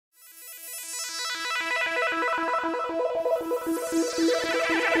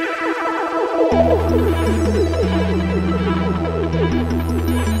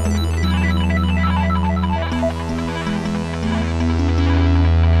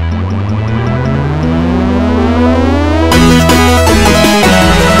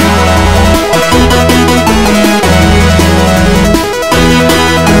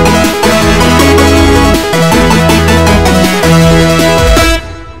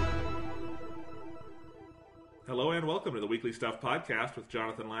Stuff Podcast with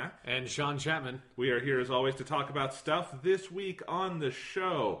Jonathan Lack and Sean Chapman. We are here as always to talk about stuff. This week on the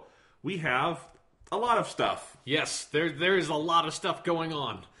show, we have a lot of stuff. Yes, there is a lot of stuff going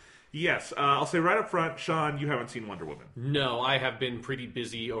on. Yes, I'll say right up front, Sean, you haven't seen Wonder Woman. No, I have been pretty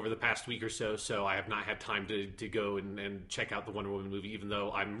busy over the past week or so I have not had time to go and check out the Wonder Woman movie, even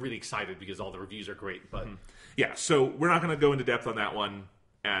though I'm really excited because all the reviews are great. But Yeah, so we're not going to go into depth on that one.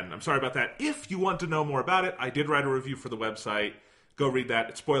 And I'm sorry about that. If you want to know more about it, I did write a review for the website. Go read that.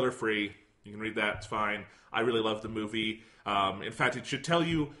 It's spoiler-free. You can read that. It's fine. I really love the movie. In fact, it should tell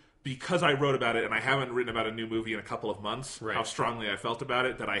you, because I wrote about it and I haven't written about a new movie in a couple of months, how strongly I felt about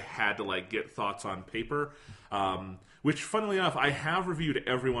it, that I had to get thoughts on paper. Which, funnily enough, I have reviewed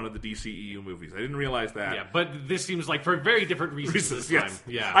every one of the DCEU movies. I didn't realize that. Yeah, but this seems like for very different reasons this time. Yes.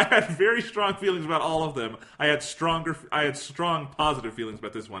 Yeah. I had very strong feelings about all of them. I had strong positive feelings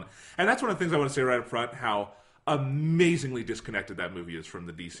about this one. And that's one of the things I want to say right up front, how amazingly disconnected that movie is from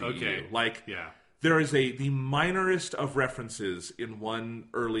the DCEU. Okay. There is the minorest of references in one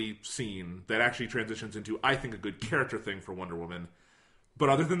early scene that actually transitions into, I think, a good character thing for Wonder Woman. But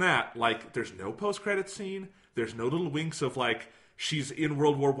other than that, there's no post-credit scene. There's no little winks of, she's in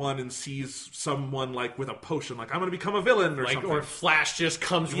World War I and sees someone, with a potion, I'm going to become a villain or something. Or Flash just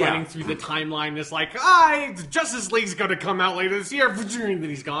comes running through the timeline and is Justice League's going to come out later this year, and then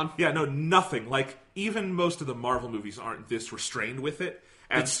he's gone. Yeah, no, nothing. Even most of the Marvel movies aren't this restrained with it.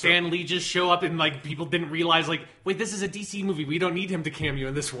 Did Stan Lee just show up and, people didn't realize, wait, this is a DC movie. We don't need him to cameo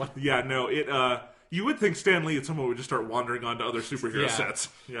in this one. Yeah, no, you would think Stan Lee at some point would just start wandering onto other superhero sets.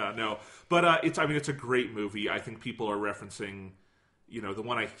 Yeah, no. But it's a great movie. I think people are referencing, the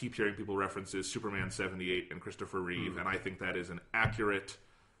one I keep hearing people reference is Superman 78 and Christopher Reeve, and I think that is an accurate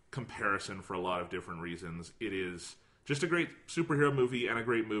comparison for a lot of different reasons. It is just a great superhero movie and a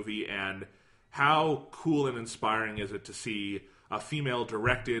great movie, and how cool and inspiring is it to see a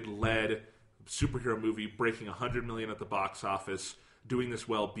female-directed, led superhero movie breaking $100 million at the box office, doing this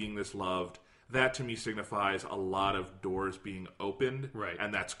well, being this loved. That, to me, signifies a lot of doors being opened,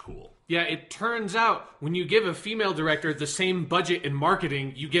 and that's cool. Yeah, it turns out when you give a female director the same budget in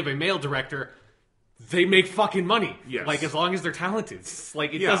marketing you give a male director, they make fucking money. Yes. As long as they're talented.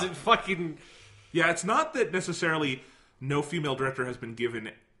 It doesn't fucking... Yeah, it's not that necessarily no female director has been given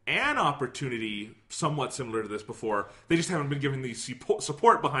an opportunity somewhat similar to this before. They just haven't been given the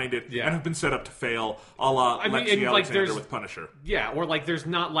support behind it and have been set up to fail, a la Lexi Alexander with Punisher. Yeah, or there's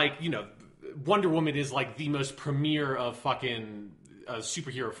not Wonder Woman is the most premier of fucking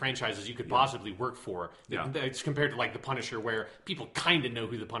superhero franchises you could possibly work for. Yeah. It's compared to the Punisher, where people kind of know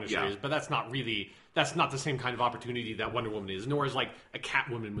who the Punisher is, but that's not the same kind of opportunity that Wonder Woman is, nor is a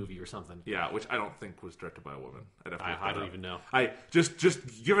Catwoman movie or something. Yeah, which I don't think was directed by a woman. I don't even know. I just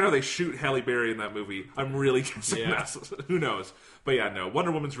given how they shoot Halle Berry in that movie, I'm really guessing that's, who knows. But yeah, no,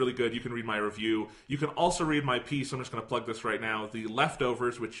 Wonder Woman's really good. You can read my review. You can also read my piece. I'm just going to plug this right now. The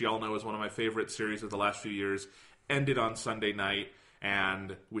Leftovers, which y'all know is one of my favorite series of the last few years, ended on Sunday night.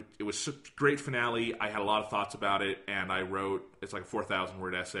 And it was a great finale. I had a lot of thoughts about it, and I wrote, it's a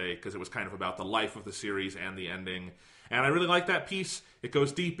 4,000-word essay, because it was kind of about the life of the series and the ending. And I really like that piece. It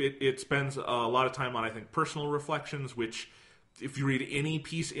goes deep. It spends a lot of time on, I think, personal reflections, which, if you read any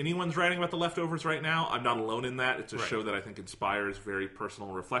piece anyone's writing about The Leftovers right now, I'm not alone in that. It's a show that I think inspires very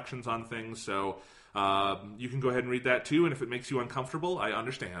personal reflections on things. So you can go ahead and read that, too. And if it makes you uncomfortable, I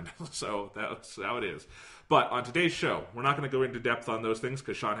understand. So that's how it is. But on today's show, we're not going to go into depth on those things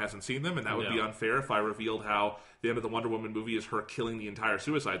because Sean hasn't seen them, and that would be unfair if I revealed how the end of the Wonder Woman movie is her killing the entire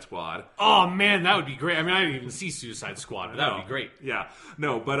Suicide Squad. Oh, man, that would be great. I mean, I didn't even see Suicide Squad, but that would be great. Yeah.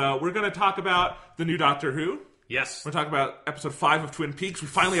 No, but we're going to talk about the new Doctor Who. Yes. We're talking about episode 5 of Twin Peaks. We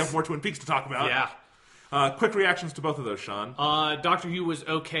finally have more Twin Peaks to talk about. Yeah. Quick reactions to both of those, Sean. Doctor Who was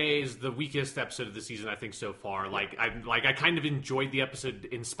okay. Is the weakest episode of the season, I think, so far. I kind of enjoyed the episode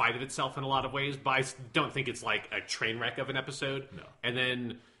in spite of itself in a lot of ways, but I don't think it's a train wreck of an episode. No. And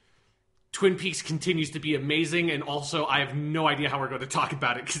then Twin Peaks continues to be amazing, and also I have no idea how we're going to talk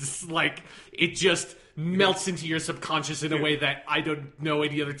about it because it just melts into your subconscious in a way that I don't know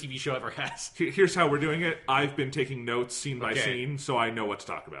any other TV show ever has. Here's how we're doing it. I've been taking notes scene by scene, so I know what to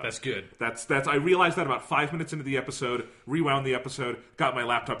talk about. That's good. That's. I realized that about 5 minutes into the episode, rewound the episode, got my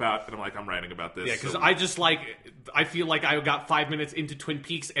laptop out, and I'm like, I'm writing about this. Yeah, because I feel like I got 5 minutes into Twin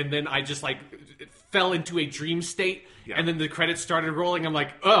Peaks, and then I just fell into a dream state, and then the credits started rolling. I'm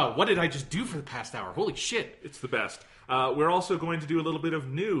like, oh, what did I just do for the past hour? Holy shit. It's the best. We're also going to do a little bit of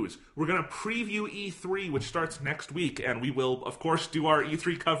news. We're going to preview E3, which starts next week, and we will, of course, do our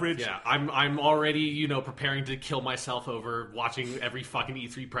E3 coverage. Yeah, I'm already, preparing to kill myself over watching every fucking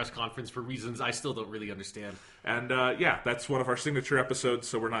E3 press conference for reasons I still don't really understand. And, that's one of our signature episodes,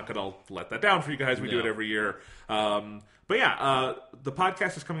 so we're not going to let that down for you guys. We do it every year. The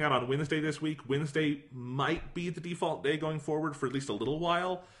podcast is coming out on Wednesday this week. Wednesday might be the default day going forward for at least a little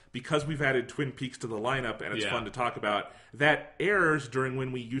while, because we've added Twin Peaks to the lineup, and it's fun to talk about. That airs during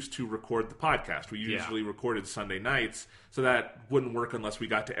when we used to record the podcast. We usually recorded Sunday nights, so that wouldn't work unless we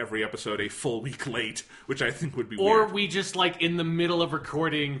got to every episode a full week late, which I think would be weird. Or we just, in the middle of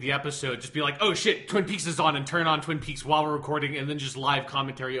recording the episode, just be like, oh shit, Twin Peaks is on, and turn on Twin Peaks while we're recording, and then just live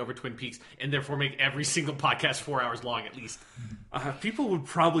commentary over Twin Peaks, and therefore make every single podcast 4 hours long at least. People would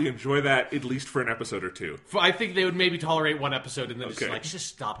probably enjoy that at least for an episode or two. I think they would maybe tolerate one episode and then just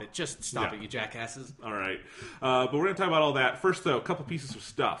stop it. Just stop it, you jackasses. All right. But we're going to talk about all that. First, though, a couple pieces of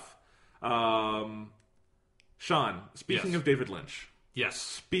stuff. Sean, speaking of David Lynch. Yes.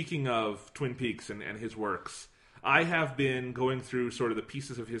 Speaking of Twin Peaks and his works, I have been going through sort of the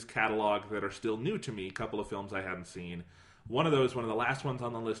pieces of his catalog that are still new to me, a couple of films I hadn't seen. One of the last ones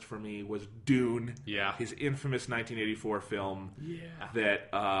on the list for me was Dune. Yeah. His infamous 1984 film. Yeah.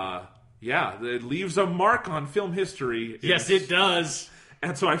 That leaves a mark on film history. Yes, it does.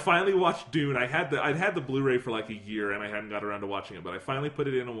 And so I finally watched Dune. I'd had the Blu-ray for a year, and I hadn't got around to watching it, but I finally put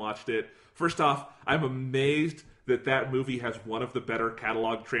it in and watched it. First off, I'm amazed that movie has one of the better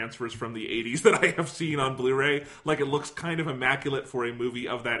catalog transfers from the 80s that I have seen on Blu-ray. It looks kind of immaculate for a movie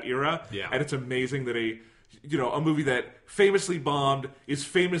of that era. Yeah. And it's amazing that a movie that famously bombed,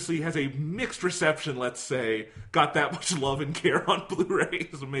 has a mixed reception, let's say, got that much love and care on Blu-ray.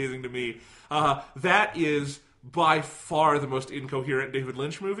 It's amazing to me. That is by far the most incoherent David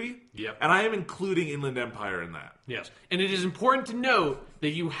Lynch movie. Yep. And I am including Inland Empire in that. Yes. And it is important to note that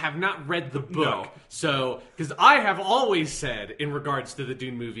you have not read the book. No. So, because I have always said, in regards to the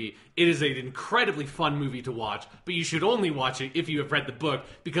Dune movie, it is an incredibly fun movie to watch, but you should only watch it if you have read the book,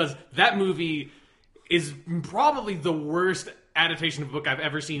 because that movie is probably the worst adaptation of a book I've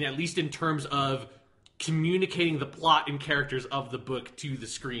ever seen, at least in terms of communicating the plot and characters of the book to the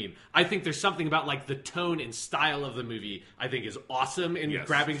screen. I think there's something about the tone and style of the movie I think is awesome and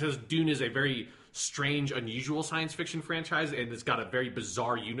grabbing, because Dune is a very strange, unusual science fiction franchise, and it's got a very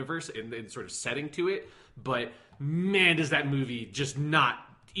bizarre universe and sort of setting to it. But man, does that movie just not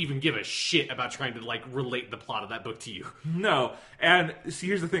even give a shit about trying to relate the plot of that book to you. No. And see,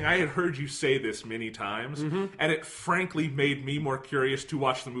 here's the thing. I had heard you say this many times, and it frankly made me more curious to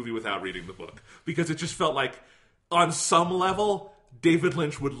watch the movie without reading the book, because it just felt like, on some level, David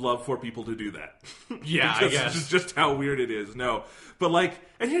Lynch would love for people to do that. Yeah, I guess. It's just how weird it is. No. But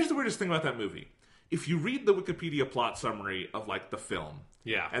and here's the weirdest thing about that movie. If you read the Wikipedia plot summary of the film,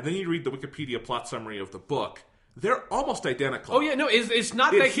 and then you read the Wikipedia plot summary of the book, they're almost identical. Oh yeah, no, it's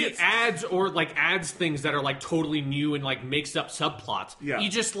not that he adds adds things that are totally new and makes up subplots. Yeah. He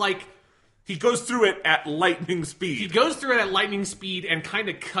just he goes through it at lightning speed. He goes through it at lightning speed and kind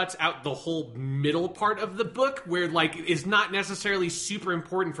of cuts out the whole middle part of the book, where is not necessarily super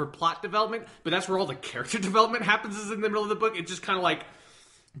important for plot development, but that's where all the character development happens, is in the middle of the book. It just kind of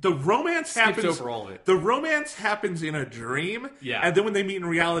the romance happens over all of it. The romance happens in a dream, and then when they meet in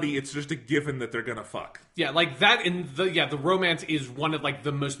reality, it's just a given that they're gonna fuck. Yeah, that in the romance is one of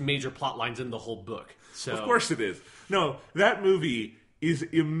the most major plot lines in the whole book. So of course it is. No, that movie is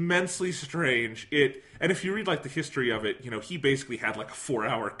immensely strange. And if you read the history of it, he basically had a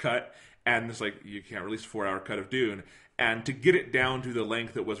 4-hour cut, and it's you can't release a 4-hour cut of Dune, and to get it down to the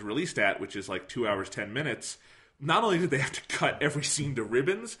length it was released at, which is 2 hours 10 minutes. Not only did they have to cut every scene to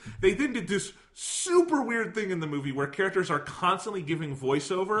ribbons, they then did this super weird thing in the movie where characters are constantly giving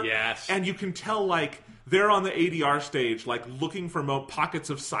voiceover. Yes. And you can tell, they're on the ADR stage, looking for pockets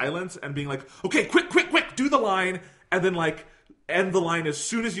of silence and being okay, quick, do the line, and then, end the line as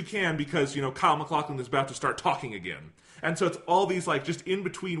soon as you can because, Kyle MacLachlan is about to start talking again. And so it's all these, just in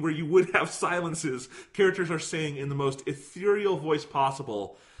between where you would have silences, characters are saying in the most ethereal voice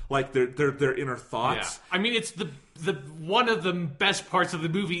possible, their inner thoughts. Yeah. I mean, it's the one of the best parts of the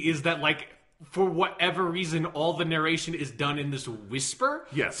movie is that for whatever reason, all the narration is done in this whisper.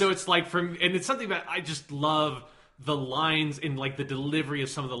 Yes. So it's like and it's something that I just love the lines and like the delivery of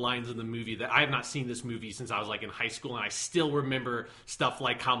some of the lines in the movie that I have not seen this movie since I was like in high school, and I still remember stuff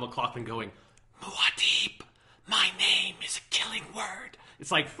like Kyle MacLachlan going, "Muad'Dib, my name is a killing word."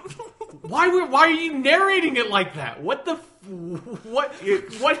 It's like, why are you narrating it like that? What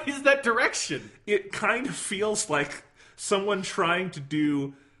is that direction? It kind of feels like someone trying to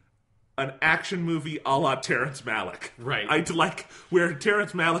do an action movie a la Terrence Malick. Right. I'd like where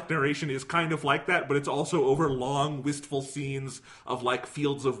Terrence Malick narration is kind of like that, but it's also over long, wistful scenes of like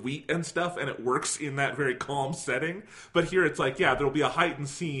fields of wheat and stuff, and it works in that very calm setting. But here it's like, yeah, there'll be a heightened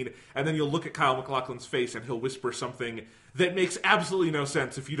scene, and then you'll look at Kyle MacLachlan's face and he'll whisper something that makes absolutely no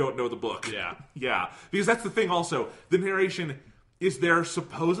sense if you don't know the book. Yeah. Yeah. Because that's the thing also. The narration is there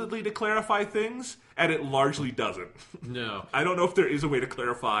supposedly to clarify things, and it largely doesn't. No. I don't know if there is a way to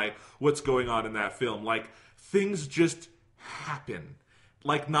clarify what's going on in that film. Like, things just happen.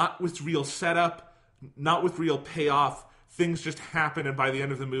 Like, not with real setup, not with real payoff. Things just happen, and by the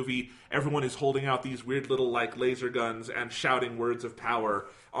end of the movie, everyone is holding out these weird little, like, laser guns and shouting words of power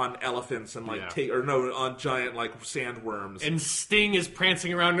on elephants and, like, on giant, like, sandworms. And Sting is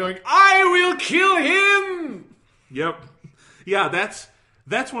prancing around going, "I will kill him!" Yep. Yeah,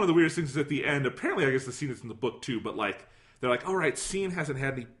 that's one of the weirdest things is at the end. Apparently, I guess the scene is in the book too, but like they're like, all right, Sting hasn't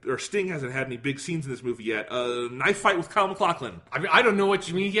had any big scenes in this movie yet. Knife fight with Kyle MacLachlan. I mean, I don't know what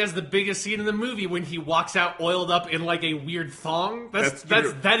you mean. He has the biggest scene in the movie when he walks out oiled up in like a weird thong.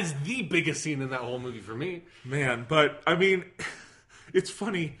 That is the biggest scene in that whole movie for me. Man, but I mean, it's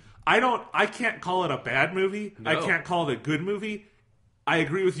funny. I can't call it a bad movie. No. I can't call it a good movie. I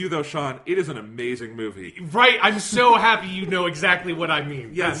agree with you, though, Sean. It is an amazing movie. Right. I'm so happy you know exactly what I mean.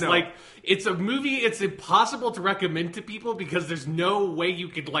 Yeah, it's no. like, it's a movie it's impossible to recommend to people because there's no way you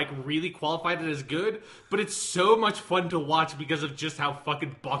could, like, really qualify it as good, but it's so much fun to watch because of just how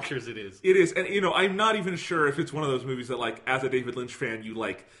fucking bonkers it is. It is. And, I'm not even sure if it's one of those movies that, like, as a David Lynch fan, you,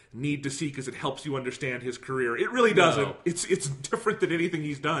 like, need to see because it helps you understand his career. It really doesn't. No. It's different than anything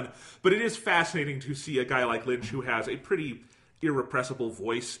he's done. But it is fascinating to see a guy like Lynch who has a pretty irrepressible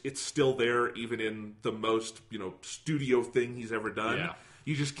voice. It's still there even in the most studio thing he's ever done. Yeah.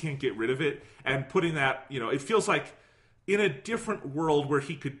 You just can't get rid of it. And putting that, it feels like in a different world where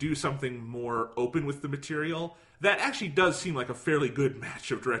he could do something more open with the material, that actually does seem like a fairly good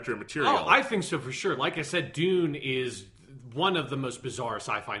match of director and material. Oh, I think so for sure. Like I said, Dune is one of the most bizarre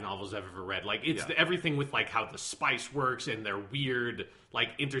sci-fi novels I've ever read. Like, it's everything with, like, how the spice works and their weird, like,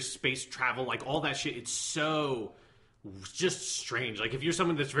 interspace travel, like, all that shit. It's so just strange. Like, if you're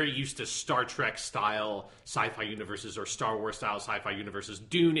someone that's very used to Star Trek style sci-fi universes or Star Wars style sci-fi universes,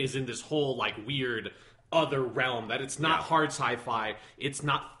 Dune is in this whole like weird other realm that it's not hard sci-fi, it's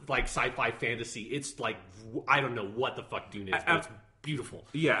not like sci-fi fantasy, it's like I don't know what the fuck Dune is, but it's beautiful.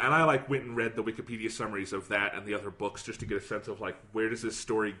 Yeah, and I like went and read the Wikipedia summaries of that and the other books just to get a sense of like where does this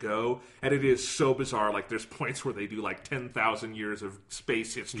story go, and it is so bizarre. Like there's points where they do like 10,000 years of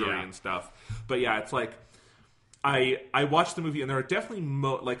space history and stuff. But yeah, it's like I watched the movie, and there are definitely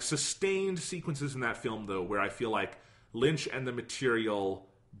like sustained sequences in that film, though, where I feel like Lynch and the material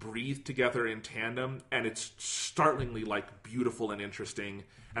breathe together in tandem, and it's startlingly like beautiful and interesting.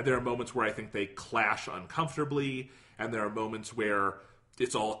 And there are moments where I think they clash uncomfortably, and there are moments where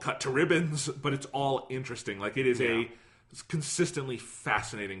it's all cut to ribbons, but it's all interesting. Like it is a consistently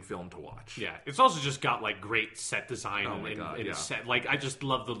fascinating film to watch. Yeah, it's also just got like great set design and set. Like I just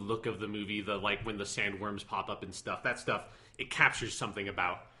love the look of the movie. The like when the sandworms pop up and stuff. That stuff it captures something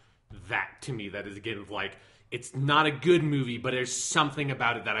about that to me. That is again like it's not a good movie, but there's something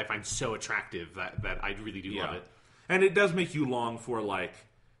about it that I find so attractive that I really do love it. And it does make you long for like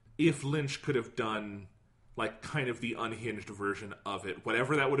if Lynch could have done like kind of the unhinged version of it,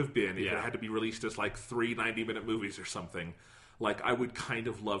 whatever that would have been, if it had to be released as like 3 90-minute movies or something, like I would kind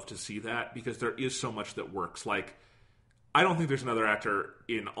of love to see that because there is so much that works. Like I don't think there's another actor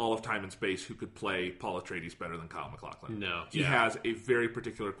in all of time and space who could play Paul Atreides better than Kyle MacLachlan. No. He has a very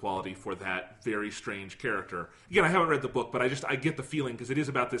particular quality for that very strange character. Again, I haven't read the book, but I get the feeling because it is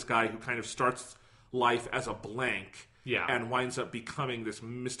about this guy who kind of starts life as a blank and winds up becoming this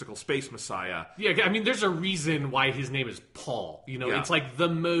mystical space messiah. Yeah, I mean, there's a reason why his name is Paul. You know, it's like the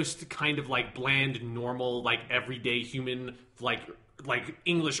most kind of like bland, normal, like everyday human, like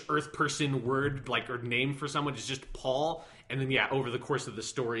English Earth person word, like or name for someone is just Paul. And then over the course of the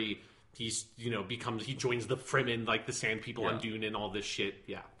story, he's he joins the Fremen, like the Sand People on Dune and all this shit.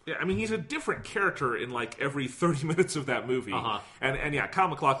 Yeah, I mean, he's a different character in like every 30 minutes of that movie. And Kyle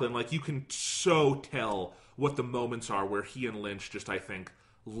MacLachlan, like you can so tell what the moments are where he and Lynch just, I think,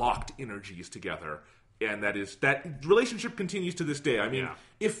 locked energies together. And that relationship continues to this day. I mean,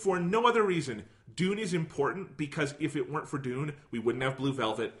 if for no other reason, Dune is important because if it weren't for Dune, we wouldn't have Blue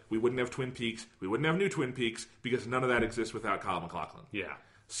Velvet, we wouldn't have Twin Peaks, we wouldn't have New Twin Peaks, because none of that exists without Kyle MacLachlan. Yeah.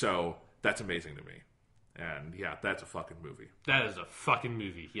 So that's amazing to me. And yeah, that's a fucking movie. That is a fucking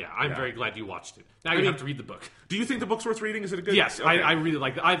movie. Yeah, I'm very glad you watched it. Now you have to read the book. Do you think the book's worth reading? Is it a good? Yes, okay. I really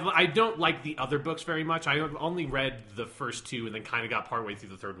like it. I don't like the other books very much. I only read the first two and then kind of got partway through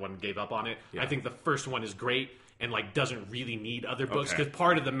the third one and gave up on it. Yeah. I think the first one is great and like doesn't really need other books because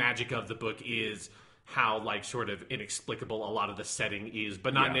part of the magic of the book is how like sort of inexplicable a lot of the setting is,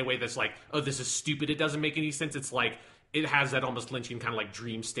 but not in a way that's like, oh, this is stupid. It doesn't make any sense. It's like it has that almost Lynchian kind of like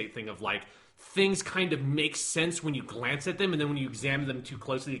dream state thing of like, things kind of make sense when you glance at them, and then when you examine them too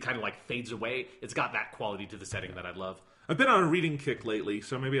closely, it kind of like fades away. It's got that quality to the setting that I love. I've been on a reading kick lately,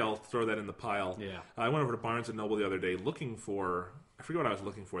 so maybe I'll throw that in the pile. Yeah. I went over to Barnes & Noble the other day looking for, I forget what I was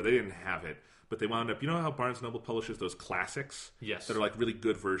looking for. They didn't have it, but they wound up, you know how Barnes & Noble publishes those classics? Yes. That are like really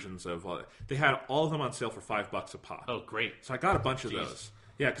good versions of, they had all of them on sale for $5 a pop. Oh, great. So I got a bunch of those.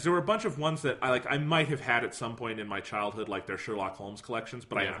 Yeah, because there were a bunch of ones that I might have had at some point in my childhood, like their Sherlock Holmes collections,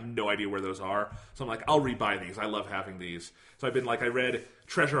 but I have no idea where those are. So I'm like, I'll rebuy these. I love having these. So I've been like, I read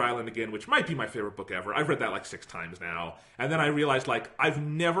Treasure Island again, which might be my favorite book ever. I've read that like 6 times now. And then I realized like I've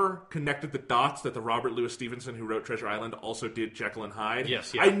never connected the dots that the Robert Louis Stevenson who wrote Treasure Island also did Jekyll and Hyde.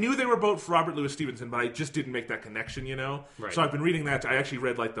 Yes, I knew they were both Robert Louis Stevenson, but I just didn't make that connection, you know? Right. So I've been reading that. I actually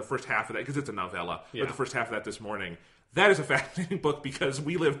read like the first half of that, because it's a novella. Yeah. Read the first half of that this morning. That is a fascinating book because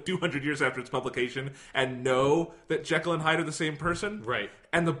we live 200 years after its publication and know that Jekyll and Hyde are the same person. Right.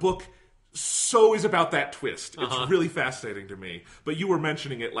 And the book so is about that twist. It's really fascinating to me. But you were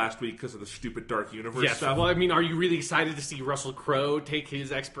mentioning it last week because of the stupid Dark Universe stuff. Well, I mean, are you really excited to see Russell Crowe take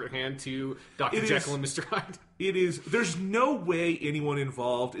his expert hand to Dr. Jekyll and Mr. Hyde? It is. There's no way anyone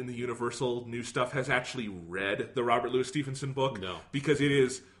involved in the Universal new stuff has actually read the Robert Louis Stevenson book. No. Because it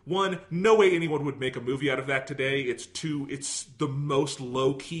is, one, no way anyone would make a movie out of that today. It's the most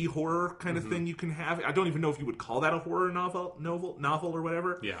low-key horror kind of thing you can have. I don't even know if you would call that a horror novel or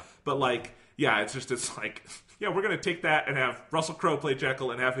whatever. Yeah. But like, yeah, it's like, yeah, we're going to take that and have Russell Crowe play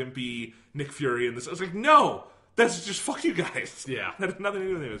Jekyll and have him be Nick Fury in this. I was like, no! That's just fuck you guys. Yeah. That has nothing to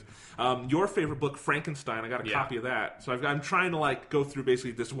do with it. Your favorite book, Frankenstein, I got a copy of that. So I'm trying to like go through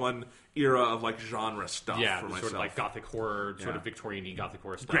basically this one era of like genre stuff for myself. Sort of like gothic horror, sort of Victorian-y gothic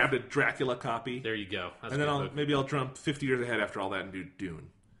horror stuff. Grabbed a Dracula copy. There you go. That's and then maybe I'll jump 50 years ahead after all that and do Dune.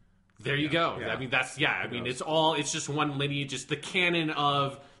 There you go. Yeah. I mean, it's just one lineage. Just the canon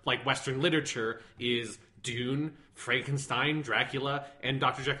of like Western literature is Dune, Frankenstein, Dracula, and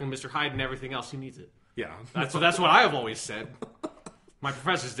Dr. Jekyll and Mr. Hyde, and everything else who needs it. Yeah. That's what I have always said. My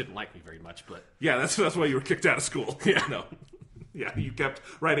professors didn't like me very much, but... Yeah, that's why you were kicked out of school. Yeah. No. Yeah, you kept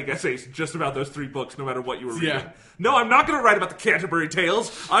writing essays just about those 3 books, no matter what you were reading. Yeah. No, I'm not going to write about the Canterbury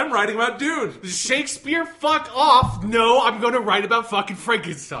Tales. I'm writing about Dune. Shakespeare, fuck off! No, I'm going to write about fucking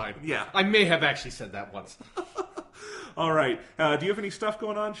Frankenstein. Yeah. I may have actually said that once. All right. Do you have any stuff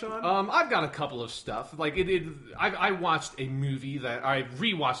going on, Sean? I've got a couple of stuff. Like I watched a movie I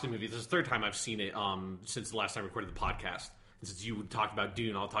rewatched a movie. This is the third time I've seen it since the last time I recorded the podcast. And since you talked about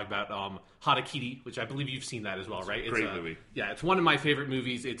Dune, I'll talk about Harakiri, which I believe you've seen that as well, right? It's a great movie. Yeah, it's one of my favorite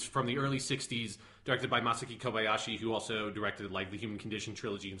movies. It's from the early '60s, directed by Masaki Kobayashi, who also directed like the Human Condition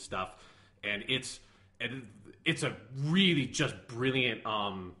trilogy and stuff. And it's a really just brilliant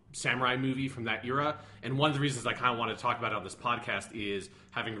samurai movie from that era. And one of the reasons I kind of want to talk about it on this podcast is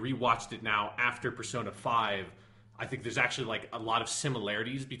having rewatched it now after Persona 5. I think there's actually like a lot of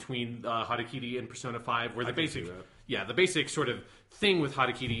similarities between Harakiri and Persona 5, where the basic sort of thing with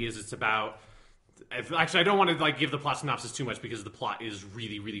Harakiri is it's about. Actually, I don't want to like give the plot synopsis too much because the plot is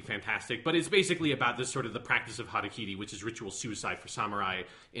really, really fantastic. But it's basically about this sort of the practice of harakiri, which is ritual suicide for samurai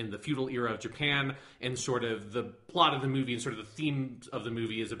in the feudal era of Japan. And sort of the plot of the movie and sort of the theme of the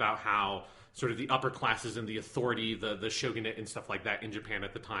movie is about how sort of the upper classes and the authority, the shogunate and stuff like that in Japan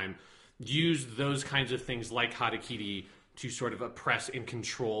at the time, used those kinds of things like harakiri to sort of oppress and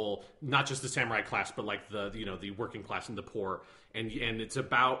control not just the samurai class, but like the working class and the poor. And it's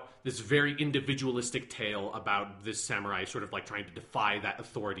about this very individualistic tale about this samurai sort of like trying to defy that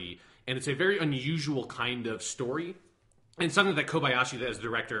authority. And it's a very unusual kind of story. And something that Kobayashi, as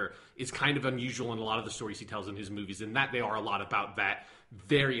director, is kind of unusual in a lot of the stories he tells in his movies, in that they are a lot about that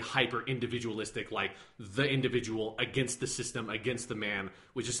very hyper individualistic, like the individual against the system, against the man,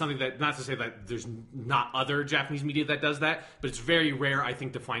 which is something that, not to say that there's not other Japanese media that does that, but it's very rare, I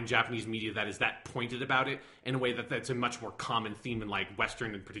think, to find Japanese media that is that pointed about it in a way that's a much more common theme in like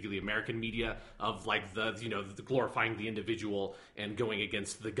Western and particularly American media of like the glorifying the individual and going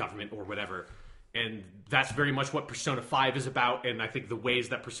against the government or whatever. And that's very much what Persona 5 is about, and I think the ways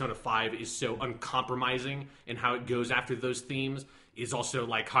that Persona 5 is so uncompromising in how it goes after those themes is also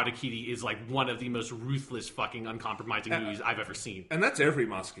like Harakiri is like one of the most ruthless fucking uncompromising movies I've ever seen. And that's every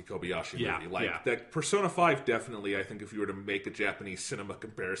Masaki Kobayashi movie. Like that Persona 5 definitely, I think if you were to make a Japanese cinema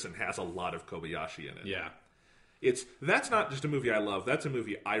comparison, has a lot of Kobayashi in it. Yeah. That's not just a movie I love. That's a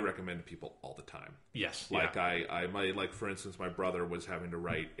movie I recommend to people all the time. Yes, like like for instance, my brother was having to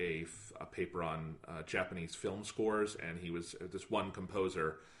write a paper on Japanese film scores, and he was this one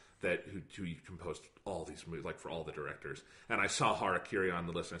composer who composed all these movies, like for all the directors. And I saw Harakiri on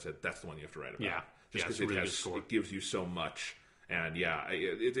the list, and I said, "That's the one you have to write about." Yeah, just because it gives you so much. And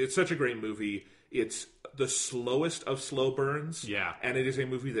it's such a great movie. It's the slowest of slow burns. Yeah, and it is a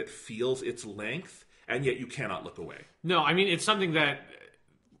movie that feels its length. And yet you cannot look away. No, I mean, it's something that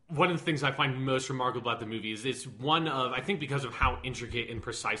one of the things I find most remarkable about the movie is it's one of, I think because of how intricate and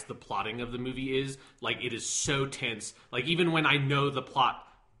precise the plotting of the movie is, like it is so tense. Like even when I know the plot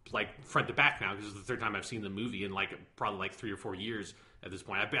like front to back now, because it's the third time I've seen the movie in like probably like 3 or 4 years at this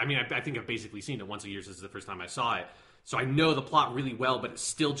point. I think I've basically seen it once a year since the first time I saw it. So I know the plot really well, but it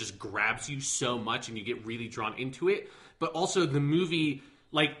still just grabs you so much and you get really drawn into it. But also the movie,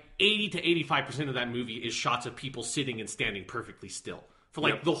 like 80 to 85% of that movie is shots of people sitting and standing perfectly still for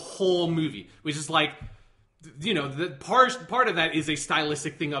like the whole movie, which is like, you know, the part of that is a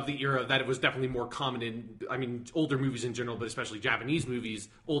stylistic thing of the era that it was definitely more common in, I mean, older movies in general, but especially Japanese movies,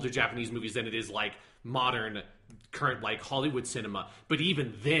 older Japanese movies than it is like modern, current like Hollywood cinema. But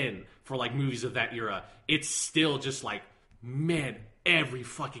even then, for like movies of that era, it's still just like, man, every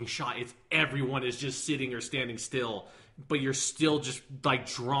fucking shot, everyone is just sitting or standing still. But you're still just like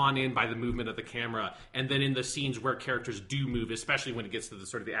drawn in by the movement of the camera. And then in the scenes where characters do move, especially when it gets to the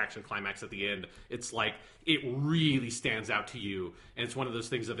sort of the action climax at the end, it's like it really stands out to you. And it's one of those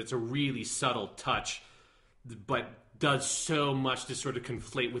things of it's a really subtle touch, but does so much to sort of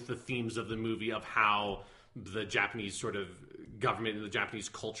conflate with the themes of the movie of how the Japanese sort of government and the Japanese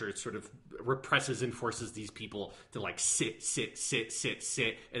culture, it sort of represses and forces these people to like sit,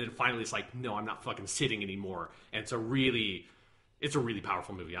 and then finally it's like, no, I'm not fucking sitting anymore. And it's a really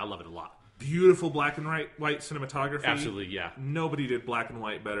powerful movie. I love it a lot. Beautiful black and white cinematography. Absolutely, yeah. Nobody did black and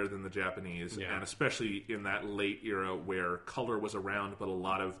white better than the Japanese, and especially in that late era where color was around, but a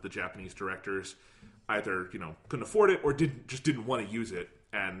lot of the Japanese directors either couldn't afford it or didn't want to use it.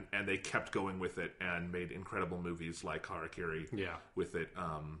 And they kept going with it and made incredible movies like Harakiri with it.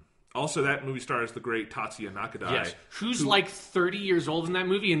 Also, that movie stars the great Tatsuya Nakadai. Yes, who's like 30 years old in that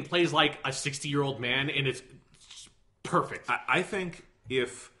movie and plays like a 60-year-old man, and it's perfect. I think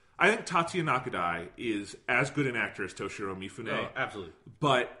Tatsuya Nakadai is as good an actor as Toshiro Mifune. Oh, absolutely.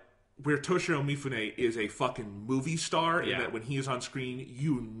 But where Toshiro Mifune is a fucking movie star, in that when he is on screen,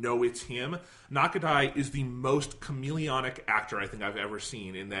 you know it's him. Nakadai is the most chameleonic actor I think I've ever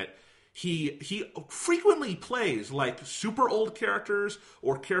seen, in that he frequently plays like super old characters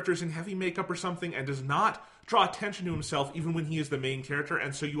or characters in heavy makeup or something, and does not draw attention to himself even when he is the main character.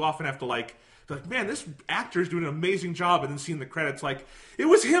 And so you often have to like, man, this actor's doing an amazing job, and then seeing the credits like, it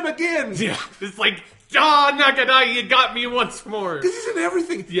was him again! Yeah, it's like, Nakadai, you got me once more! Because he's in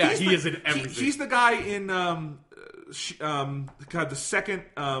everything. Yeah, he is in everything. He's the guy in, the second,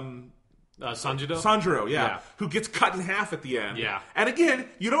 Sanjuro, who gets cut in half at the end. Yeah. And again,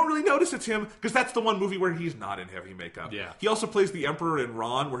 you don't really notice it's him, because that's the one movie where he's not in heavy makeup. Yeah. He also plays the Emperor in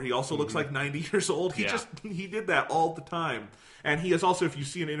Ron, where he also looks like 90 years old. He did that all the time. And he is also, if you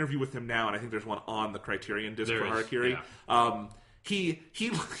see an interview with him now, and I think there's one on the Criterion disc for Harakiri,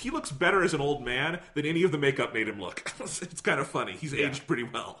 he looks better as an old man than any of the makeup made him look. It's kind of funny. He's aged pretty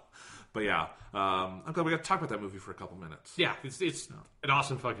well. But I'm glad we got to talk about that movie for a couple minutes. Yeah, it's an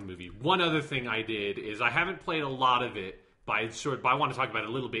awesome fucking movie. One other thing I did is I haven't played a lot of it, but I want to talk about it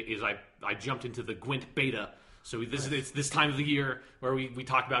a little bit, is I jumped into the Gwent beta. So it's this time of the year where we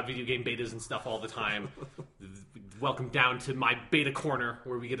talk about video game betas and stuff all the time. Welcome down to my beta corner,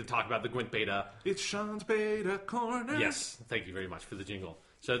 where we get to talk about the Gwent beta. It's Sean's beta corner. Yes, thank you very much for the jingle.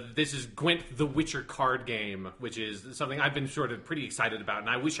 So this is Gwent the Witcher card game, which is something I've been sort of pretty excited about, and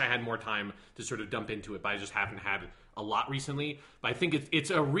I wish I had more time to sort of dump into it, but I just haven't had a lot recently. But I think it's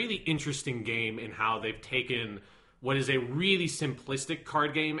a really interesting game in how they've taken what is a really simplistic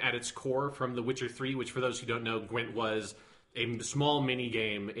card game at its core from The Witcher 3, which for those who don't know, Gwent was a small mini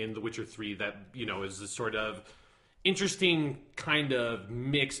game in The Witcher 3 that, is this sort of interesting kind of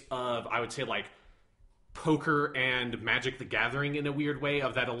mix of, I would say, like, poker and Magic the Gathering in a weird way,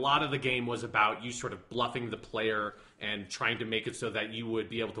 of that a lot of the game was about you sort of bluffing the player and trying to make it so that you would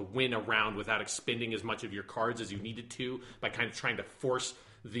be able to win a round without expending as much of your cards as you needed to, by kind of trying to force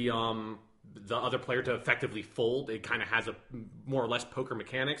the other player to effectively fold. It kind of has a more or less poker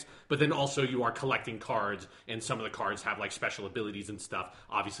mechanics, but then also you are collecting cards, and some of the cards have like special abilities and stuff,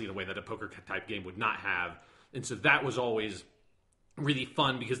 obviously in a way that a poker type game would not have. And so that was always really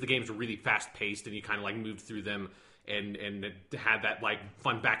fun because the games were really fast paced and you kind of like moved through them and had that like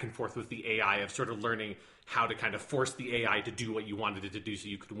fun back and forth with the AI of sort of learning how to kind of force the AI to do what you wanted it to do so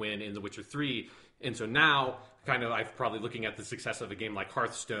you could win in The Witcher 3. And so now, kind of, I'm probably looking at the success of a game like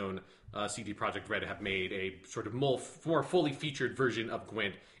Hearthstone. CD Projekt Red have made a sort of more fully featured version of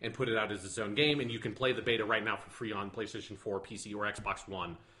Gwent and put it out as its own game, and you can play the beta right now for free on PlayStation 4, PC, or Xbox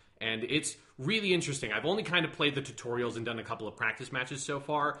One. And it's really interesting. I've only kind of played the tutorials and done a couple of practice matches so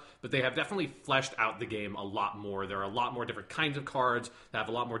far, but they have definitely fleshed out the game a lot more. There are a lot more different kinds of cards that have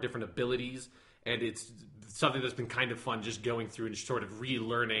a lot more different abilities, and it's something that's been kind of fun just going through and sort of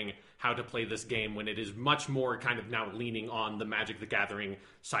relearning how to play this game when it is much more kind of now leaning on the Magic the Gathering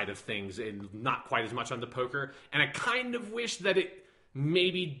side of things and not quite as much on the poker. And I kind of wish that it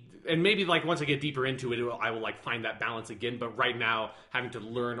maybe like once I get deeper into it, I will like find that balance again. But right now, having to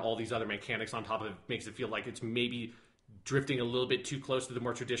learn all these other mechanics on top of it makes it feel like it's maybe drifting a little bit too close to the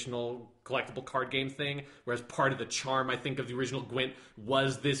more traditional collectible card game thing. Whereas part of the charm, I think, of the original Gwent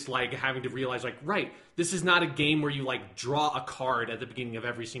was this like having to realize like, right, this is not a game where you like draw a card at the beginning of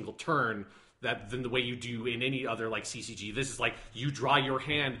every single turn than the way you do in any other like CCG. This is like you draw your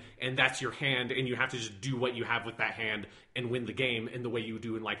hand and that's your hand, and you have to just do what you have with that hand and win the game in the way you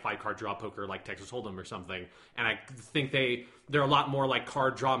do in like 5-card draw poker like Texas Hold'em or something. And I think there are a lot more like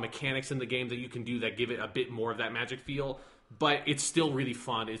card draw mechanics in the game that you can do that give it a bit more of that Magic feel, but it's still really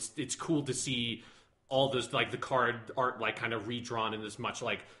fun. It's cool to see all this, like the card art, like kind of redrawn in this much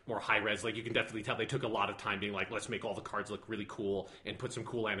like more high res. Like you can definitely tell they took a lot of time being like, let's make all the cards look really cool and put some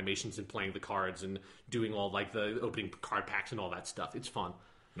cool animations in playing the cards and doing all like the opening card packs and all that stuff. It's fun.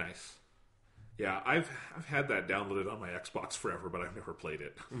 Nice. Yeah, I've had that downloaded on my Xbox forever, but I've never played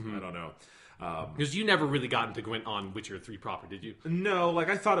it. I don't know. Because you never really got into Gwent on Witcher 3 proper, did you? No, like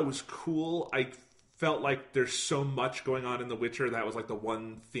I thought it was cool. I felt like there's so much going on in The Witcher. That was like the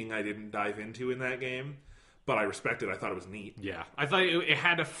one thing I didn't dive into in that game. But I respect it. I thought it was neat. Yeah. I thought it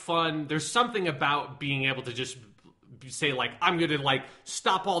had a fun... There's something about being able to just say, like, I'm going to, like,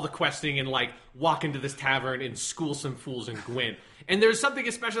 stop all the questing and, like, walk into this tavern and school some fools in Gwent. And there's something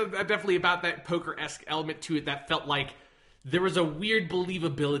especially definitely about that poker-esque element to it that felt like there was a weird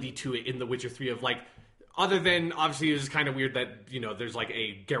believability to it in The Witcher 3 of, like, other than, obviously, it was kind of weird that, there's like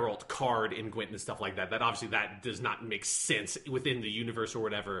a Geralt card in Gwent and stuff like that. That obviously that does not make sense within the universe or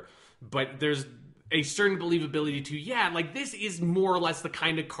whatever. But there's a certain believability to, like this is more or less the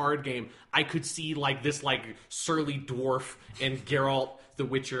kind of card game I could see like this like surly dwarf and Geralt the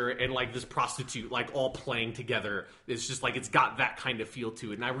Witcher and like this prostitute like all playing together. It's just like it's got that kind of feel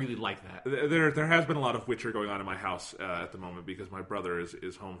to it, and I really like that. There has been a lot of Witcher going on in my house at the moment because my brother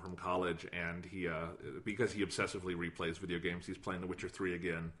is home from college, and he because he obsessively replays video games, he's playing The Witcher 3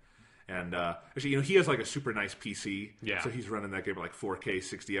 again. And actually, he has like a super nice PC, so he's running that game at like 4K,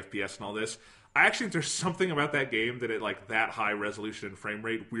 60 FPS, and all this. I actually think there's something about that game that it like that high resolution and frame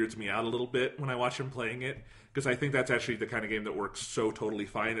rate weirds me out a little bit when I watch him playing it, because I think that's actually the kind of game that works so totally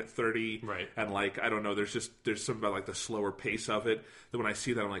fine at 30. Right. And like I don't know, there's something about like the slower pace of it that when I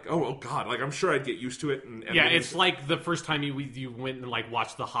see that I'm like, oh god, like I'm sure I'd get used to it. And it's like the first time you went and like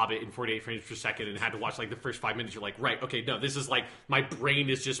watched The Hobbit in 48 frames per second and had to watch like the first 5 minutes. You're like, right, okay, no, this is like my brain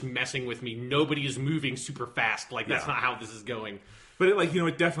is just messing with me. Nobody is moving super fast. Like that's not how this is going. But it, like,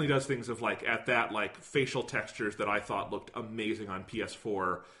 it definitely does things of like at that like facial textures that I thought looked amazing on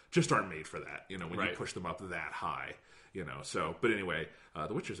PS4 just aren't made for that. When you push them up that high. So but anyway,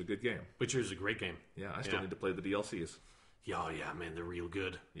 The Witcher's a good game. Witcher's a great game. Yeah, I still need to play the DLCs. Oh yeah, man, they're real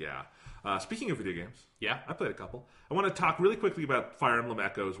good. Yeah. Speaking of video games, yeah, I played a couple. I want to talk really quickly about Fire Emblem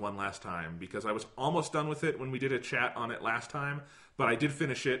Echoes one last time because I was almost done with it when we did a chat on it last time. But I did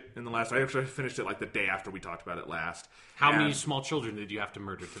finish it in the last... I actually finished it like the day after we talked about it last. How many small children did you have to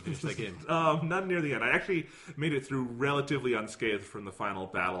murder to finish that game? Not near the end. I actually made it through relatively unscathed from the final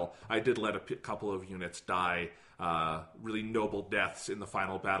battle. I did let a couple of units die. Really noble deaths in the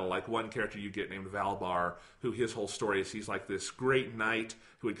final battle. Like one character you get named Valbar, who his whole story is he's like this great knight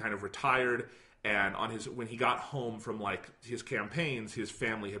who had kind of retired, And when he got home from like his campaigns, his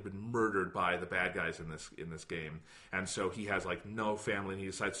family had been murdered by the bad guys in this game, and so he has like no family, and he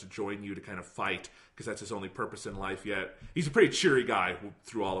decides to join you to kind of fight because that's his only purpose in life yet. He's a pretty cheery guy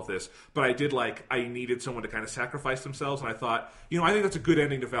through all of this, but I needed someone to kind of sacrifice themselves, and I thought, I think that's a good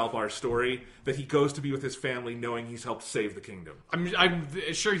ending to Valbar's story, that he goes to be with his family knowing he's helped save the kingdom. I'm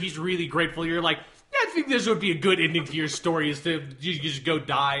sure he's really grateful. You're like, yeah, I think this would be a good ending to your story, is to you just go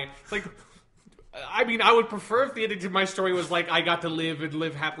die. Like, I mean, I would prefer if the ending to my story was like I got to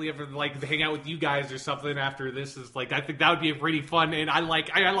live happily ever, like hang out with you guys or something after this. Is like, I think that would be a pretty fun, and I like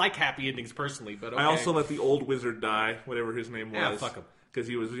happy endings personally. But okay. I also let the old wizard die, whatever his name was. Yeah, fuck him. Because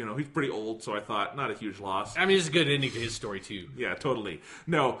he was, he's pretty old, so I thought, not a huge loss. I mean, it's a good ending to his story too. Yeah, totally.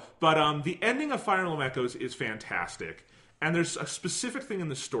 No, but the ending of Fire Emblem Echoes is fantastic, and there's a specific thing in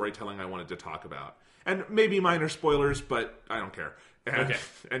the storytelling I wanted to talk about, and maybe minor spoilers, but I don't care. And, okay.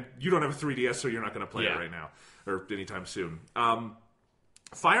 And you don't have a 3DS, so you're not going to play it right now, or anytime soon.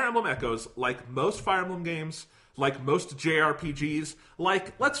 Fire Emblem Echoes, like most Fire Emblem games, like most JRPGs,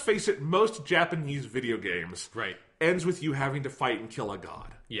 like, let's face it, most Japanese video games, right, ends with you having to fight and kill a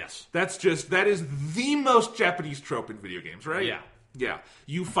god. Yes. That is the most Japanese trope in video games, right? Yeah. Yeah.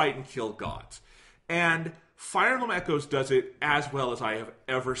 You fight and kill gods. And Fire Emblem Echoes does it as well as I have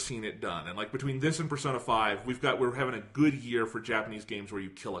ever seen it done. And like between this and Persona 5, we're having a good year for Japanese games where you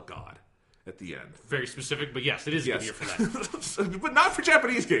kill a god at the end. Very specific, but yes, it is a good year for that. But not for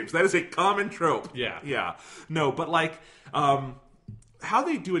Japanese games. That is a common trope. Yeah. Yeah. No, but like how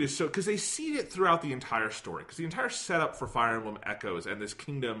they do it is so, because they seed it throughout the entire story. Because the entire setup for Fire Emblem Echoes and this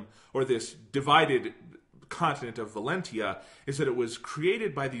kingdom, or this divided continent of Valentia, is that it was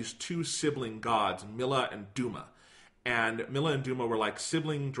created by these two sibling gods, Milla and Duma. And Milla and Duma were like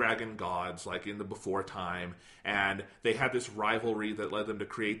sibling dragon gods, like in the before time, and they had this rivalry that led them to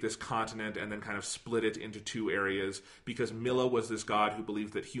create this continent and then kind of split it into two areas, because Milla was this god who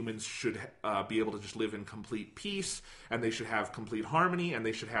believed that humans should be able to just live in complete peace, and they should have complete harmony, and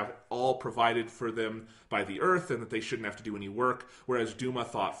they should have all provided for them by the earth, and that they shouldn't have to do any work, whereas Duma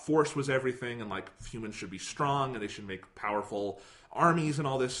thought force was everything, and like humans should be strong, and they should make powerful armies and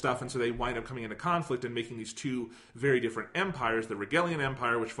all this stuff, and so they wind up coming into conflict and making these two very different empires, the Regalian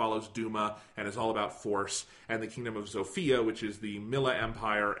Empire, which follows Duma and is all about force, and the Kingdom of Zofia, which is the Milla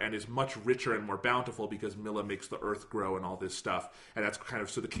Empire and is much richer and more bountiful because Milla makes the earth grow and all this stuff, and that's kind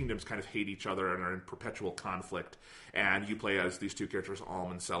of, so the kingdoms kind of hate each other and are in perpetual conflict, and you play as these two characters,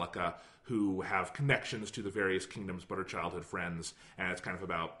 Alm and Celica, who have connections to the various kingdoms but are childhood friends, and it's kind of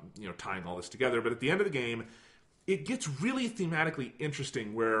about, tying all this together, but at the end of the game, it gets really thematically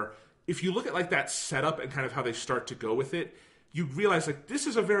interesting, where if you look at like that setup and kind of how they start to go with it, you realize like this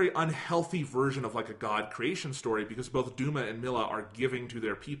is a very unhealthy version of like a god creation story, because both Duma and Milla are giving to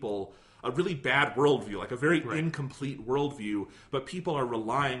their people a really bad worldview, like a very incomplete worldview, but people are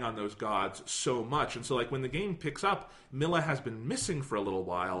relying on those gods so much. And so like when the game picks up, Milla has been missing for a little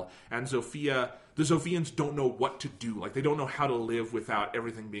while, and the Zofians don't know what to do. Like they don't know how to live without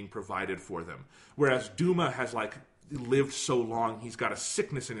everything being provided for them. Whereas Duma has like lived so long, he's got a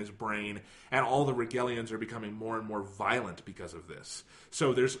sickness in his brain, and all the Regalians are becoming more and more violent because of this.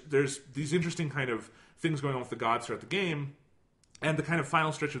 So there's these interesting kind of things going on with the gods throughout the game. And the kind of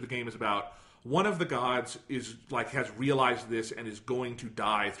final stretch of the game is about one of the gods is like has realized this and is going to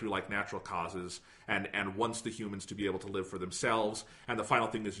die through like natural causes and wants the humans to be able to live for themselves. And the final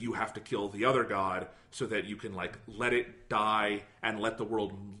thing is you have to kill the other god so that you can like let it die and let the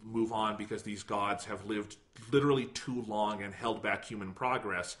world move on, because these gods have lived literally too long and held back human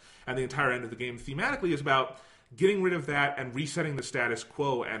progress. And the entire end of the game thematically is about getting rid of that and resetting the status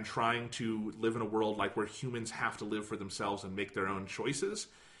quo and trying to live in a world like where humans have to live for themselves and make their own choices.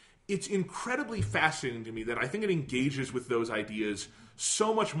 It's incredibly fascinating to me that I think it engages with those ideas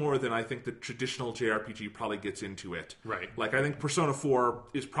so much more than I think the traditional JRPG probably gets into it. Right. Like, I think Persona 4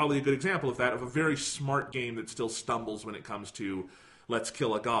 is probably a good example of that, of a very smart game that still stumbles when it comes to let's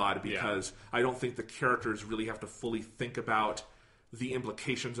kill a god, because I don't think the characters really have to fully think about the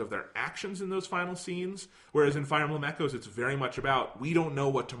implications of their actions in those final scenes. Whereas in Fire Emblem Echoes, it's very much about, we don't know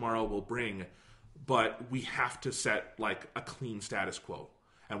what tomorrow will bring, but we have to set like a clean status quo,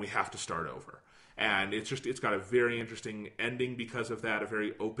 and we have to start over. And it's got a very interesting ending because of that, a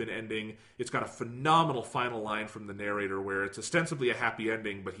very open ending. It's got a phenomenal final line from the narrator where it's ostensibly a happy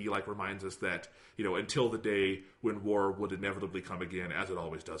ending, but he like reminds us that, until the day when war would inevitably come again, as it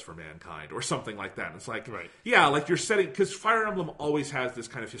always does for mankind, or something like that. And it's like, yeah, like you're setting, because Fire Emblem always has this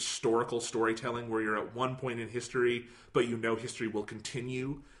kind of historical storytelling where you're at one point in history, but history will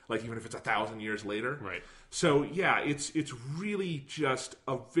continue. like even if it's 1,000 years later. Right. So yeah, it's really just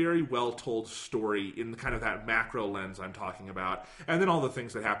a very well told story in kind of that macro lens I'm talking about, and then all the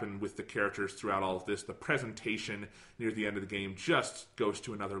things that happen with the characters throughout all of this. The presentation near the end of the game just goes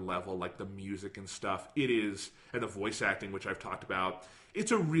to another level, like the music and stuff. It is, and the voice acting, which I've talked about.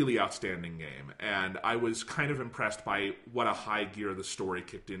 It's a really outstanding game, and I was kind of impressed by what a high gear the story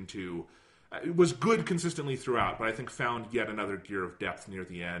kicked into. It was good consistently throughout, but I think found yet another gear of depth near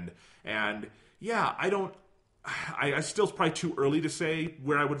the end. And yeah, I still, it's probably too early to say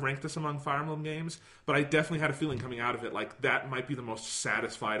where I would rank this among Fire Emblem games, but I definitely had a feeling coming out of it like that might be the most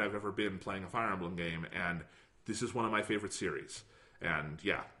satisfied I've ever been playing a Fire Emblem game, and this is one of my favorite series. And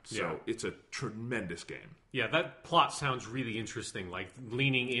yeah, so it's a tremendous game. Yeah, that plot sounds really interesting, like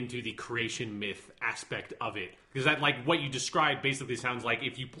leaning into the creation myth aspect of it. Because that, like, what you described basically sounds like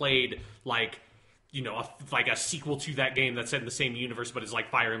if you played, like, you know, like a sequel to that game that's set in the same universe, but it's like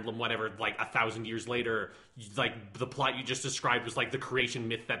Fire Emblem, whatever, like 1,000 years later, like the plot you just described was like the creation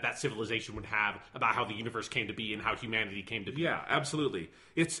myth that civilization would have about how the universe came to be and how humanity came to be. Yeah, absolutely.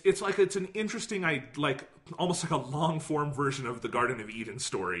 It's like it's an interesting, like almost like a long form version of the Garden of Eden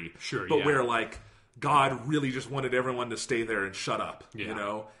story. Sure, but where like God really just wanted everyone to stay there and shut up, you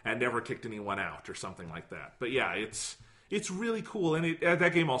know, and never kicked anyone out or something like that. But yeah, it's really cool, and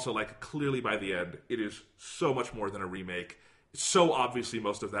that game also, like, clearly by the end, it is so much more than a remake. So obviously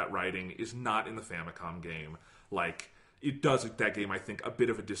most of that writing is not in the Famicom game. Like, it does that game, I think, a bit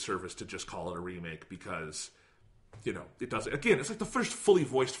of a disservice to just call it a remake because, you know, it does. Again, it's like the first fully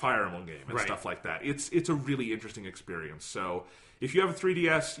voiced Fire Emblem game and stuff like that. It's a really interesting experience. So if you have a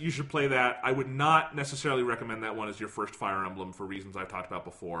 3DS, you should play that. I would not necessarily recommend that one as your first Fire Emblem for reasons I've talked about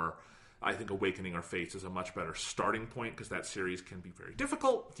before. I think Awakening or Fates is a much better starting point because that series can be very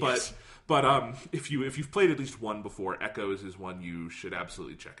difficult. Yes. But if you've played at least one before, Echoes is one you should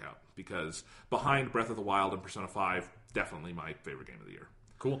absolutely check out because behind Breath of the Wild and Persona 5, definitely my favorite game of the year.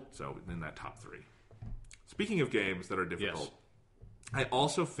 Cool. So in that top 3. Speaking of games that are difficult, I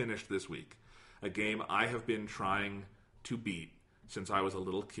also finished this week a game I have been trying to beat since I was a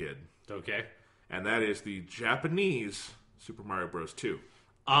little kid. Okay. And that is the Japanese Super Mario Bros. 2.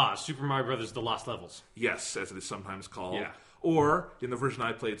 Super Mario Brothers: The Lost Levels. Yes, as it is sometimes called. Yeah. Or, in the version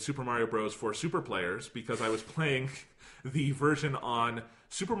I played, Super Mario Bros. For Super Players, because I was playing the version on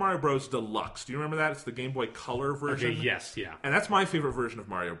Super Mario Bros. Deluxe. Do you remember that? It's the Game Boy Color version. Okay, yes, yeah. And that's my favorite version of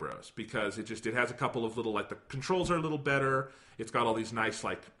Mario Bros. Because it has a couple of little, like, the controls are a little better. It's got all these nice,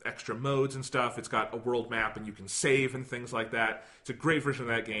 like, extra modes and stuff. It's got a world map and you can save and things like that. It's a great version of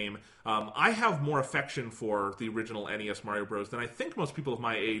that game. I have more affection for the original NES Mario Bros. Than I think most people of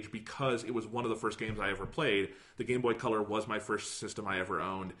my age because it was one of the first games I ever played. The Game Boy Color was my first system I ever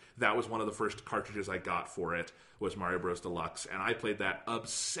owned. That was one of the first cartridges I got for it, was Mario Bros. Deluxe. And I played that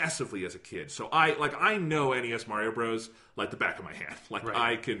obsessively as a kid. So I know NES Mario Bros. Like the back of my hand. Like,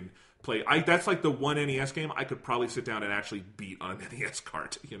 I can play. That's like the one NES game I could probably sit down and actually beat on an NES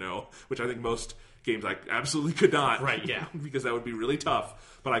cart, you know, which I think most games I absolutely could not. Right, yeah. Because that would be really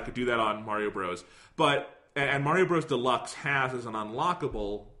tough. But I could do that on Mario Bros. And Mario Bros. Deluxe has as an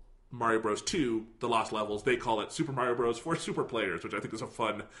unlockable Mario Bros. 2, The Lost Levels. They call it Super Mario Bros. For Super Players, which I think is a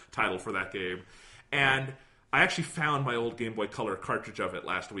fun title for that game. And I actually found my old Game Boy Color cartridge of it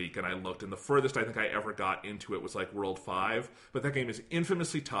last week, and I looked, and the furthest I think I ever got into it was like World 5, but that game is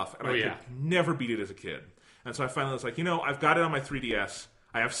infamously tough, and I could never beat it as a kid. And so I finally was like, you know, I've got it on my 3DS,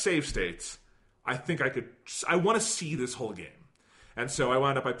 I have save states, I think I want to see this whole game. And so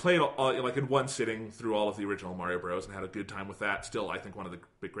I played all, like in one sitting through all of the original Mario Bros. And had a good time with that. Still, I think one of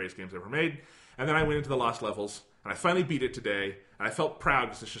the greatest games ever made. And then I went into the Lost Levels, and I finally beat it today. And I felt proud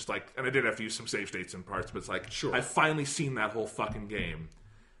because it's just like, and I did have to use some save states and parts, but it's like, I've finally seen that whole fucking game.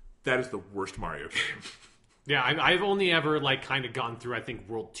 That is the worst Mario game. Yeah, I've only ever, like, kind of gone through, I think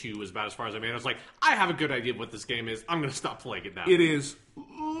World 2 is about as far as I made. I was like, I have a good idea of what this game is. I'm going to stop playing it now. It is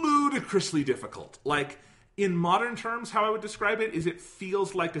ludicrously difficult. Like, in modern terms, how I would describe it is it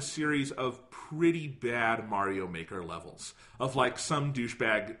feels like a series of pretty bad Mario Maker levels. Of, like, some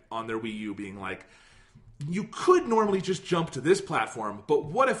douchebag on their Wii U being like, you could normally just jump to this platform, but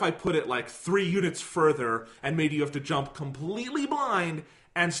what if I put it, like, 3 units further and made you have to jump completely blind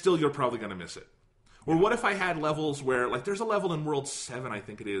and still you're probably going to miss it? Or what if I had levels where, like, there's a level in World 7, I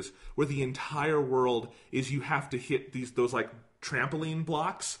think it is, where the entire world is you have to hit those, like, trampoline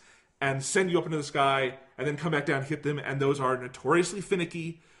blocks and send you up into the sky and then come back down and hit them, and those are notoriously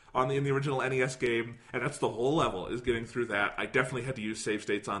finicky in the original NES game, and that's the whole level, is getting through that. I definitely had to use save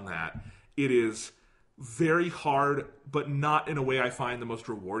states on that. It is very hard, but not in a way I find the most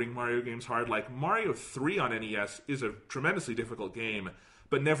rewarding Mario games hard. Like, Mario 3 on NES is a tremendously difficult game,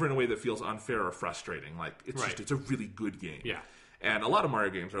 but never in a way that feels unfair or frustrating. Like, it's Right. it's a really good game. Yeah. And a lot of Mario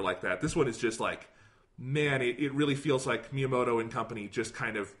games are like that. This one is just like, man, it really feels like Miyamoto and company just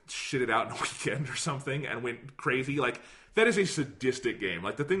kind of shit it out in a weekend or something and went crazy. Like, that is a sadistic game.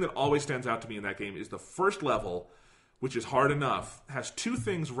 Like, the thing that always stands out to me in that game is the first level, which is hard enough, has two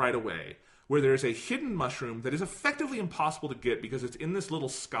things right away. Where there's a hidden mushroom that is effectively impossible to get because it's in this little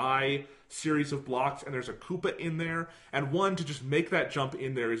sky series of blocks, and there's a Koopa in there. And one, to just make that jump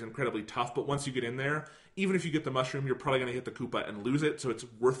in there is incredibly tough, but once you get in there, even if you get the mushroom, you're probably going to hit the Koopa and lose it, so it's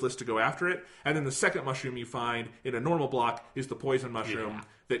worthless to go after it. And then the second mushroom you find in a normal block is the poison mushroom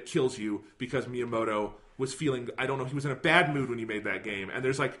that kills you because Miyamoto was feeling, I don't know, he was in a bad mood when he made that game. And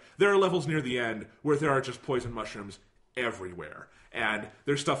there are levels near the end where there are just poison mushrooms everywhere. And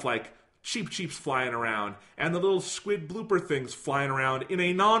there's stuff like Cheeps flying around, and the little squid blooper things flying around in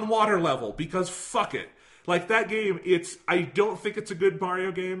a non-water level, because fuck it. Like, that game, I don't think it's a good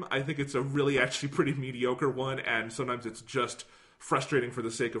Mario game. I think it's a really actually pretty mediocre one, and sometimes it's just frustrating for the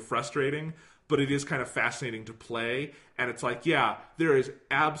sake of frustrating, but it is kind of fascinating to play, and it's like, yeah, there is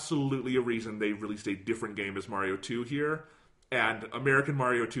absolutely a reason they released a different game as Mario 2 here, and American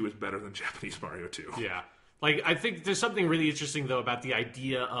Mario 2 is better than Japanese Mario 2. Yeah. Like, I think there's something really interesting, though, about the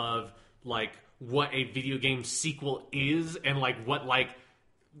idea of, like, what a video game sequel is, and, like, what, like,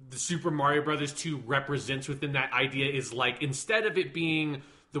 the Super Mario Brothers 2 represents within that idea is, like, instead of it being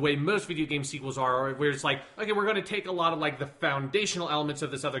the way most video game sequels are, where it's like, okay, we're going to take a lot of, like, the foundational elements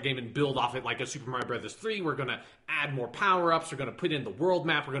of this other game and build off it like a Super Mario Brothers 3. We're going to add more power-ups. We're going to put in the world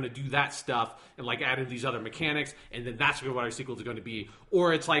map. We're going to do that stuff and, like, add in these other mechanics, and then that's what our sequels are going to be.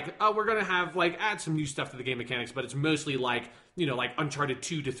 Or it's like, oh, we're going to have, like, add some new stuff to the game mechanics, but it's mostly, like, you know, like Uncharted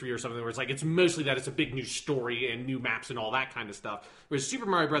 2 to 3 or something, where it's like, it's mostly that it's a big new story and new maps and all that kind of stuff. Whereas Super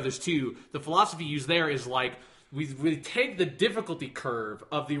Mario Brothers 2, the philosophy used there is, like, we take the difficulty curve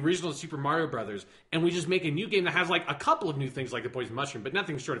of the original Super Mario Brothers, and we just make a new game that has, like, a couple of new things like the poison mushroom, but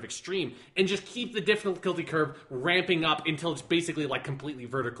nothing short of extreme, and just keep the difficulty curve ramping up until it's basically, like, completely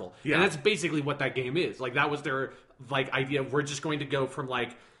vertical. Yeah. And that's basically what that game is. Like, that was their, like, idea of, we're just going to go from,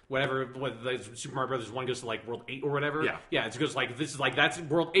 like, whatever, what the Super Mario Brothers 1 goes to, like, World 8 or whatever. Yeah, it goes like, this is like, that's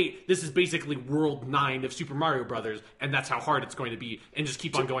World 8. This is basically World 9 of Super Mario Brothers, and that's how hard it's going to be, and just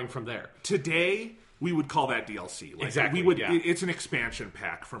keep on going from there. Today, we would call that DLC. Like, exactly. It's an expansion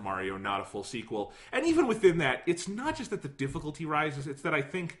pack for Mario, not a full sequel. And even within that, it's not just that the difficulty rises, it's that I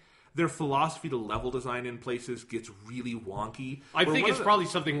think their philosophy to level design in places gets really wonky. I think it's probably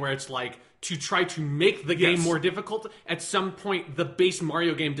something where it's like, to try to make the game more difficult, at some point the base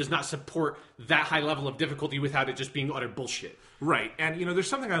Mario game does not support that high level of difficulty without it just being utter bullshit. Right, and you know, there's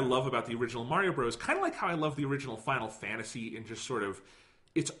something I love about the original Mario Bros, kind of like how I love the original Final Fantasy in just sort of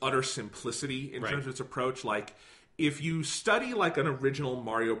its utter simplicity in terms of its approach. Like, if you study like an original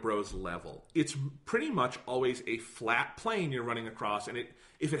Mario Bros level, it's pretty much always a flat plane you're running across, and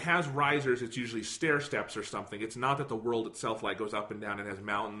if it has risers, it's usually stair steps or something. It's not that the world itself like goes up and down and has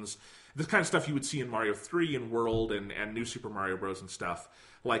mountains. This kind of stuff you would see in Mario 3 and World and New Super Mario Bros. And stuff.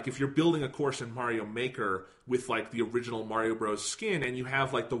 Like, if you're building a course in Mario Maker with, like, the original Mario Bros. Skin and you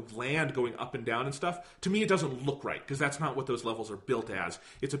have, like, the land going up and down and stuff, to me it doesn't look right, because that's not what those levels are built as.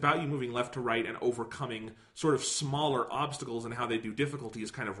 It's about you moving left to right and overcoming sort of smaller obstacles, and how they do difficulty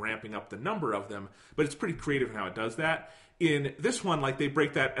is kind of ramping up the number of them, but it's pretty creative in how it does that. In this one, like, they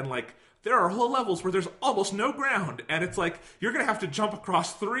break that, and, like, there are whole levels where there's almost no ground, and it's like, you're going to have to jump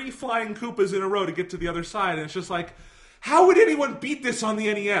across 3 flying Koopas in a row to get to the other side, and it's just like, how would anyone beat this on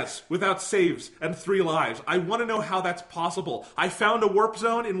the NES without saves and 3 lives? I want to know how that's possible. I found a warp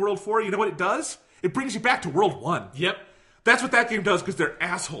zone in World 4. You know what it does? It brings you back to World 1. Yep. That's what that game does, because they're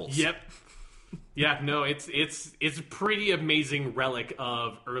assholes. Yep. Yeah, no, it's a pretty amazing relic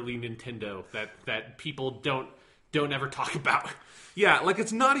of early Nintendo that people don't ever talk about. Yeah, like,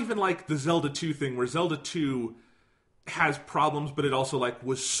 it's not even like the Zelda 2 thing, where Zelda 2 has problems, but it also, like,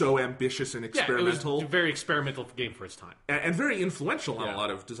 was so ambitious and experimental. Yeah, it was a very experimental game for its time. And very influential on a lot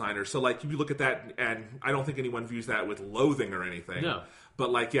of designers. So, like, if you look at that, and I don't think anyone views that with loathing or anything. No.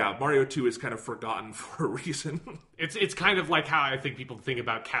 But, like, yeah, Mario 2 is kind of forgotten for a reason. It's kind of like how I think people think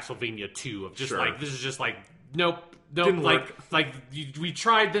about Castlevania 2, of just like, this is just like, nope, Didn't work. We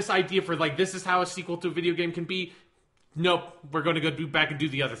tried this idea for, like, this is how a sequel to a video game can be. Nope, we're going to go back and do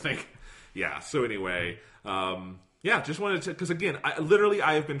the other thing. Yeah, so anyway, yeah, just wanted to, because again,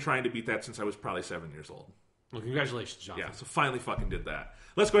 I have been trying to beat that since I was probably 7 years old. Well, congratulations, Jonathan. Yeah, so finally fucking did that.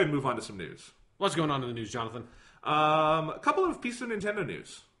 Let's go ahead and move on to some news. What's going on in the news, Jonathan? A couple of pieces of Nintendo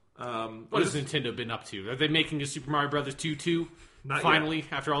news. What has Nintendo been up to? Are they making a Super Mario Brothers 2 too? Not Finally,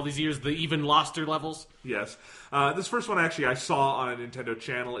 yet. after all these years, they even lost their levels? Yes. This first one, actually, I saw on a Nintendo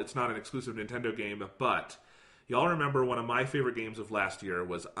channel. It's not an exclusive Nintendo game, but y'all remember one of my favorite games of last year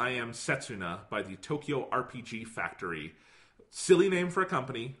was I Am Setsuna by the Tokyo RPG Factory. Silly name for a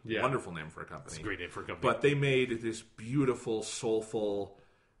company. Yeah. Wonderful name for a company. It's a great name for a company. But they made this beautiful, soulful,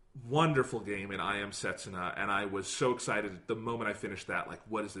 wonderful game in I Am Setsuna, and I was so excited the moment I finished that, like,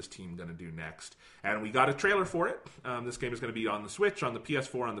 what is this team going to do next? And we got a trailer for it. This game is going to be on the Switch, on the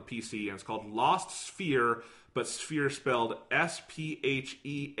PS4, on the PC, and it's called Lost Sphere, but Sphere spelled S-P-H-E-A-R.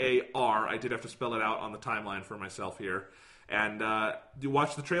 I did have to spell it out on the timeline for myself here. And you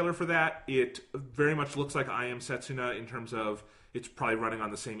watch the trailer for that. It very much looks like I Am Setsuna in terms of it's probably running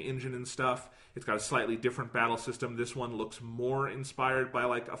on the same engine and stuff. It's got a slightly different battle system. This one looks more inspired by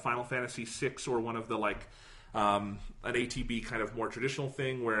like a Final Fantasy VI or one of the like an ATB kind of more traditional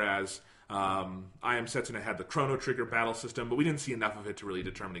thing, whereas I Am Setsuna had the Chrono Trigger battle system, but we didn't see enough of it to really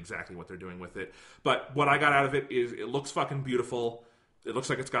determine exactly what they're doing with it. But what I got out of it is it looks fucking beautiful. It looks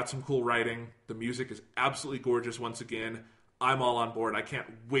like it's got some cool writing. The music is absolutely gorgeous once again. I'm all on board. I can't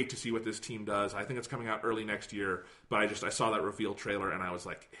wait to see what this team does. I think it's coming out early next year, but I saw that reveal trailer and I was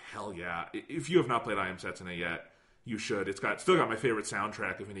like, hell yeah. If you have not played I Am Setsuna yet, you should. It's still got my favorite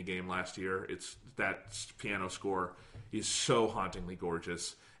soundtrack of any game last year. It's that piano score is so hauntingly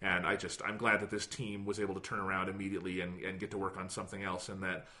gorgeous. And I'm glad that this team was able to turn around immediately and get to work on something else. And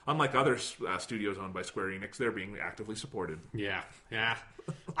that, unlike other studios owned by Square Enix, they're being actively supported. Yeah.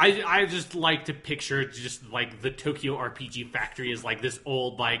 I just like to picture just like the Tokyo RPG Factory as like this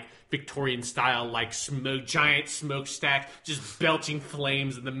old like Victorian style like giant smokestack just belching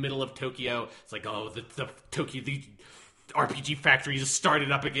flames in the middle of Tokyo. It's like, oh, the RPG Factory just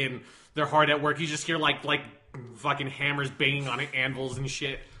started up again. They're hard at work. You just hear like fucking hammers banging on anvils and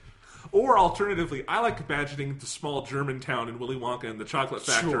shit. Or alternatively, I like imagining the small German town in Willy Wonka and the Chocolate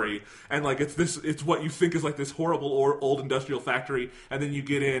Factory, sure. And like it's what you think is like this horrible old industrial factory, and then you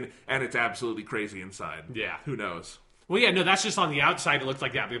get in and it's absolutely crazy inside. Yeah, who knows? Well, yeah, no, that's just on the outside. It looks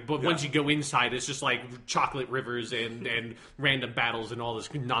like that, but once you go inside, it's just like chocolate rivers and random battles and all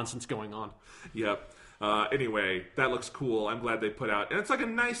this nonsense going on. Yep. Anyway, that looks cool. I'm glad they put out, and it's like a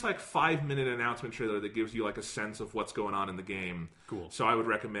nice 5-minute announcement trailer that gives you like a sense of what's going on in the game. Cool. So I would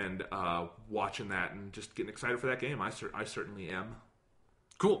recommend watching that and just getting excited for that game. I certainly am.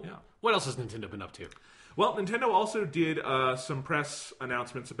 Cool. Yeah. What else has Nintendo been up to? Well, Nintendo also did some press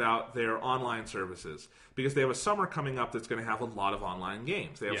announcements about their online services because they have a summer coming up that's going to have a lot of online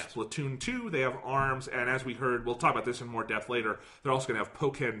games. They have Splatoon 2, they have ARMS, and as we heard, we'll talk about this in more depth later, they're also going to have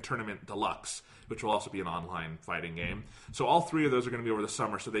Pokken Tournament Deluxe, which will also be an online fighting game. So all three of those are going to be over the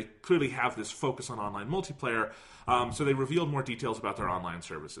summer, so they clearly have this focus on online multiplayer. So they revealed more details about their online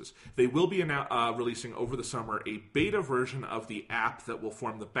services. They will be releasing over the summer a beta version of the app that will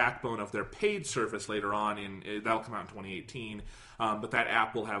form the backbone of their paid service later on. That'll come out in 2018. But that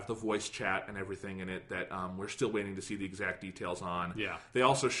app will have the voice chat and everything in it that we're still waiting to see the exact details on. Yeah. They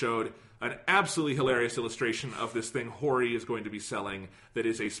also showed an absolutely hilarious illustration of this thing Hori is going to be selling that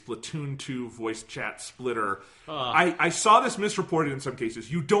is a Splatoon 2 voice chat splitter. I saw this misreported in some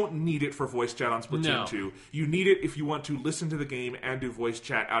cases. You don't need it for voice chat on Splatoon 2. You need it if you want to listen to the game and do voice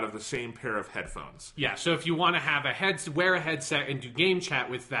chat out of the same pair of headphones. Yeah, so if you want to have wear a headset and do game chat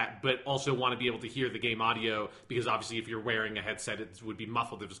with that, but also want to be able to hear the game audio, because obviously if you're wearing a headset, it would be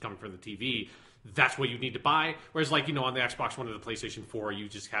muffled if it's coming from the TV. That's what you need to buy. Whereas, on the Xbox One or the PlayStation 4, you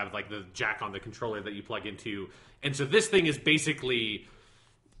just have, the jack on the controller that you plug into. And so this thing is basically...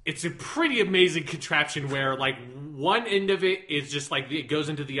 It's a pretty amazing contraption where, one end of it is just, it goes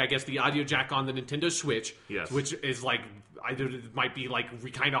into the audio jack on the Nintendo Switch. Yes. Which is, either it might be,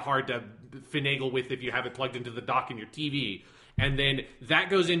 kind of hard to finagle with if you have it plugged into the dock in your TV. And then that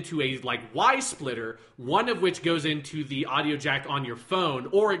goes into a Y splitter, one of which goes into the audio jack on your phone,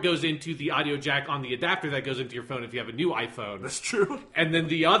 or it goes into the audio jack on the adapter that goes into your phone if you have a new iPhone. That's true. And then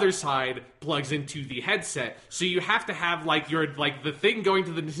the other side plugs into the headset. So you have to have the thing going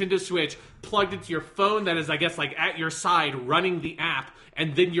to the Nintendo Switch plugged into your phone that is at your side running the app,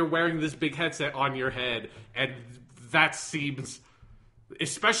 and then you're wearing this big headset on your head, and that seems...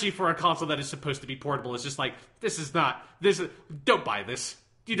 Especially for a console that is supposed to be portable, it's just don't buy this.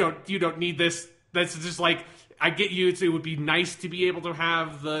 You don't need this. That's just I get you. It would be nice to be able to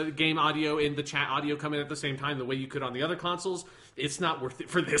have the game audio and the chat audio come in at the same time the way you could on the other consoles. It's not worth it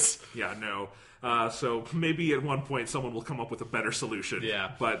for this. Yeah, no. So maybe at one point someone will come up with a better solution.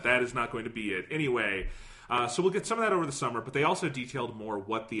 Yeah. But that is not going to be it. Anyway, so we'll get some of that over the summer, but they also detailed more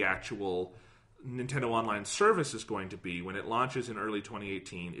what the actual Nintendo Online service is going to be when it launches in early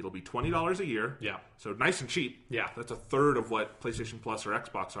 2018. It'll be $20 a year. Yeah. So nice and cheap. Yeah. That's a third of what PlayStation Plus or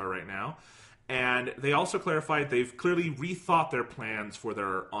Xbox are right now. And they also clarified they've clearly rethought their plans for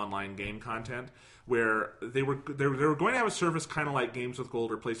their online game content, where they were going to have a service kind of like Games with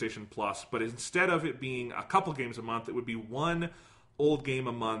Gold or PlayStation Plus, but instead of it being a couple games a month, it would be one old game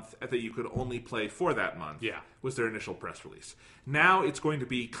a month that you could only play for that month. Yeah. Was their initial press release. Now it's going to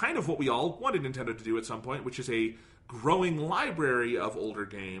be kind of what we all wanted Nintendo to do at some point, which is a growing library of older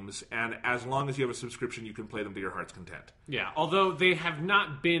games, and as long as you have a subscription, you can play them to your heart's content. Yeah, although they have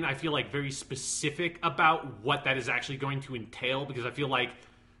not been, I feel like, very specific about what that is actually going to entail, because I feel like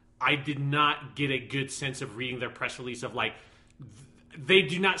I did not get a good sense of reading their press release of, like, they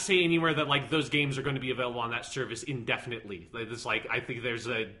do not say anywhere that, like, those games are going to be available on that service indefinitely. It's like, I think there's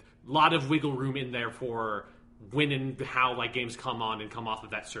a lot of wiggle room in there for when and how, like, games come on and come off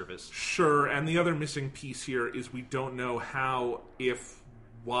of that service. Sure, and the other missing piece here is we don't know how, if,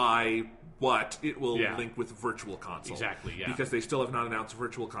 why, what it will link with Virtual Console. Exactly, yeah. Because they still have not announced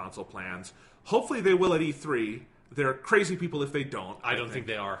Virtual Console plans. Hopefully they will at E3. They're crazy people if they don't. I don't think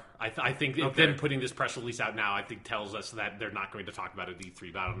they are. I think them putting this press release out now, I think, tells us that they're not going to talk about it at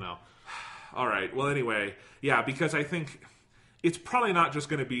E3, but I don't know. All right, well, anyway, yeah, because I think it's probably not just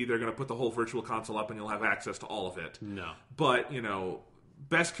going to be they're going to put the whole Virtual Console up and you'll have access to all of it. No. But,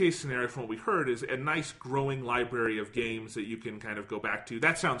 best case scenario from what we heard is a nice growing library of games that you can kind of go back to.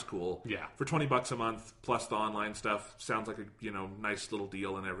 That sounds cool. Yeah. For $20 a month plus the online stuff, sounds like a nice little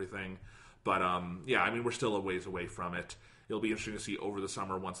deal and everything. But yeah, I mean, we're still a ways away from it. It'll be interesting to see over the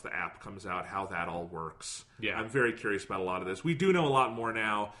summer once the app comes out how that all works. Yeah. I'm very curious about a lot of this. We do know a lot more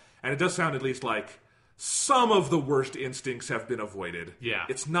now, and it does sound at least like some of the worst instincts have been avoided. Yeah.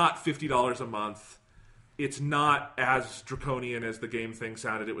 It's not $50 a month. It's not as draconian as the game thing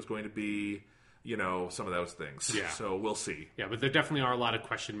sounded it was going to be. Some of those things. Yeah. So we'll see. Yeah, but there definitely are a lot of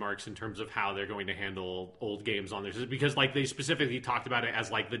question marks in terms of how they're going to handle old games on there. Because, like, they specifically talked about it as,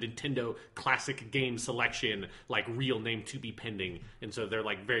 like, the Nintendo Classic Game Selection, like, real name to be pending. And so they're,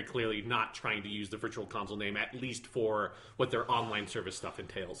 like, very clearly not trying to use the Virtual Console name, at least for what their online service stuff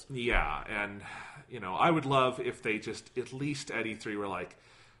entails. Yeah, and, I would love if they just, at least at E3, were like,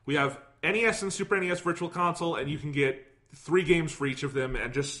 we have NES and Super NES Virtual Console, and you can get 3 games for each of them,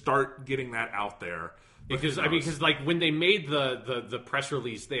 and just start getting that out there. Because like when they made the press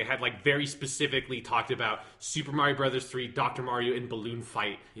release, they had like very specifically talked about Super Mario Brothers 3, Dr. Mario, and Balloon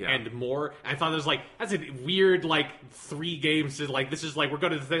Fight, and more. And I thought it was like, that's a weird like 3 games. This is like, we're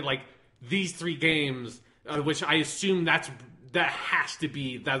going to say like these 3 games, which I assume that has to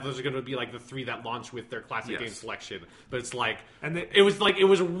be that those are going to be like the 3 that launch with their classic game selection. But it's like, and it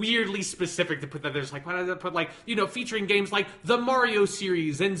was weirdly specific to put that. There's like, why did I put like featuring games like the Mario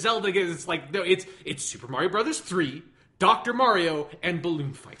series and Zelda games? It's like, no, it's Super Mario Brothers 3, Dr. Mario, and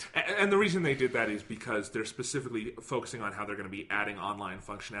Balloon Fight. And the reason they did that is because they're specifically focusing on how they're going to be adding online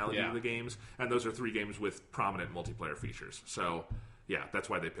functionality to the games, and those are 3 games with prominent multiplayer features. So yeah, that's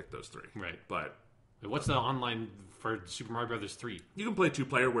why they picked those 3. Right, but. What's the online for Super Mario Brothers 3? You can play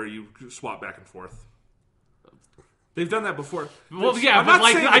 2-player where you swap back and forth. They've done that before. Well, yeah, but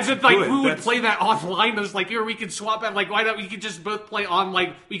like, I just like, who would play that online? I was like, here, we can swap out. Like, why not? We can just both play on.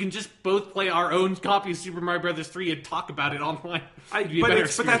 Like, we can just both play our own copy of Super Mario Brothers 3 and talk about it online. But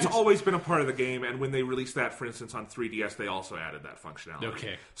that's always been a part of the game. And when they released that, for instance, on 3DS, they also added that functionality.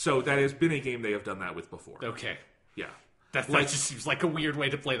 Okay. So that has been a game they have done that with before. Okay. Yeah. That just seems like a weird way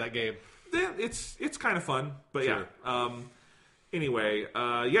to play that game. It's kind of fun, but sure. Yeah. Anyway,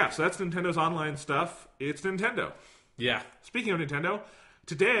 so that's Nintendo's online stuff. It's Nintendo. Yeah. Speaking of Nintendo,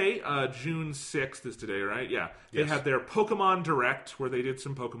 today, June 6th is today, right? Yeah. They had their Pokemon Direct, where they did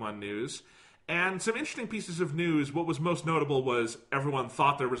some Pokemon news. And some interesting pieces of news. What was most notable was everyone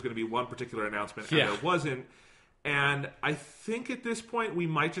thought there was going to be one particular announcement, and there wasn't. And I think at this point, we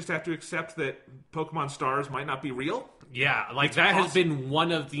might just have to accept that Pokemon Stars might not be real. Yeah, like that has been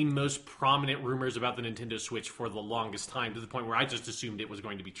one of the most prominent rumors about the Nintendo Switch for the longest time, to the point where I just assumed it was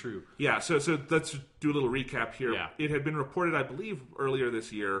going to be true. Yeah, so let's do a little recap here. Yeah. It had been reported, I believe, earlier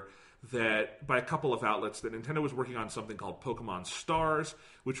this year that by a couple of outlets that Nintendo was working on something called Pokemon Stars,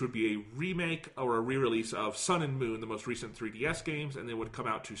 which would be a remake or a re-release of Sun and Moon, the most recent 3DS games, and they would come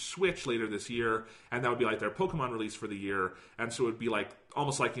out to Switch later this year, and that would be like their Pokemon release for the year, and so it would be like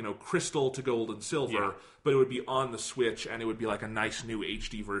almost like, Crystal to Gold and Silver, but it would be on the Switch, and it would be like a nice new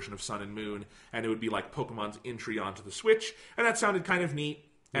HD version of Sun and Moon, and it would be like Pokemon's entry onto the Switch, and that sounded kind of neat,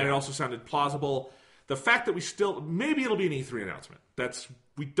 and it also sounded plausible. The fact that maybe it'll be an E3 announcement.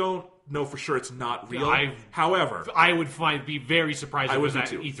 We don't know for sure it's not real. However, I would be very surprised if it was at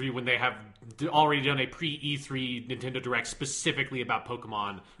too. E3 when they have already done a pre-E3 Nintendo Direct specifically about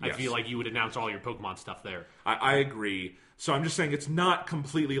Pokemon, Yes. I feel like you would announce all your Pokemon stuff there. I agree. So I'm just saying it's not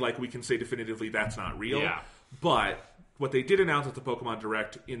completely like we can say definitively that's not real. Yeah. But what they did announce at the Pokemon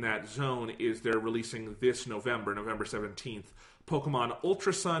Direct in that zone is they're releasing this November 17th, Pokemon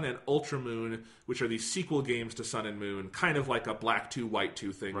Ultra Sun and Ultra Moon, which are these sequel games to Sun and Moon, kind of like a Black 2, White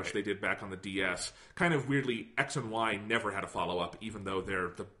 2 thing, which they did back on the DS. Kind of weirdly, X and Y never had a follow-up, even though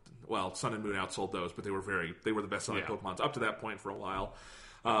Sun and Moon outsold those, but they were the best-selling Pokemons up to that point for a while.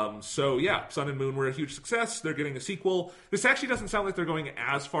 So yeah, Sun and Moon were a huge success. They're getting a sequel. This actually doesn't sound like they're going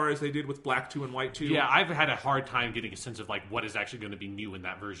as far as they did with Black 2 and White 2. Yeah, I've had a hard time getting a sense of like what is actually going to be new in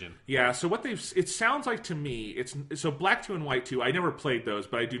that version. Yeah, so it sounds like to me, so Black 2 and White 2, I never played those,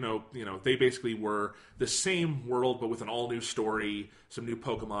 but I do know, they basically were the same world, but with an all-new story, some new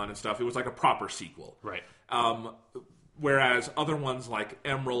Pokemon and stuff. It was like a proper sequel. Right. Whereas other ones like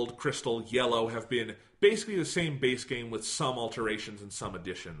Emerald, Crystal, Yellow have been basically the same base game with some alterations and some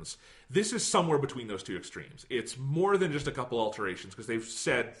additions. This is somewhere between those two extremes. It's more than just a couple alterations, because they've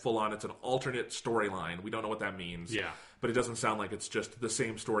said full on it's an alternate storyline. We don't know what that means. Yeah. But it doesn't sound like it's just the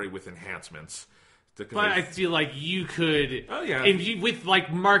same story with enhancements. But I feel like you could... Oh, yeah. And with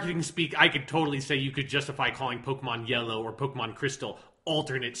like marketing speak, I could totally say you could justify calling Pokemon Yellow or Pokemon Crystal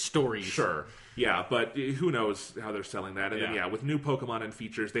alternate stories. Sure. Yeah, but who knows how they're selling that. And then, with new Pokemon and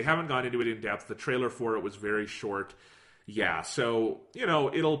features, they haven't gone into it in depth. The trailer for it was very short. Yeah, so,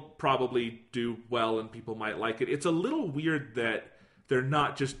 it'll probably do well and people might like it. It's a little weird that they're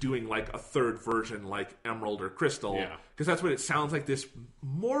not just doing like a third version like Emerald or Crystal. Yeah. Because that's what it sounds like this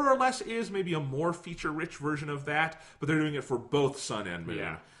more or less is, maybe a more feature-rich version of that. But they're doing it for both Sun and Moon.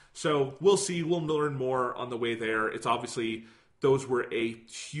 Yeah. So we'll see. We'll learn more on the way there. It's obviously... Those were a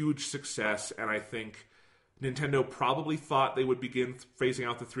huge success, and I think Nintendo probably thought they would begin phasing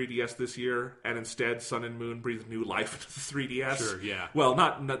out the 3DS this year, and instead Sun and Moon breathed new life into the 3DS. Sure, yeah. Well,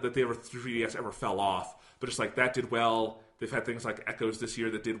 not that the 3DS ever fell off, but just like that did well. They've had things like Echoes this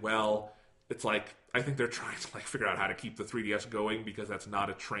year that did well. It's like, I think they're trying to figure out how to keep the 3DS going, because that's not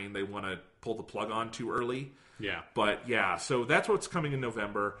a train they want to pull the plug on too early. Yeah. But yeah, so that's what's coming in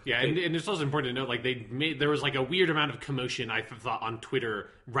November. Yeah, and it's also important to note, there was like a weird amount of commotion, I thought, on Twitter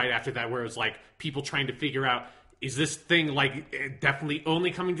right after that, where it was like people trying to figure out, is this thing like definitely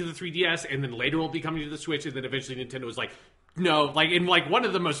only coming to the 3DS, and then later will be coming to the Switch, and then eventually Nintendo was like, no, like in like one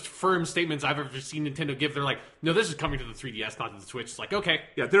of the most firm statements I've ever seen Nintendo give, they're like, no, this is coming to the 3DS, not to the Switch. It's like, okay.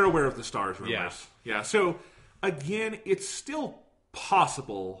 Yeah, they're aware of the stars rumors. Yeah. Yeah, so again, it's still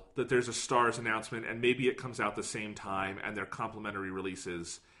possible that there's a Stars announcement and maybe it comes out the same time and they're complementary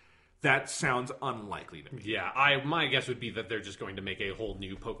releases. That sounds unlikely to me. Yeah, my guess would be that they're just going to make a whole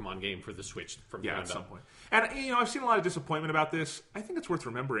new Pokemon game for the Switch from at some point. And I've seen a lot of disappointment about this. I think it's worth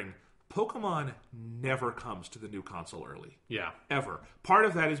remembering Pokemon never comes to the new console early. Yeah. Ever. Part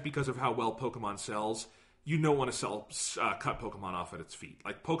of that is because of how well Pokemon sells. You don't want to cut Pokemon off at its feet.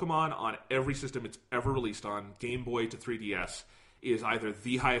 Like Pokemon on every system it's ever released on, Game Boy to 3DS, is either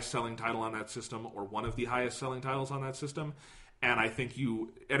the highest selling title on that system or one of the highest selling titles on that system. And I think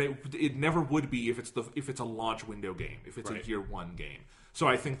it never would be if it's a launch window game, if it's a year one game. So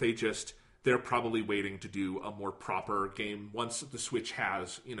I think they're probably waiting to do a more proper game once the Switch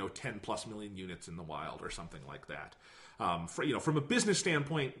has 10+ million units in the wild or something like that. From a business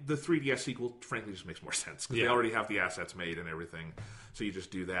standpoint, the 3DS sequel frankly just makes more sense because they already have the assets made and everything. So you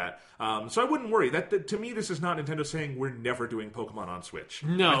just do that. So I wouldn't worry. That to me, this is not Nintendo saying we're never doing Pokemon on Switch.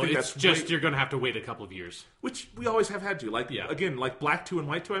 No, it's just you're going to have to wait a couple of years, which we always have had to. Again, like Black 2 and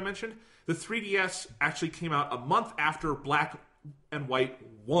White 2 I mentioned, the 3DS actually came out a month after Black and White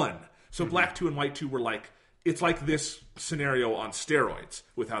 1. So Black 2 and White 2 were it's like this scenario on steroids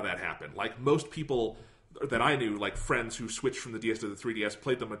with how that happened. Like most people that I knew, like friends who switched from the DS to the 3DS,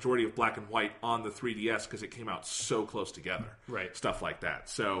 played the majority of Black and White on the 3DS because it came out so close together. Right. Stuff like that.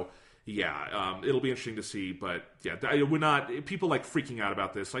 So, yeah, it'll be interesting to see. But, yeah, we're not... People, freaking out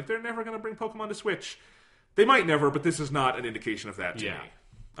about this. They're never going to bring Pokemon to Switch. They might never, but this is not an indication of that to me.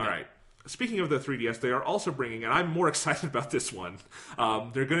 All right. Speaking of the 3DS, they are also bringing, and I'm more excited about this one,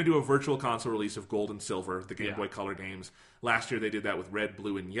 they're going to do a virtual console release of Gold and Silver, the Game Boy Color games. Last year they did that with Red,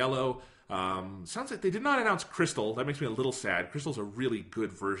 Blue, and Yellow. Sounds like they did not announce Crystal. That makes me a little sad. Crystal's a really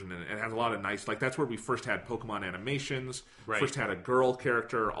good version and has a lot of nice... that's where we first had Pokemon animations, first had a girl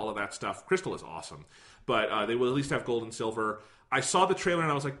character, all of that stuff. Crystal is awesome. But they will at least have Gold and Silver. I saw the trailer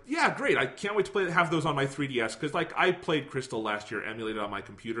and I was like, yeah, great. I can't wait to have those on my 3DS. Because, I played Crystal last year, emulated on my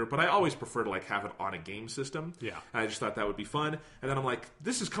computer. But I always prefer to, have it on a game system. Yeah. And I just thought that would be fun. And then I'm like,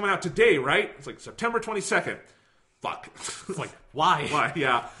 this is coming out today, right? It's September 22nd. fuck. It's like, why? Why?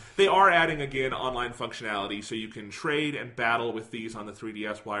 Yeah. They are adding, again, online functionality, so you can trade and battle with these on the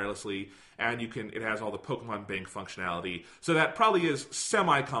 3DS wirelessly, and it has all the Pokemon Bank functionality. So that probably is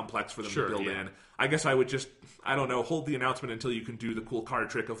semi-complex for them to build in. I guess I would just, I don't know, hold the announcement until you can do the cool card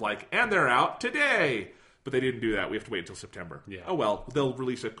trick of like, and they're out today! But they didn't do that. We have to wait until September. Yeah. Oh well, they'll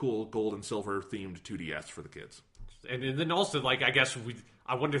release a cool gold and silver themed 2DS for the kids. And then also, like,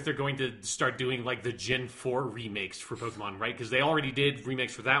 I wonder if they're going to start doing, like, the Gen 4 remakes for Pokemon, right? Because they already did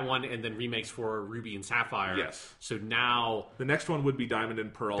remakes for that one, and then remakes for Ruby and Sapphire. Yes. So now... The next one would be Diamond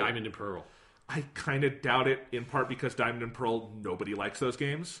and Pearl. Diamond and Pearl. I kind of doubt it, in part because Diamond and Pearl, nobody likes those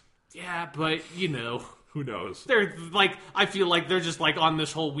games. Yeah, but, you know... Who knows? They're, like, I feel like they're just, like, on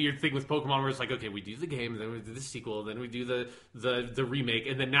this whole weird thing with Pokemon where it's like, okay, we do the game, then we do the sequel, then we do the remake,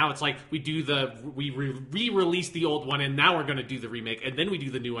 and then now it's like, we re-release the old one, and now we're going to do the remake, and then we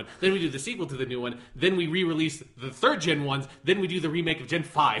do the new one, then we do the sequel to the new one, then we re-release the third Gen ones, then we do the remake of Gen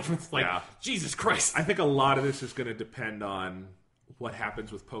 5. It's like, Jesus Christ. I think a lot of this is going to depend on what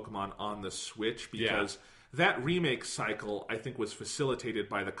happens with Pokemon on the Switch, because that remake cycle, I think, was facilitated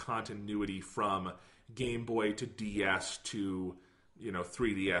by the continuity from Game Boy to DS to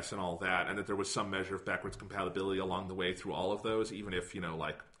 3DS and all that, and that there was some measure of backwards compatibility along the way through all of those, even if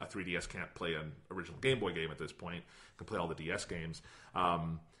like a 3DS can't play an original Game Boy game at this point, it can play all the DS games.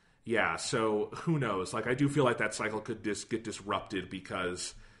 So who knows? Like, I do feel like that cycle could get disrupted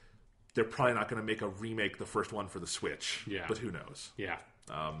because they're probably not going to make a remake the first one for the Switch. Yeah, but who knows?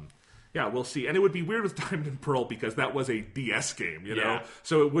 Yeah, we'll see. And it would be weird with Diamond and Pearl because that was a DS game, know?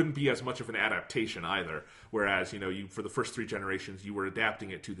 So it wouldn't be as much of an adaptation either. Whereas, you for the first 3 generations, you were adapting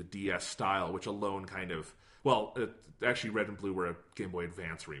it to the DS style, which alone kind of... Well, actually, Red and Blue were a Game Boy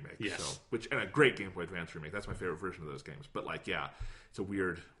Advance remake. Yes. And a great Game Boy Advance remake. That's my favorite version of those games. But, it's a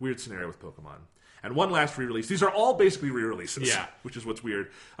weird scenario with Pokemon. And one last re-release. These are all basically re-releases, which is what's weird.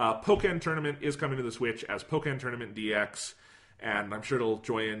 Pokken Tournament is coming to the Switch as Pokken Tournament DX. And I'm sure it'll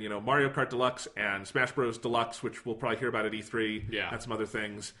join in, Mario Kart Deluxe and Smash Bros. Deluxe, which we'll probably hear about at E3, and some other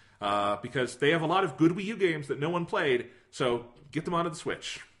things, because they have a lot of good Wii U games that no one played, so get them onto the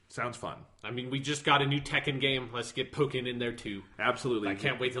Switch. Sounds fun. I mean, we just got a new Tekken game. Let's get Pokken in there, too. Absolutely. I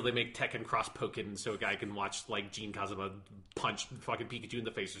can't wait till they make Tekken cross Pokken so a guy can watch, like, Gene Kazuma punch fucking Pikachu in the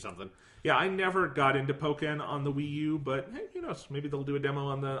face or something. Yeah, I never got into Pokken on the Wii U, but hey, who knows? Maybe they'll do a demo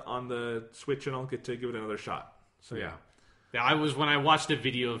on the Switch and I'll get to give it another shot. So, yeah. Yeah, when I watched a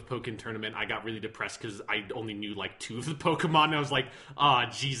video of Pokken Tournament, I got really depressed because I only knew like 2 of the Pokemon. And I was like,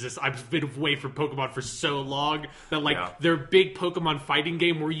 Jesus, I've been away from Pokemon for so long that their big Pokemon fighting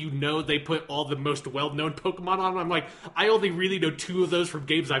game where they put all the most well-known Pokemon on. I'm like, I only really know 2 of those from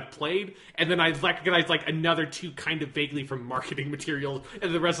games I've played, and then I recognized like another 2 kind of vaguely from marketing materials,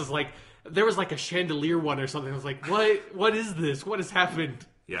 and the rest is like, there was like a chandelier one or something. I was like, what is this? What has happened?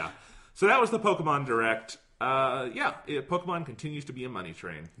 Yeah. So that was the Pokemon Direct. Pokemon continues to be a money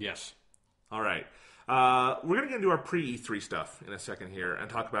train. Yes. All right. We're going to get into our pre-E3 stuff in a second here and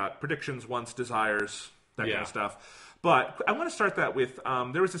talk about predictions, wants, desires, that kind of stuff. But I want to start that with,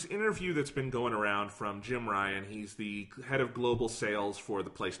 there was this interview that's been going around from Jim Ryan. He's the head of global sales for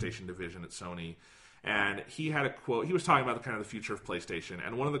the PlayStation division at Sony. And he had a quote. He was talking about the future of PlayStation.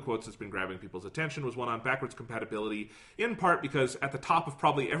 And one of the quotes that's been grabbing people's attention was one on backwards compatibility, in part because at the top of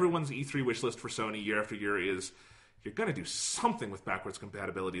probably everyone's E3 wish list for Sony year after year is, you're going to do something with backwards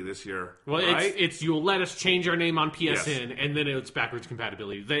compatibility this year. Well, right? it's you'll let us change our name on PSN, and then it's backwards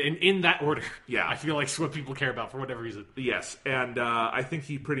compatibility. In that order. Yeah. I feel like it's what people care about for whatever reason. Yes. And I think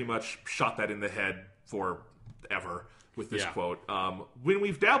he pretty much shot that in the head forever with this quote. When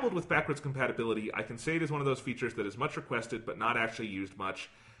we've dabbled with backwards compatibility, I can say it is one of those features that is much requested but not actually used much.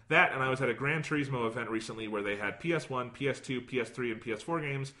 That, and I was at a Gran Turismo event recently where they had PS1, PS2, PS3, and PS4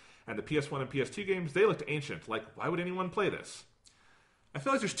 games, and the PS1 and PS2 games, they looked ancient. Like, why would anyone play this? I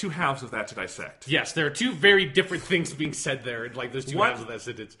feel like there's 2 halves of that to dissect. Yes, there are 2 very different things being said there. Like, there's 2 halves of that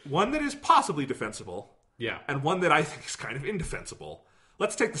sentence. One that is possibly defensible. Yeah. And one that I think is kind of indefensible.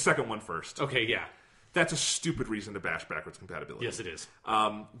 Let's take the second one first. Okay, yeah. That's a stupid reason to bash backwards compatibility. Yes, it is.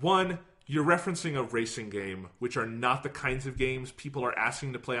 One, you're referencing a racing game, which are not the kinds of games people are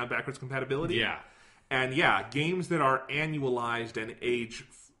asking to play on backwards compatibility. Yeah. And games that are annualized and age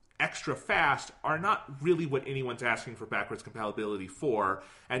extra fast are not really what anyone's asking for backwards compatibility for.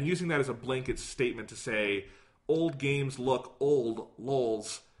 And using that as a blanket statement to say, old games look old,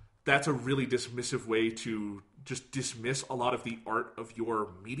 lols, that's a really dismissive way to just dismiss a lot of the art of your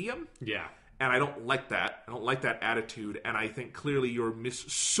medium. Yeah. And I don't like that. I don't like that attitude. And I think clearly you're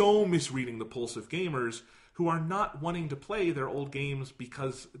misreading the pulse of gamers who are not wanting to play their old games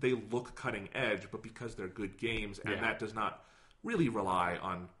because they look cutting edge, but because they're good games, and that does not really rely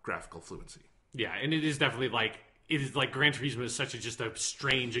on graphical fluency. Yeah, and it is definitely Gran Turismo is such just a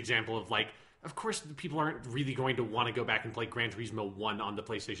strange example of of course people aren't really going to want to go back and play Gran Turismo 1 on the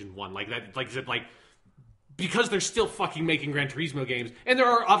PlayStation 1 like that. Like I said, because they're still fucking making Gran Turismo games, and there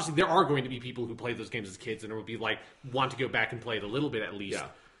are going to be people who played those games as kids and will be want to go back and play it a little bit at least. Yeah.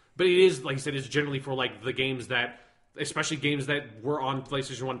 But it is, like I said, it's generally for the games that, especially games that were on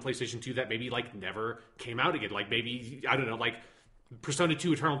PlayStation 1, PlayStation 2 that maybe never came out again. Maybe, I don't know, Persona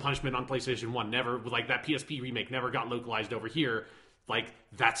 2 Eternal Punishment on PlayStation 1 never, that PSP remake never got localized over here.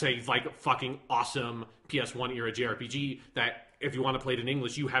 That's a fucking awesome PS1 era JRPG that if you want to play it in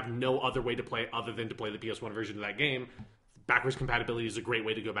English, you have no other way to play it other than to play the PS1 version of that game. Backwards compatibility is a great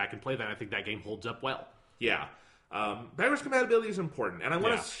way to go back and play that. I think that game holds up well. Yeah. Backwards compatibility is important. And I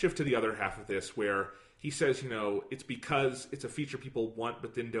want to shift to the other half of this where he says, it's because it's a feature people want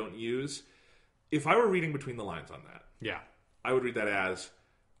but then don't use. If I were reading between the lines on that, I would read that as,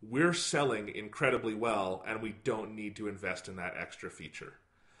 we're selling incredibly well and we don't need to invest in that extra feature.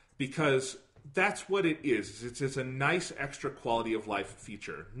 Because that's what it is. It's a nice extra quality of life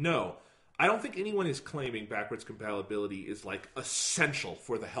feature. No, I don't think anyone is claiming backwards compatibility is essential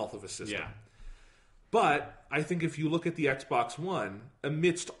for the health of a system. Yeah. But I think if you look at the Xbox One,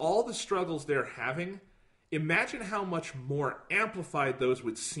 amidst all the struggles they're having, imagine how much more amplified those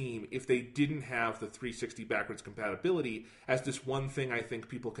would seem if they didn't have the 360 backwards compatibility as this one thing I think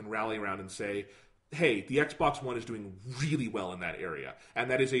people can rally around and say, hey, the Xbox One is doing really well in that area.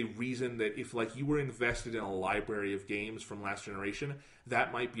 And that is a reason that if you were invested in a library of games from last generation,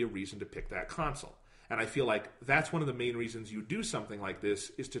 that might be a reason to pick that console. And I feel like that's one of the main reasons you do something like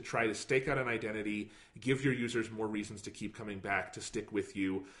this is to try to stake out an identity, give your users more reasons to keep coming back, to stick with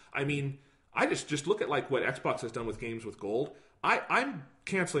you. I mean, I just look at what Xbox has done with games with gold. I'm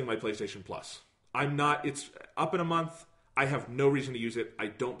canceling my PlayStation Plus. I'm not. It's up in a month. I have no reason to use it. I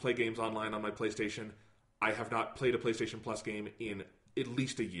don't play games online on my PlayStation. I have not played a PlayStation Plus game in at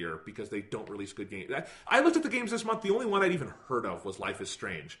least a year because they don't release good games. I looked at the games this month. The only one I'd even heard of was Life is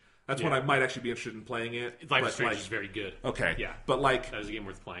Strange. That's one I might actually be interested in playing it. Life is Strange is very good. Okay. Yeah. But that is a game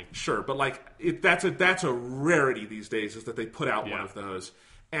worth playing. Sure, but that's a rarity these days is that they put out one of those.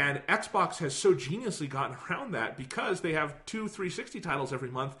 And Xbox has so geniusly gotten around that because they have 2 360 titles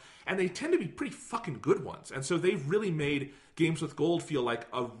every month, and they tend to be pretty fucking good ones. And so they've really made Games with Gold feel like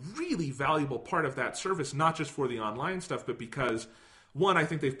a really valuable part of that service, not just for the online stuff, but because, one, I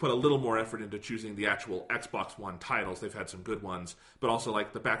think they've put a little more effort into choosing the actual Xbox One titles. They've had some good ones, but also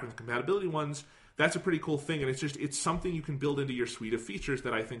the backwards compatibility ones. That's a pretty cool thing, and it's something you can build into your suite of features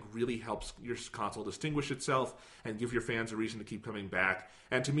that I think really helps your console distinguish itself and give your fans a reason to keep coming back.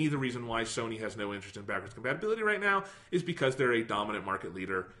 And to me, the reason why Sony has no interest in backwards compatibility right now is because they're a dominant market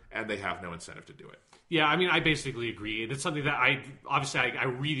leader and they have no incentive to do it. Yeah, I mean, I basically agree. And it's something that I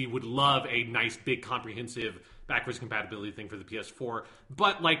really would love a nice, big, comprehensive backwards compatibility thing for the PS4.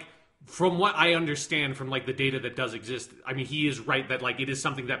 But, from what I understand from, the data that does exist, I mean, he is right that, it is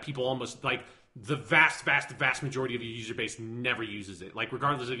something that people almost, the vast, vast, vast majority of your user base never uses it.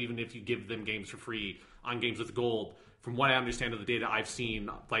 Regardless of even if you give them games for free on Games with Gold, from what I understand of the data I've seen,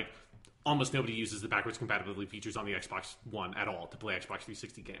 almost nobody uses the backwards compatibility features on the Xbox One at all to play Xbox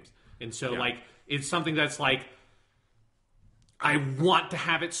 360 games. And so, it's something that's I want to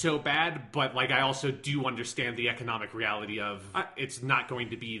have it so bad, but I also do understand the economic reality of it's not going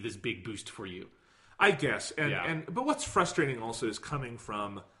to be this big boost for you. I guess. But what's frustrating also is coming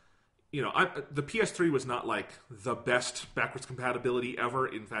from, the PS3 was not the best backwards compatibility ever.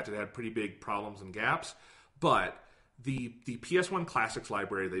 In fact, it had pretty big problems and gaps. But the PS1 Classics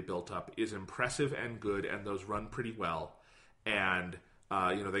library they built up is impressive and good, and those run pretty well. And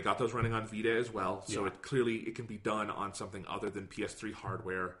they got those running on Vita as well, so it can be done on something other than PS3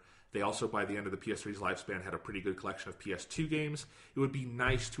 hardware. They also, by the end of the PS3's lifespan, had a pretty good collection of PS2 games. It would be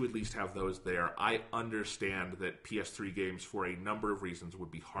nice to at least have those there. I understand that PS3 games, for a number of reasons,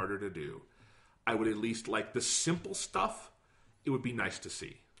 would be harder to do. I would at least like the simple stuff. It would be nice to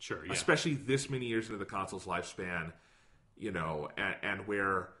see. Sure, yeah. Especially this many years into the console's lifespan, and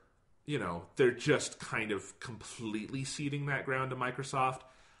where, they're just kind of completely ceding that ground to Microsoft.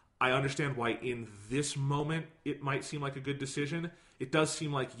 I understand why in this moment it might seem like a good decision. It does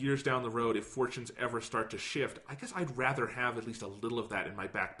seem like years down the road, if fortunes ever start to shift, I guess I'd rather have at least a little of that in my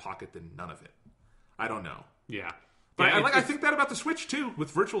back pocket than none of it. I don't know. Yeah. But I think that about the Switch, too, with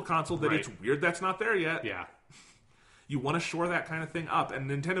Virtual Console, that It's weird that's not there yet. Yeah. You want to shore that kind of thing up. And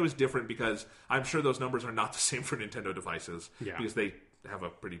Nintendo is different because I'm sure those numbers are not the same for Nintendo devices because they have a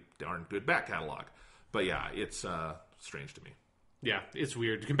pretty darn good back catalog. But yeah, it's strange to me. Yeah, it's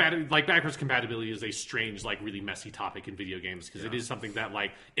weird. Backwards compatibility is a strange, really messy topic in video games because it is something that,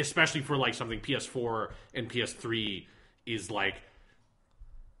 especially for something PS4 and PS3 is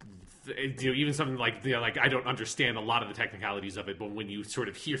even something I don't understand a lot of the technicalities of it, but when you sort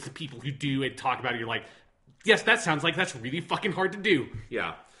of hear the people who do and talk about it, you're like, yes, that sounds like that's really fucking hard to do.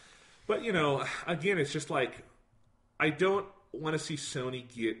 Yeah, but again, it's just I don't want to see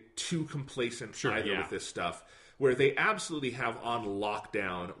Sony get too complacent with this stuff, where they absolutely have on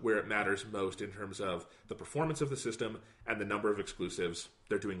lockdown where it matters most in terms of the performance of the system and the number of exclusives.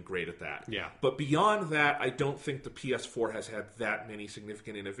 They're doing great at that. Yeah. But beyond that, I don't think the PS4 has had that many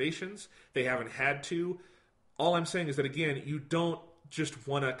significant innovations. They haven't had to. All I'm saying is that, again, you don't just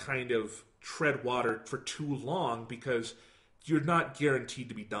want to kind of tread water for too long because you're not guaranteed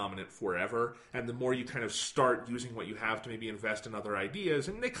to be dominant forever, and the more you kind of start using what you have to maybe invest in other ideas,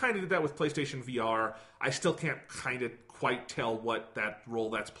 and they kind of did that with PlayStation VR. I still can't kind of quite tell what that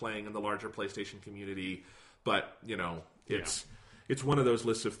role that's playing in the larger PlayStation community, but, it's one of those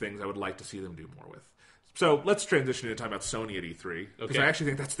lists of things I would like to see them do more with. So let's transition into talking about Sony at E3, because I actually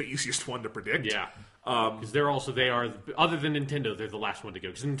think that's the easiest one to predict. Yeah, because they are, other than Nintendo, they're the last one to go,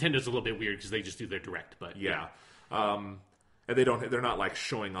 because Nintendo's a little bit weird because they just do their direct, but and they're not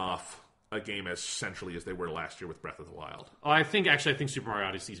showing off a game as centrally as they were last year with Breath of the Wild. I think Super Mario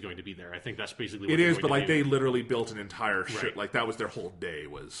Odyssey is going to be there. I think that's basically what it is, but they literally built an entire shit. That was their whole day.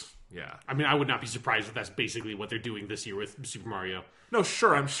 I mean, I would not be surprised if that's basically what they're doing this year with Super Mario. No,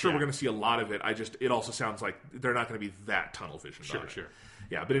 sure, I'm sure we're going to see a lot of it. It also sounds like they're not going to be that tunnel vision. Sure.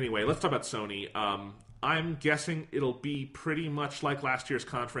 Yeah, but anyway, let's talk about Sony. I'm guessing it'll be pretty much like last year's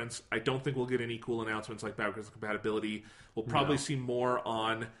conference. I don't think we'll get any cool announcements like backwards compatibility. We'll probably see more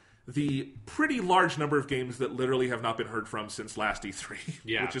on the pretty large number of games that literally have not been heard from since last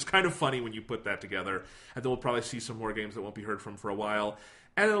E3, which is kind of funny when you put that together. And then we'll probably see some more games that won't be heard from for a while.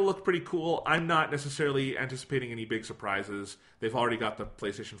 And it'll look pretty cool. I'm not necessarily anticipating any big surprises. They've already got the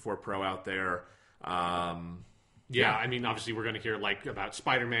PlayStation 4 Pro out there. Yeah, I mean, obviously we're going to hear about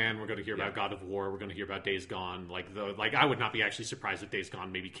Spider-Man. We're going to hear about God of War. We're going to hear about Days Gone. I would not be actually surprised if Days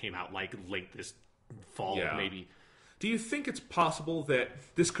Gone maybe came out late this fall, maybe. Do you think it's possible that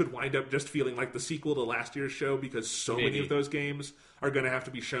this could wind up just feeling like the sequel to last year's show because so many of those games are going to have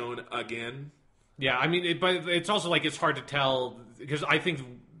to be shown again? Yeah, I mean, but it's also it's hard to tell because I think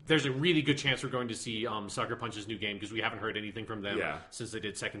there's a really good chance we're going to see Sucker Punch's new game because we haven't heard anything from them since they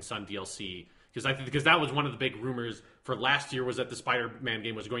did Second Son DLC. Because that was one of the big rumors for last year was that the Spider-Man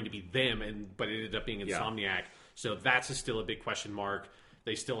game was going to be them, but it ended up being Insomniac. So that's still a big question mark.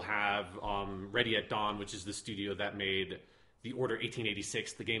 They still have Ready at Dawn, which is the studio that made The Order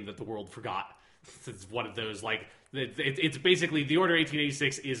 1886, the game that the world forgot. It's one of those it's basically The Order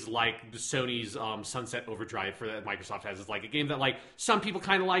 1886 is like Sony's Sunset Overdrive for that Microsoft has. It's like a game that some people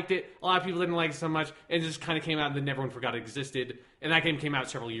kind of liked it, a lot of people didn't like it so much, and it just kind of came out and then everyone forgot it existed. And that game came out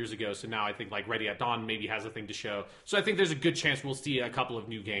several years ago, so now I think Ready at Dawn maybe has a thing to show. So I think there's a good chance we'll see a couple of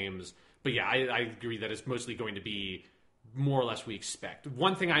new games. But yeah, I agree that it's mostly going to be more or less we expect.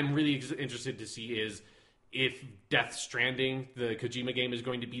 One thing I'm really interested to see is if Death Stranding, the Kojima game, is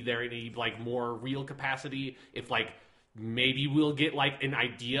going to be there in a more real capacity. If maybe we'll get an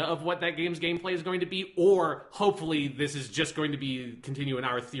idea of what that game's gameplay is going to be, or hopefully this is just going to be continuing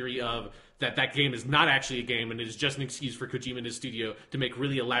our theory of that game is not actually a game and it is just an excuse for Kojima and his studio to make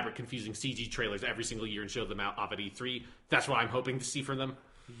really elaborate, confusing CG trailers every single year and show them out off at E3. That's what I'm hoping to see from them.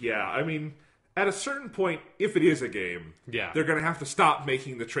 Yeah, I mean, at a certain point, if it is a game, they're going to have to stop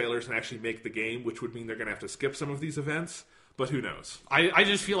making the trailers and actually make the game, which would mean they're going to have to skip some of these events. But who knows? I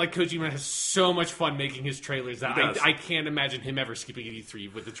just feel like Kojima has so much fun making his trailers that I can't imagine him ever skipping an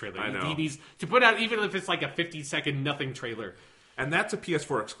E3 with the trailer. I know. He needs to put out, even if it's a 50-second nothing trailer. And that's a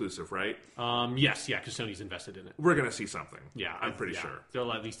PS4 exclusive, right? Yes, because Sony's invested in it. We're going to see something. Yeah, I'm pretty sure.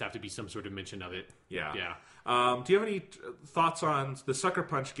 There'll at least have to be some sort of mention of it. Yeah. Yeah. Do you have any thoughts on the Sucker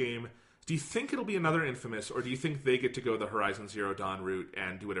Punch game? Do you think it'll be another Infamous, or do you think they get to go the Horizon Zero Dawn route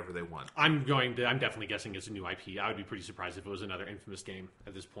and do whatever they want? I'm definitely guessing it's a new IP. I would be pretty surprised if it was another Infamous game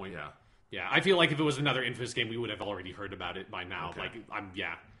at this point. Yeah. I feel like if it was another Infamous game, we would have already heard about it by now. Okay.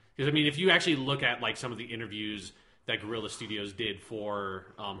 Because I mean, if you actually look at some of the interviews that Guerrilla Studios did for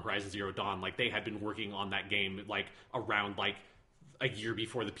Horizon Zero Dawn, they had been working on that game around a year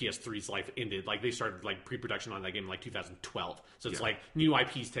before the PS3's life ended. They started pre-production on that game in 2012. So it's new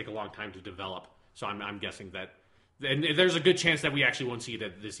IPs take a long time to develop. So I'm guessing that, and there's a good chance that we actually won't see it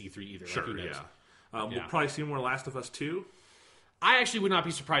at this E3 either. Sure, who knows? We'll probably see more Last of Us 2. I actually would not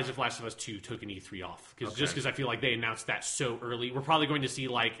be surprised if Last of Us 2 took an E3 off. Just because I feel like they announced that so early. We're probably going to see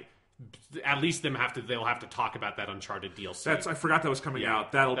at least they'll have to talk about that Uncharted DLC. I forgot that was coming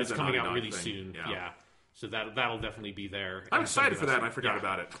out. That's coming out really thing. soon. Yeah. So that'll definitely be there. I'm excited for that, and I forgot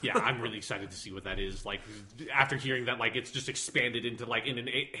about it. Yeah, I'm really excited to see what that is. Like, after hearing that, like, it's just expanded into, like, in an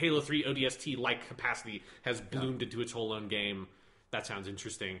Halo 3 ODST-like capacity, has bloomed into its whole own game. That sounds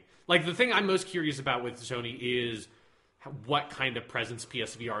interesting. Like, the thing I'm most curious about with Sony is what kind of presence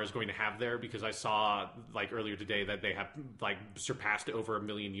PSVR is going to have there, because I saw, like, earlier today that they have, like, surpassed over 1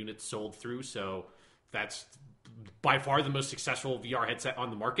 million units sold through, so that's by far the most successful VR headset on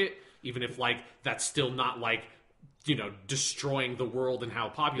the market, even if, like, that's still not, like, you know, destroying the world and how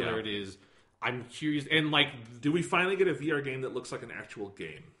popular it is. I'm curious, and, like... Do we finally get a VR game that looks like an actual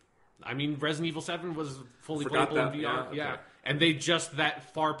game? I mean, Resident Evil 7 was fully playable in VR. Yeah. And they just,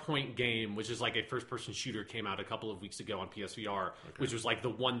 that Farpoint game, which is like a first-person shooter, came out a couple of weeks ago on PSVR, which was like the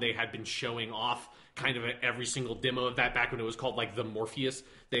one they had been showing off kind of at every single demo of that back when it was called like the Morpheus.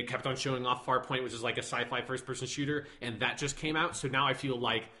 They kept on showing off Farpoint, which is like a sci-fi first-person shooter, and that just came out. So now I feel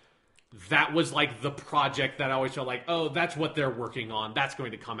like that was like the project that I always felt like, oh, that's what they're working on. That's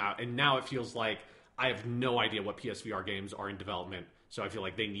going to come out. And now it feels like I have no idea what PSVR games are in development. So I feel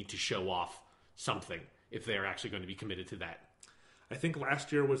like they need to show off something if they're actually going to be committed to that. I think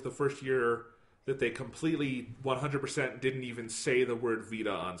last year was the first year that they completely 100% didn't even say the word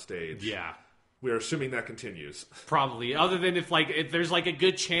Vita on stage. Yeah. We're assuming that continues. Probably. Other than if there's like a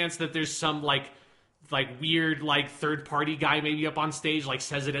good chance that there's some like weird like third party guy maybe up on stage like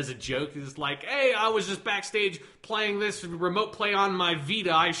says it as a joke. It's like, hey, I was just backstage playing this remote play on my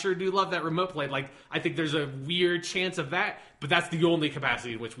Vita. I sure do love that remote play. Like, I think there's a weird chance of that, but that's the only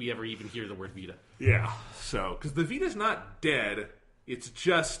capacity in which we ever even hear the word Vita. Yeah. So, because the Vita's not dead. It's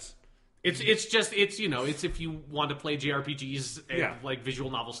just... It's you know, it's if you want to play JRPGs and like visual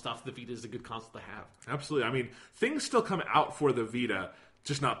novel stuff, the Vita is a good console to have. Absolutely. I mean, things still come out for the Vita,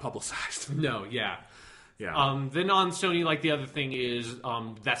 just not publicized. No, yeah. Yeah. Then on Sony, like the other thing is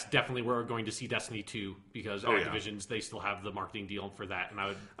that's definitely where we're going to see Destiny 2 because Activision's they still have the marketing deal for that,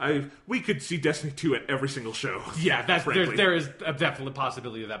 and we could see Destiny 2 at every single show. Yeah, there is a definite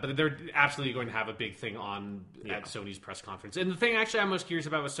possibility of that, but they're absolutely going to have a big thing on at Sony's press conference. And the thing actually I'm most curious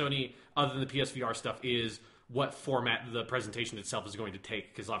about with Sony, other than the PSVR stuff, is what format the presentation itself is going to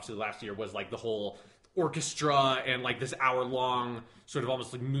take. Because obviously last year was like the whole orchestra and like this hour-long sort of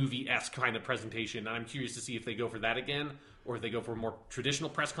almost like movie-esque kind of presentation, and I'm curious to see if they go for that again, or if they go for a more traditional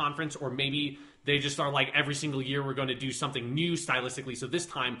press conference, or maybe they just are like every single year we're going to do something new stylistically, so this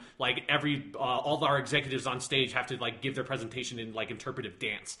time like all of our executives on stage have to like give their presentation in like interpretive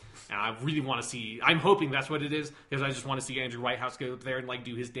dance, and I really want to see, I'm hoping that's what it is, because I just want to see Andrew Whitehouse go up there and like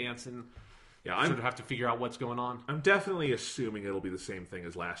do his dance and sort of have to figure out what's going on. I'm definitely assuming it'll be the same thing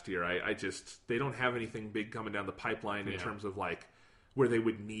as last year. I just, they don't have anything big coming down the pipeline in terms of like where they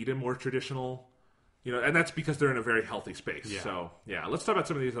would need a more traditional, you know, and that's because they're in a very healthy space. Yeah. So yeah, let's talk about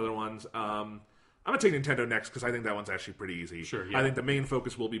some of these other ones. I'm gonna take Nintendo next because I think that one's actually pretty easy. Sure. Yeah. I think the main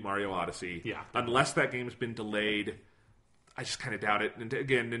focus will be Mario Odyssey. Yeah. Unless that game's been delayed. I just kind of doubt it. And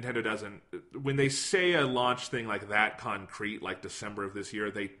again, Nintendo doesn't... When they say a launch thing like that concrete, like December of this year,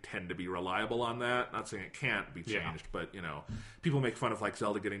 they tend to be reliable on that. Not saying it can't be changed, but, you know, people make fun of, like,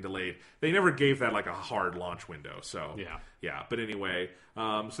 Zelda getting delayed. They never gave that, like, a hard launch window, so... Yeah, but anyway,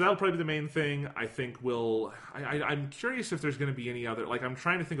 so that'll probably be the main thing. I think I'm curious if there's going to be any other... Like, I'm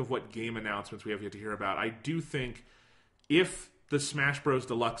trying to think of what game announcements we have yet to hear about. I do think if the Smash Bros.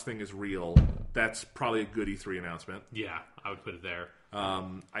 Deluxe thing is real, that's probably a good E3 announcement. Yeah, I would put it there.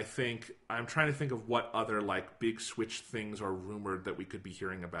 I think I'm trying to think of what other like big Switch things are rumored that we could be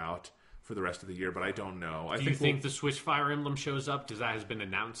hearing about for the rest of the year, but I don't know. Do you think the Switch Fire Emblem shows up? Because that has been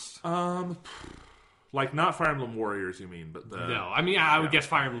announced. Like not Fire Emblem Warriors, you mean? But no, I mean I would guess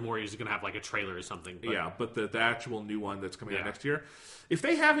Fire Emblem Warriors is going to have like a trailer or something. But... Yeah, but the actual new one that's coming out next year, if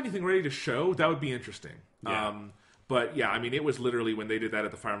they have anything ready to show, that would be interesting. Yeah. But yeah, I mean, it was literally when they did that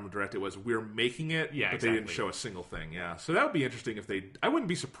at the Fire Emblem Direct, it was we're making it, but they didn't show a single thing. Yeah, so that would be interesting if they. I wouldn't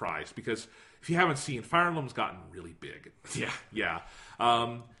be surprised because if you haven't seen, Fire Emblem's gotten really big. Yeah.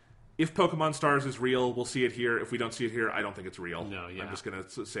 If Pokemon Stars is real, we'll see it here. If we don't see it here, I don't think it's real. No, yeah. I'm just gonna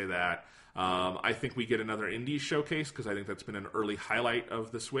say that. I think we get another indie showcase because I think that's been an early highlight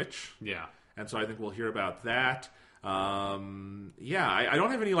of the Switch. Yeah, and so I think we'll hear about that. I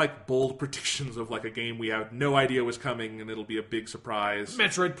don't have any like bold predictions of like a game we have no idea was coming and it'll be a big surprise.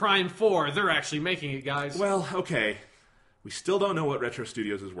 Metroid Prime 4, they're actually making it, guys. Well, okay. We still don't know what Retro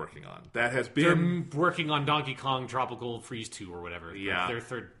Studios is working on. That has been... They're working on Donkey Kong Tropical Freeze 2 or whatever. Yeah. Their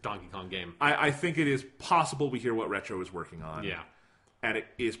third Donkey Kong game. I think it is possible we hear what Retro is working on. Yeah. And it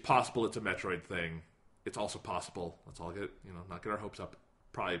is possible it's a Metroid thing. It's also possible, let's all not get our hopes up,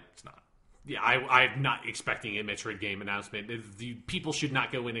 probably it's not. Yeah, I'm not expecting a Metroid game announcement. People should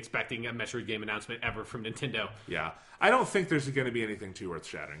not go in expecting a Metroid game announcement ever from Nintendo. Yeah. I don't think there's going to be anything too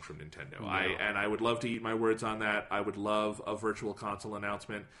earth-shattering from Nintendo. No. I would love to eat my words on that. I would love a Virtual Console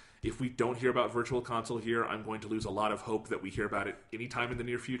announcement. If we don't hear about Virtual Console here, I'm going to lose a lot of hope that we hear about it anytime in the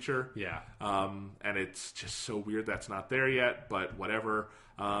near future. Yeah. And it's just so weird that's not there yet, but whatever.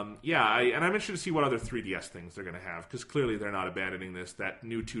 I'm interested to see what other 3DS things they're going to have, because clearly they're not abandoning this. That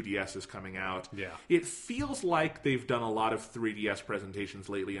new 2DS is coming out. Yeah. It feels like they've done a lot of 3DS presentations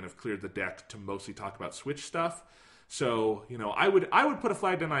lately and have cleared the deck to mostly talk about Switch stuff. So, I would put a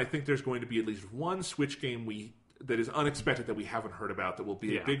flag down. I think there's going to be at least one Switch game that is unexpected that we haven't heard about that will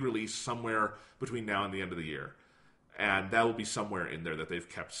be a big release somewhere between now and the end of the year. And that will be somewhere in there that they've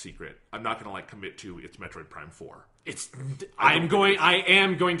kept secret. I'm not going to commit to it's Metroid Prime 4. I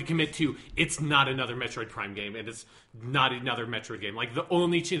am going to commit to it's not another Metroid Prime game, and it's not another Metroid game. Like, the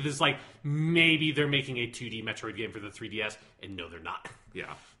only chance is maybe they're making a 2D Metroid game for the 3DS, and no, they're not.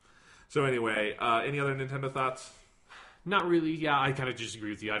 Yeah. So anyway, any other Nintendo thoughts? Not really. Yeah, I kind of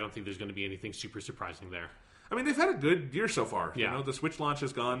disagree with you. I don't think there's going to be anything super surprising there. I mean, they've had a good year so far. Yeah. The Switch launch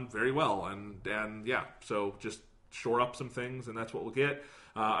has gone very well, and yeah, so just shore up some things, and that's what we'll get.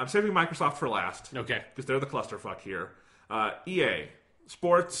 I'm saving Microsoft for last. Okay. Because they're the clusterfuck here. EA.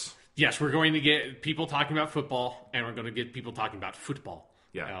 Sports. Yes, we're going to get people talking about football, and we're going to get people talking about football.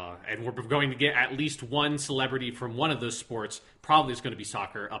 Yeah. And we're going to get at least one celebrity from one of those sports, probably it's going to be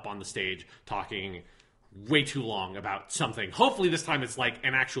soccer, up on the stage talking way too long about something. Hopefully this time it's an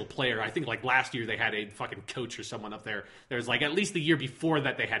actual player. I think last year they had a fucking coach or someone up there. There's at least the year before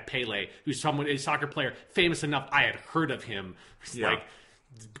that they had Pele, who's a soccer player famous enough I had heard of him. Yeah.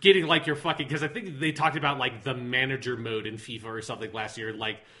 Getting your fucking, because I think they talked about the manager mode in FIFA or something last year.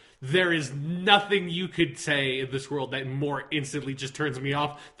 There is nothing you could say in this world that more instantly just turns me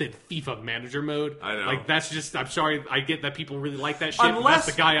off than FIFA manager mode. I know. That's just, I'm sorry, I get that people really like that shit, but that's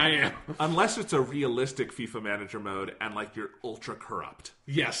the guy I am. Unless it's a realistic FIFA manager mode and you're ultra corrupt.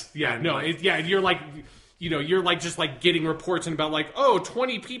 Yes. Yeah. And no. You're just getting reports and about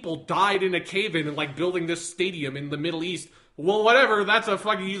 20 people died in a cave-in and building this stadium in the Middle East. Well, whatever. That's a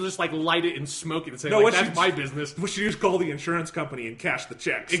fucking. You just light it and smoke it and say that's my business. We should just call the insurance company and cash the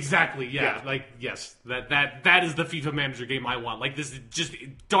checks. Exactly. Yeah. Yes. That is the FIFA manager game I want. This is just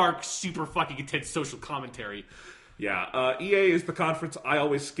dark, super fucking intense social commentary. Yeah. EA is the conference I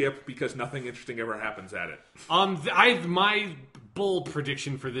always skip because nothing interesting ever happens at it. My bold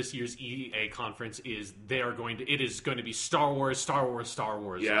prediction for this year's EA conference is it is going to be Star Wars, Star Wars, Star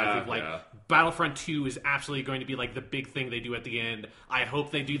Wars. Yeah, I think Battlefront 2 is absolutely going to be the big thing they do at the end. I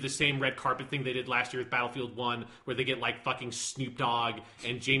hope they do the same red carpet thing they did last year with Battlefield 1, where they get fucking Snoop Dogg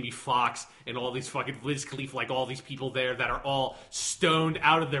and Jamie Foxx and all these fucking Wiz Khalifa, all these people there that are all stoned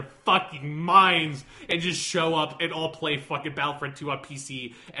out of their fucking minds and just show up and all play fucking Battlefront 2 on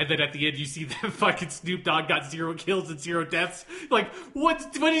PC, and then at the end you see that fucking Snoop Dogg got 0 kills and 0 deaths.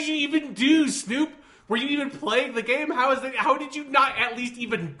 What did you even do, Snoop? Were you even playing the game? How did you not at least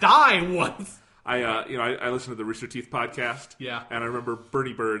even die once? I listened to the Rooster Teeth podcast. Yeah. And I remember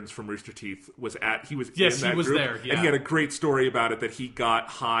Bernie Burns from Rooster Teeth was in that group. There. Yeah. And he had a great story about it that he got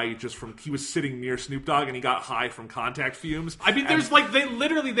high he was sitting near Snoop Dogg and he got high from contact fumes. I mean, there's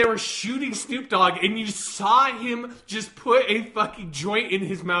they were shooting Snoop Dogg and you saw him just put a fucking joint in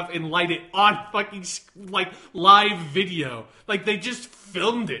his mouth and light it on fucking live video. They just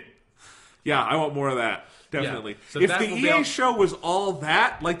filmed it. Yeah, I want more of that. Definitely. Yeah. So if the EA show was all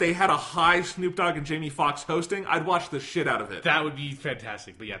that, they had a high Snoop Dogg and Jamie Foxx hosting, I'd watch the shit out of it. That would be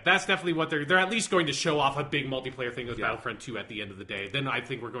fantastic. But yeah, that's definitely what they're at least going to show off a big multiplayer thing with Battlefront 2 at the end of the day. Then I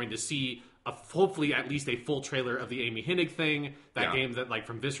think we're going to see hopefully at least a full trailer of the Amy Hennig thing, that game that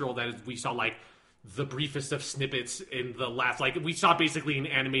from Visceral we saw the briefest of snippets in the last we saw basically an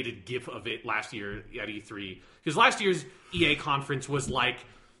animated GIF of it last year at E3. Because last year's EA conference was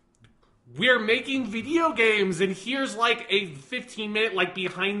we're making video games, and here's a 15-minute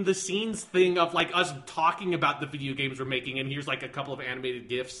behind the scenes thing of us talking about the video games we're making, and here's a couple of animated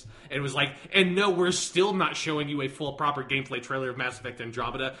GIFs, and it was and no, we're still not showing you a full proper gameplay trailer of Mass Effect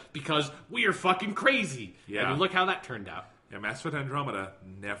Andromeda because we are fucking crazy. Yeah. And look how that turned out. Yeah, Mass Effect Andromeda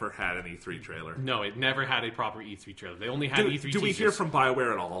never had an E3 trailer. No, it never had a proper E3 trailer. They only had E3 teasers. Do we hear from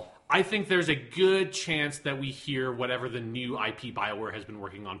BioWare at all? I think there's a good chance that we hear whatever the new IP BioWare has been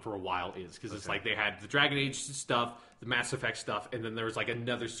working on for a while is. Because it's they had the Dragon Age stuff, the Mass Effect stuff, and then there was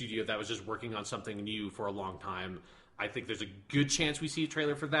another studio that was just working on something new for a long time. I think there's a good chance we see a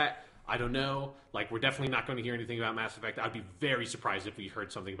trailer for that. I don't know. Like, we're definitely not going to hear anything about Mass Effect. I'd be very surprised if we heard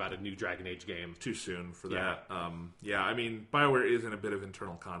something about a new Dragon Age game. Too soon for that. I mean, BioWare is in a bit of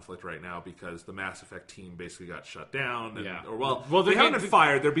internal conflict right now because the Mass Effect team basically got shut down. And, they haven't been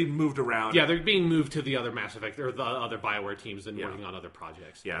fired. They're being moved around. Yeah, they're being moved to the other Mass Effect, or the other BioWare teams, and working on other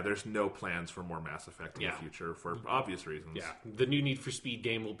projects. Yeah, there's no plans for more Mass Effect in the future for obvious reasons. Yeah, the new Need for Speed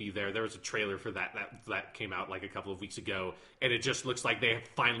game will be there. There was a trailer for that came out like a couple of weeks ago, and it just looks like they have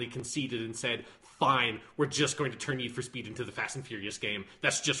finally conceded and said, fine, we're just going to turn Need for Speed into the Fast and Furious game.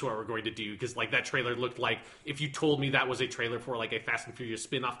 That's just what we're going to do. Because like that trailer looked like, if you told me that was a trailer for like a Fast and Furious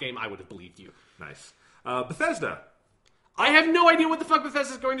spin-off game, I would have believed you. Nice. Bethesda. I have no idea what the fuck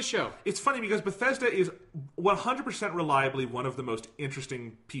Bethesda is going to show. It's funny because Bethesda is 100% reliably one of the most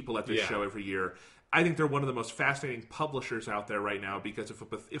interesting people at this show every year. I think they're one of the most fascinating publishers out there right now because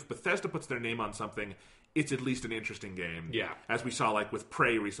if Bethesda puts their name on something, it's at least an interesting game. Yeah. As we saw like with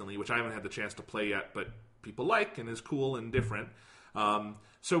Prey recently, which I haven't had the chance to play yet, but people like and is cool and different.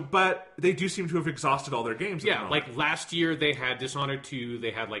 But they do seem to have exhausted all their games. Yeah, like last year they had Dishonored 2,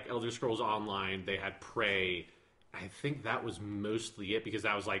 they had like Elder Scrolls Online, they had Prey. I think that was mostly it because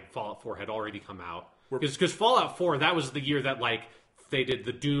that was like Fallout 4 had already come out. Because Fallout 4, that was the year that like they did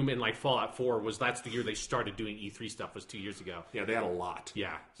the Doom and like Fallout 4 that's the year they started doing E3 stuff was 2 years ago. Yeah, they had a lot.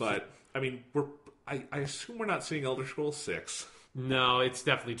 Yeah. But, I mean, I assume we're not seeing Elder Scrolls 6. No, it's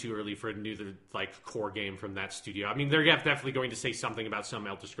definitely too early for a new like core game from that studio. I mean, they're definitely going to say something about some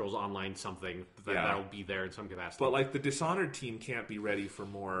Elder Scrolls Online something that'll be there in some capacity. But like the Dishonored team can't be ready for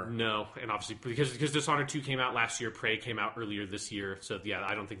more. No, and obviously because Dishonored 2 came out last year, Prey came out earlier this year. So yeah,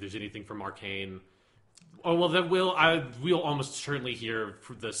 I don't think there's anything from Arcane. Oh well, we'll almost certainly hear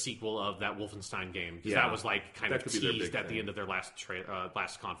the sequel of that Wolfenstein game because that was like kind of teased at the end of their last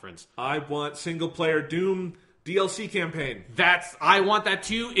conference. I want single player Doom DLC campaign. I want that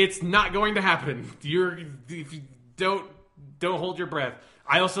too. It's not going to happen. If you don't hold your breath.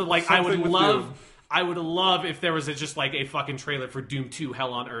 I also like. I would love if there was just like a fucking trailer for Doom 2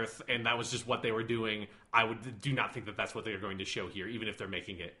 Hell on Earth, and that was just what they were doing. I do not think that that's what they're going to show here, even if they're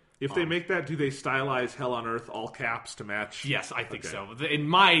making it. If they make that, do they stylize Hell on Earth all caps to match? Yes, I think so. In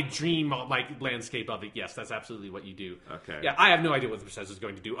my dream like landscape of it, yes, that's absolutely what you do. Okay. Yeah, I have no idea what Bethesda is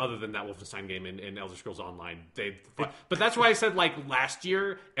going to do other than that Wolfenstein game and Elder Scrolls Online. But that's why I said like last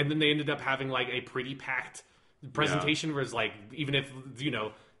year, and then they ended up having like a pretty packed presentation. Whereas like even if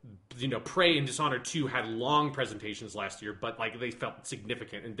Prey and Dishonored 2 had long presentations last year, but like they felt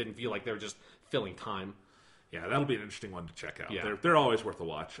significant and didn't feel like they were just filling time. Yeah, that'll be an interesting one to check out. Yeah. They're always worth a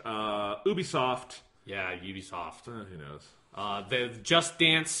watch. Ubisoft. Yeah, Ubisoft. Who knows? The Just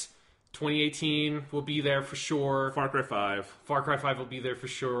Dance 2018 will be there for sure. Far Cry 5. Far Cry 5 will be there for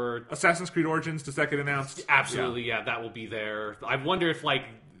sure. Assassin's Creed Origins, does that get announced? Absolutely, yeah, that will be there. I wonder if, like,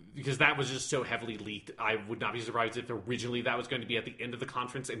 because that was just so heavily leaked, I would not be surprised if originally that was going to be at the end of the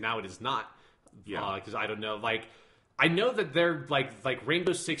conference, and now it is not. Yeah. Because I don't know, like... I know that they're like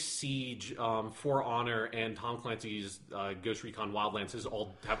Rainbow Six Siege, For Honor, and Tom Clancy's Ghost Recon Wildlands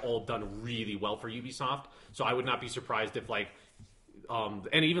have all done really well for Ubisoft. So I would not be surprised if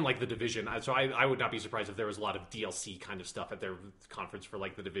and even like The Division. So I would not be surprised if there was a lot of DLC kind of stuff at their conference for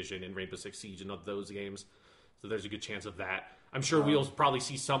like The Division and Rainbow Six Siege and those games. So there's a good chance of that. I'm sure we'll probably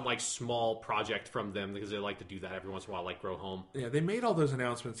see some like small project from them because they like to do that every once in a while, like Grow Home. Yeah, they made all those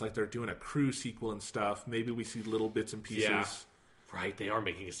announcements like they're doing a Crew sequel and stuff. Maybe we see little bits and pieces. Yeah, right. They are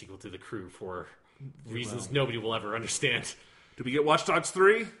making a sequel to The Crew for reasons nobody will ever understand. Do we get Watch Dogs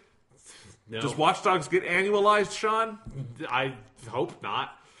 3? No. Does Watch Dogs get annualized, Sean? I hope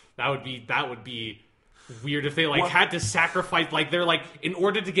not. That would be weird if they had to sacrifice, like they're like, in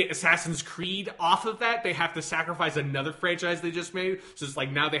order to get Assassin's Creed off of that, they have to sacrifice another franchise they just made. So it's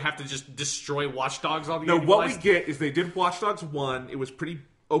like now they have to just destroy Watch Dogs on the No, what we get is they did Watch Dogs 1, it was pretty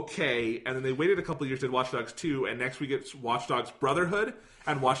okay, and then they waited a couple of years, did Watch Dogs 2, and next we get Watch Dogs Brotherhood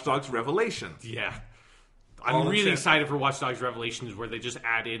and Watch Dogs Revelations. Yeah. I'm really excited for Watch Dogs Revelations, where they just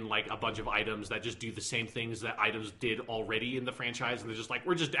add in like a bunch of items that just do the same things that items did already in the franchise, and they're just like,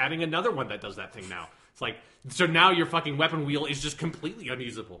 we're just adding another one that does that thing now. It's like, so now your fucking weapon wheel is just completely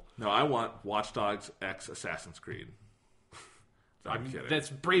unusable. No, I want Watch Dogs X Assassin's Creed. No, I'm kidding.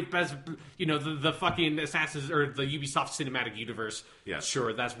 That's brave. That's, the fucking Assassin's or the Ubisoft cinematic universe. Yeah,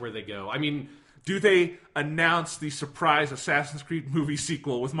 sure, that's where they go. I mean, do they announce the surprise Assassin's Creed movie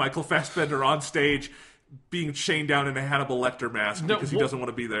sequel with Michael Fassbender on stage, being chained down in a Hannibal Lecter mask because he doesn't want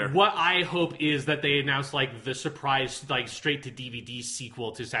to be there. What I hope is that they announce like the surprise, like straight to DVD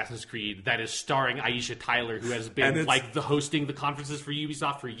sequel to Assassin's Creed that is starring Aisha Tyler, who has been like hosting the conferences for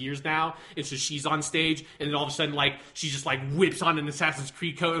Ubisoft for years now. It's just she's on stage, and then all of a sudden, like she just like whips on an Assassin's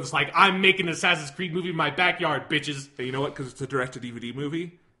Creed coat. It's like, I'm making an Assassin's Creed movie in my backyard, bitches. And you know what? Because it's a direct to DVD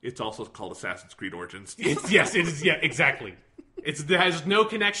movie, it's also called Assassin's Creed Origins. Yes, it is. Yeah, exactly. It has no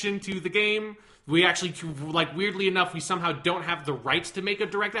connection to the game. We actually, like, weirdly enough, we somehow don't have the rights to make a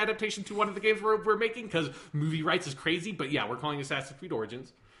direct adaptation to one of the games we're making, because movie rights is crazy. But yeah, we're calling it Assassin's Creed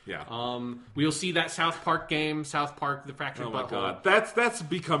Origins. Yeah. We'll see that South Park game, South Park: The Fractured Butthole. Oh my god, that's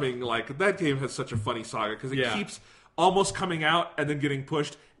becoming like, that game has such a funny saga because it keeps almost coming out and then getting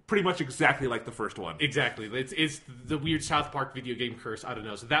pushed. Pretty much exactly like the first one. Exactly. It's the weird South Park video game curse. I don't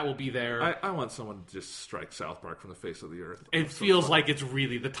know. So that will be there. I want someone to just strike South Park from the face of the earth. It feels like it's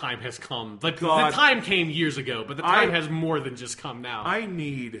really, the time has come. Like, the time came years ago, but the time has more than just come now. I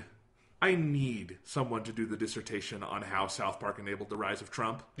need someone to do the dissertation on how South Park enabled the rise of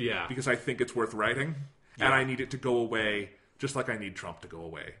Trump. Yeah. Because I think it's worth writing. Yeah. And I need it to go away just like I need Trump to go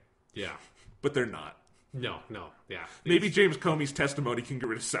away. Yeah. But they're not. No, yeah. Maybe James Comey's testimony can get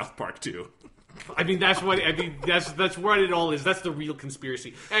rid of South Park too. That's what it all is. That's the real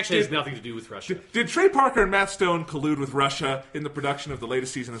conspiracy. Actually, it has nothing to do with Russia. Did Trey Parker and Matt Stone collude with Russia in the production of the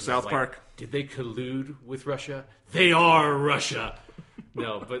latest season of South Park? Did they collude with Russia? They are Russia.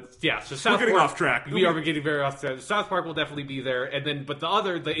 No, but yeah. So South We're getting Park, off track. We are getting very off track. South Park will definitely be there, and then but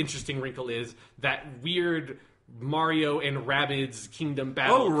the interesting wrinkle is that weird Mario and Rabbids Kingdom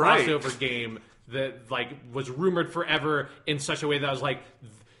Battle crossover game that like was rumored forever in such a way that I was like,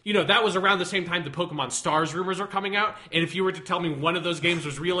 you know, that was around the same time the Pokemon Stars rumors were coming out, and if you were to tell me one of those games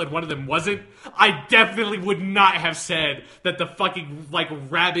was real and one of them wasn't, I definitely would not have said that the fucking like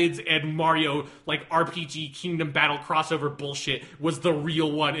Rabbids and Mario like RPG Kingdom Battle crossover bullshit was the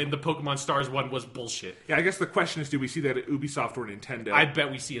real one and the Pokemon Stars one was bullshit. Yeah, I guess the question is, do we see that at Ubisoft or Nintendo? I bet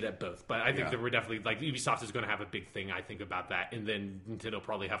we see it at both, but I think that we're definitely like Ubisoft is going to have a big thing, I think, about that, and then Nintendo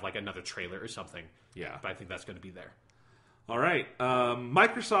probably have like another trailer or something. Yeah, but I think that's going to be there. All right.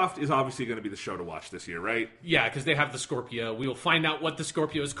 Microsoft is obviously going to be the show to watch this year, right? Yeah, because they have the Scorpio. We will find out what the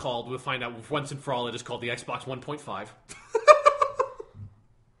Scorpio is called. We'll find out once and for all it is called the Xbox 1.5.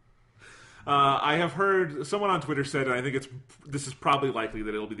 I have heard someone on Twitter said, and I think this is probably likely,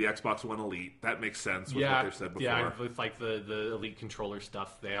 that it'll be the Xbox One Elite. That makes sense with what they've said before. Yeah, with like the Elite controller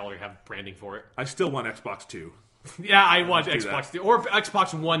stuff. They already have branding for it. I still want Xbox 2. Yeah, I want Xbox 2. Or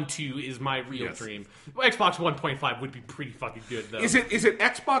Xbox One 2 is my real dream. Well, Xbox 1.5 would be pretty fucking good, though. Is it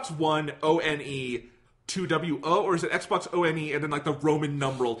Xbox One ONE 2WO, or is it Xbox ONE and then like the Roman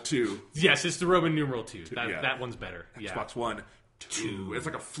numeral 2? Yes, it's the Roman numeral 2. That one's better. Xbox One 2. It's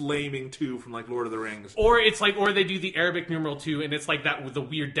like a flaming 2 from like Lord of the Rings. Or it's like, or they do the Arabic numeral 2, and it's like that with the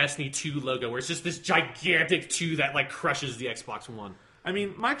weird Destiny 2 logo, where it's just this gigantic 2 that like crushes the Xbox One. I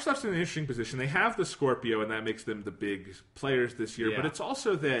mean, Microsoft's in an interesting position. They have the Scorpio, and that makes them the big players this year. Yeah. But it's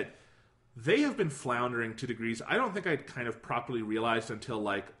also that they have been floundering to degrees I don't think I'd kind of properly realized until,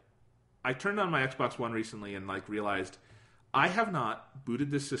 like, I turned on my Xbox One recently and, like, realized I have not booted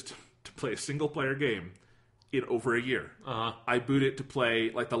this system to play a single-player game in over a year. I boot it to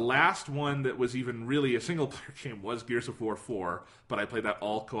play, like, the last one that was even really a single-player game was Gears of War 4, but I played that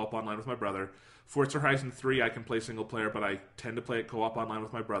all co-op online with my brother. Forza Horizon 3, I can play single player, but I tend to play it co-op online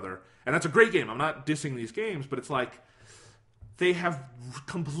with my brother. And that's a great game. I'm not dissing these games, but it's like they have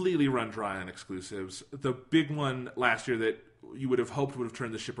completely run dry on exclusives. The big one last year that you would have hoped would have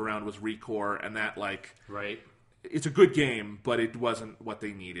turned the ship around was ReCore, and that, like... Right. It's a good game, but it wasn't what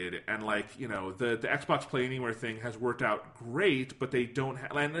they needed. And, like, you know, the Xbox Play Anywhere thing has worked out great, but they don't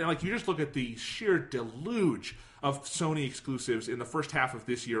have... And, like, you just look at the sheer deluge of Sony exclusives in the first half of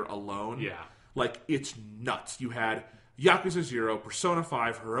this year alone. Yeah. Like, it's nuts. You had Yakuza 0, Persona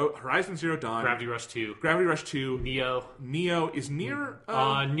 5, Horizon Zero Dawn, Gravity Rush 2, Neo. Is Nier?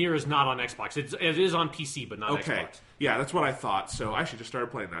 Nier is not on Xbox. It is on PC, but not Xbox. Yeah, that's what I thought. So I should just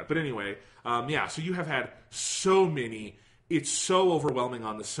start playing that. But anyway, so you have had so many. It's so overwhelming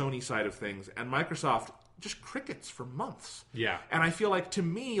on the Sony side of things, and Microsoft just crickets for months. Yeah. And I feel like, to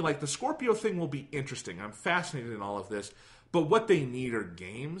me, like, the Scorpio thing will be interesting. I'm fascinated in all of this. But what they need are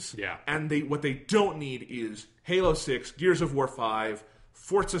games. Yeah. And what they don't need is Halo 6, Gears of War 5,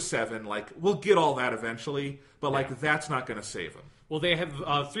 Forza 7. Like, we'll get all that eventually, but, like, that's not going to save them. Well, they have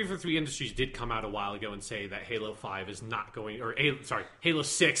 343 Industries did come out a while ago and say that Halo 5 is not going, or Halo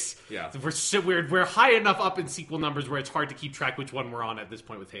 6. Yeah, we're high enough up in sequel numbers where it's hard to keep track which one we're on at this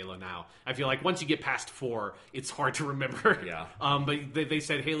point with Halo now. I feel like once you get past 4, it's hard to remember. Yeah. But they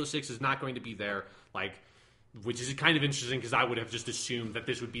said Halo 6 is not going to be there, which is kind of interesting because I would have just assumed that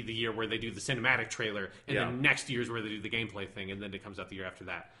this would be the year where they do the cinematic trailer, and then next year's where they do the gameplay thing, and then it comes out the year after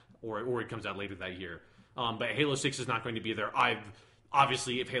that, or it comes out later that year. But Halo 6 is not going to be there.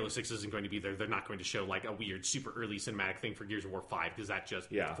 Obviously, if Halo 6 isn't going to be there, they're not going to show a weird, super early cinematic thing for Gears of War 5 because that just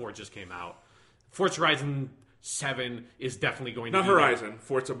 4 just came out. Forza Horizon 7 is definitely going to be Horizon,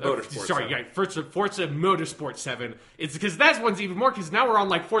 Forza Motorsport 7. Yeah, Forza Motorsport 7. It's because that one's even more because now we're on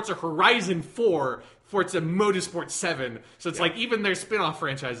Forza Horizon 4, Forza Motorsport 7. So it's even their spin-off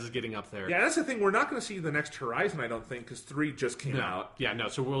franchise is getting up there. Yeah, that's the thing. We're not going to see the next Horizon, I don't think, because 3 just came out. Yeah, no.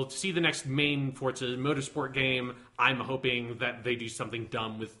 So we'll see the next main Forza Motorsport game. I'm hoping that they do something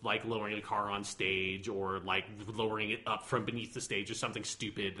dumb with lowering a car on stage or lowering it up from beneath the stage or something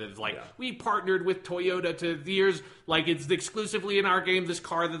stupid. That's we partnered with Toyota to here's it's exclusively in our game this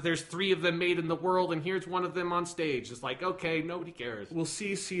car that there's 3 of them made in the world and here's one of them on stage. It's okay, nobody cares. We'll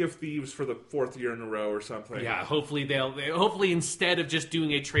see Sea of Thieves for the 4th year in a row or something. Yeah, hopefully hopefully instead of just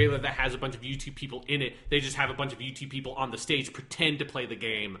doing a trailer that has a bunch of YouTube people in it, they just have a bunch of YouTube people on the stage pretend to play the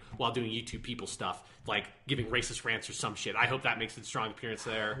game while doing YouTube people stuff, giving racist rants or some shit. I hope that makes a strong appearance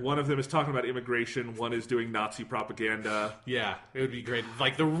there. One of them is talking about immigration, one is doing Nazi propaganda. Yeah, it would be great.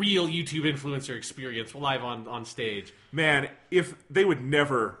 The real YouTube influencer experience live on stage. Man, if they would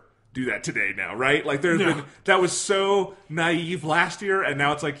never do that today now, right? Been that was so naive last year, and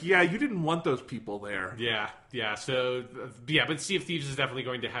now it's you didn't want those people there. Yeah. So, but Sea of Thieves is definitely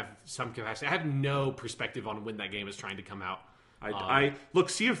going to have some capacity. I have no perspective on when that game is trying to come out. I look,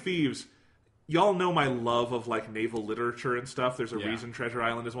 Sea of Thieves, y'all know my love of naval literature and stuff. There's a reason Treasure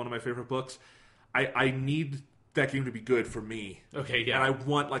Island is one of my favorite books. I need that game to be good for me. Okay, yeah. And I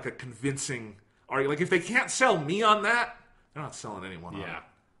want a convincing argument. If they can't sell me on that, they're not selling anyone on it.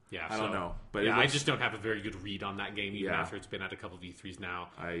 Yeah, I don't know, but I just don't have a very good read on that game even after it's been at a couple of E3s now.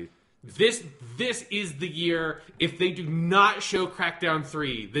 This is the year if they do not show Crackdown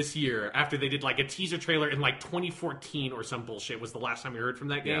 3 this year after they did a teaser trailer in 2014 or some bullshit was the last time we heard from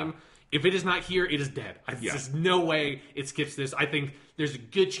that game. Yeah. If it is not here, it is dead. There's no way it skips this. I think there's a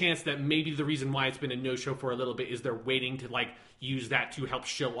good chance that maybe the reason why it's been a no-show for a little bit is they're waiting to use that to help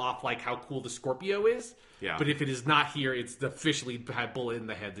show off how cool the Scorpio is. Yeah. But if it is not here, it's officially had bullet in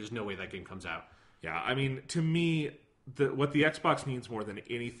the head. There's no way that game comes out. Yeah, I mean, to me, what the Xbox needs more than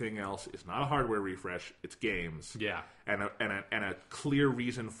anything else is not a hardware refresh. It's games. Yeah. And a clear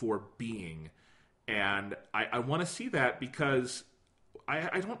reason for being. And I want to see that because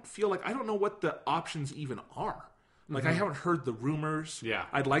I don't feel I don't know what the options even are. I haven't heard the rumors. Yeah.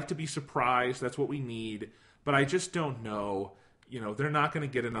 I'd like to be surprised. That's what we need. But I just don't know. They're not going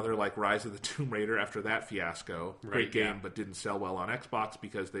to get another Rise of the Tomb Raider after that fiasco. Great game, but didn't sell well on Xbox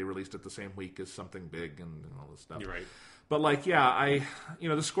because they released it the same week as something big and all this stuff. You're right. But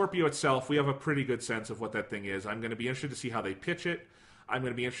the Scorpio itself, we have a pretty good sense of what that thing is. I'm going to be interested to see how they pitch it. I'm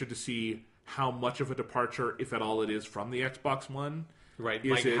going to be interested to see how much of a departure, if at all, it is from the Xbox One. Right,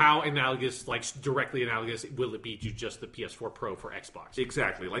 how analogous, directly analogous will it be to just the PS4 Pro for Xbox?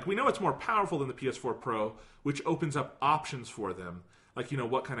 Exactly. We know it's more powerful than the PS4 Pro, which opens up options for them.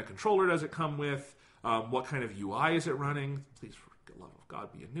 What kind of controller does it come with? What kind of UI is it running? Please, for the love of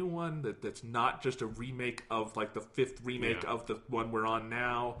God, be a new one that's not just a remake of, the 5th remake of the one we're on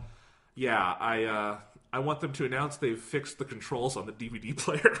now. Yeah, I want them to announce they've fixed the controls on the DVD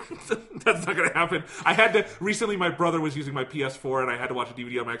player. That's not going to happen. Recently my brother was using my PS4 and I had to watch a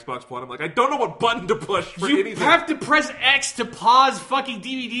DVD on my Xbox One. I'm I don't know what button to push for anything. You have to press X to pause fucking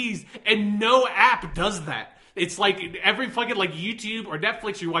DVDs and no app does that. It's every fucking YouTube or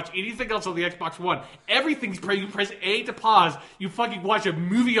Netflix, you watch anything else on the Xbox One, everything's you press A to pause, you fucking watch a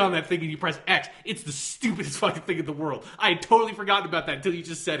movie on that thing and you press X. It's the stupidest fucking thing in the world. I had totally forgotten about that until you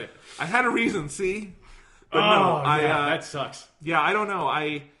just said it. I had a reason, see? But that sucks. Yeah, I don't know.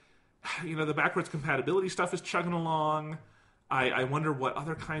 The backwards compatibility stuff is chugging along. I wonder what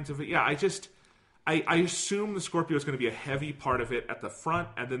other kinds of it. Yeah, I assume the Scorpio is going to be a heavy part of it at the front,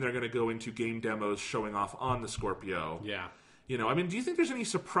 and then they're going to go into game demos showing off on the Scorpio. Yeah. I mean, do you think there's any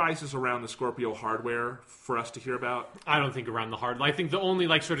surprises around the Scorpio hardware for us to hear about? I don't think around the hard. I think the only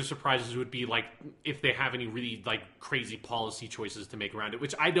sort of surprises would be if they have any really crazy policy choices to make around it,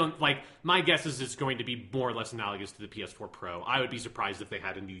 which I don't like. My guess is it's going to be more or less analogous to the PS4 Pro. I would be surprised if they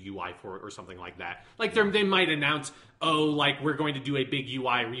had a new UI for it or something like that. They might announce, we're going to do a big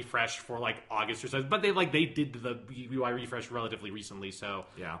UI refresh for August or something, but they did the UI refresh relatively recently, so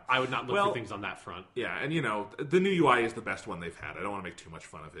yeah, I would not look for things on that front. Yeah, and the new UI is the best one they've had. I don't want to make too much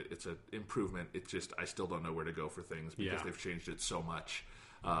fun of it. It's an improvement. It's just I still don't know where to go for things because they've changed it so much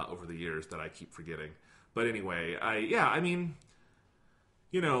over the years that I keep forgetting. But anyway,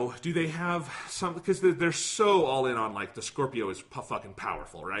 do they have some? Because they're so all in on the Scorpio is fucking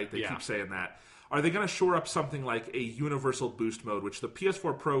powerful, right? They keep saying that. Are they going to shore up something like a universal boost mode, which the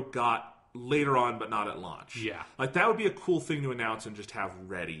PS4 Pro got later on, but not at launch? Yeah, that would be a cool thing to announce and just have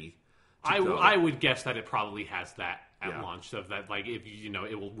ready. I would guess that it probably has that at launch, so that if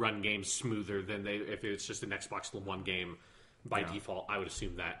it will run games smoother than if it's just an Xbox One game by default. I would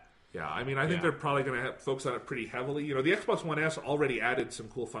assume that. Yeah, I mean, I think they're probably going to focus on it pretty heavily. The Xbox One S already added some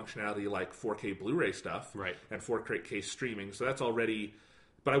cool functionality like 4K Blu-ray stuff, right, and 4K streaming. So that's already.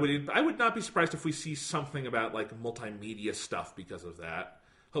 But I would not be surprised if we see something about multimedia stuff because of that.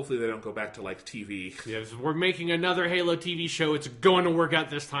 Hopefully they don't go back to TV. Yes, we're making another Halo TV show. It's going to work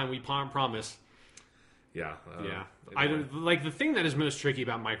out this time. We promise. Yeah. Anyway. The thing that is most tricky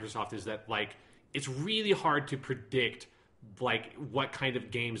about Microsoft is that it's really hard to predict what kind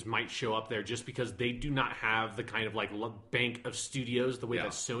of games might show up there, just because they do not have the kind of bank of studios the way that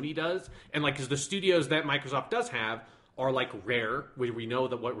Sony does, and because the studios that Microsoft does have are Rare, which we know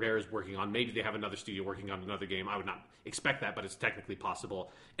that what Rare is working on. Maybe they have another studio working on another game. I would not expect that, but it's technically possible.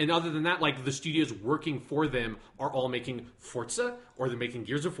 And other than that, the studios working for them are all making Forza, or they're making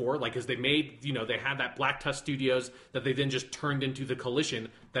Gears of War, because they made, they had that Black Tusk Studios that they then just turned into the coalition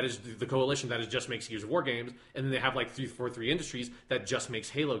that is just makes Gears of War games, and then they have 343 Industries that just makes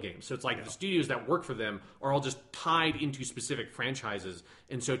Halo games. So it's the studios that work for them are all just tied into specific franchises,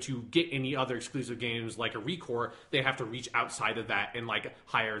 and so to get any other exclusive games like a Recore, they have to reach outside of that and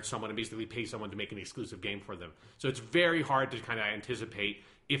hire someone and basically pay someone to make an exclusive game for them. So it's very hard to kind of anticipate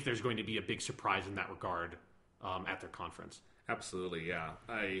if there's going to be a big surprise in that regard at their conference. Absolutely, yeah.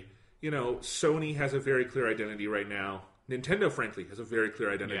 Sony has a very clear identity right now. Nintendo, frankly, has a very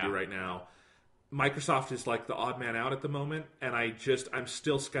clear identity right now. Microsoft is the odd man out at the moment, and I'm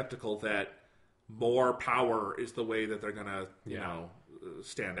still skeptical that more power is the way that they're going to,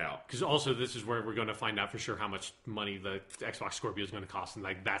 stand out. Because also, this is where we're going to find out for sure how much money the Xbox Scorpio is going to cost, and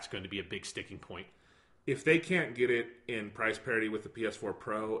that's going to be a big sticking point. If they can't get it in price parity with the PS4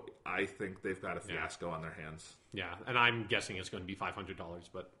 Pro, I think they've got a fiasco on their hands. Yeah, and I'm guessing it's going to be $500,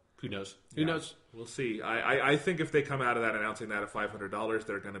 but who knows? Who knows? We'll see. I think if they come out of that announcing that at $500,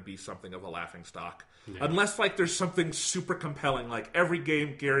 they're going to be something of a laughing stock. Yeah. Unless there's something super compelling, every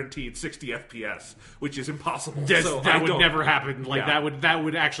game guaranteed 60 FPS, which is impossible. Yes, so that would never happen. That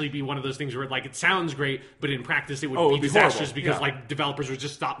would actually be one of those things where it sounds great, but in practice it would be disastrous because developers would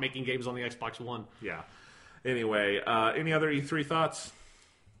just stop making games on the Xbox One. Yeah. Anyway, any other E3 thoughts?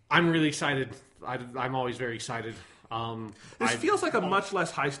 I'm really excited. I'm always very excited. This feels like a much less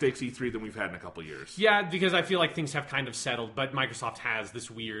high-stakes E3 than we've had in a couple years. Yeah, because I feel like things have kind of settled, but Microsoft has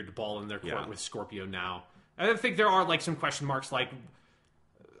this weird ball in their court with Scorpio now. I think there are some question marks like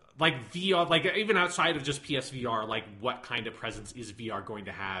VR, even outside of just PSVR, what kind of presence is VR going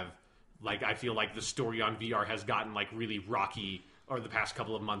to have? I feel like the story on VR has gotten really rocky over the past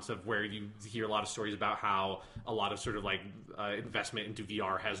couple of months, of where you hear a lot of stories about how a lot of sort of investment into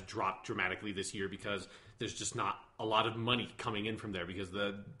VR has dropped dramatically this year because there's just not a lot of money coming in from there because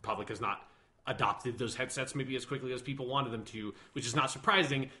the public has not adopted those headsets maybe as quickly as people wanted them to, which is not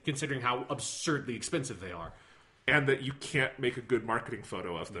surprising considering how absurdly expensive they are. And that you can't make a good marketing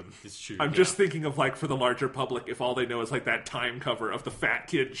photo of them. It's true. I'm just thinking of for the larger public, if all they know is that time cover of the fat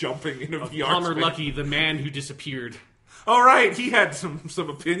kid jumping in a VR Palmer space. Luckey, the man who disappeared. All right, he had some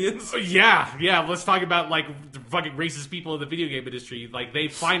opinions. Yeah. Let's talk about the fucking racist people in the video game industry.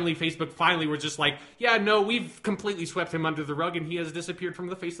 Facebook finally were just we've completely swept him under the rug, and he has disappeared from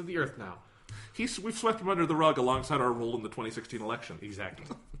the face of the earth now. We've swept him under the rug alongside our role in the 2016 election. Exactly.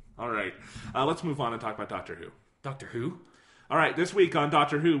 All right, let's move on and talk about Doctor Who. Doctor Who? All right, this week on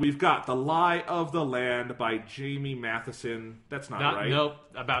Doctor Who, we've got The Lie of the Land by Jamie Matheson. That's not right. Nope,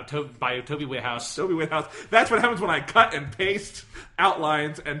 by Toby Whithouse. Toby Whithouse. That's what happens when I cut and paste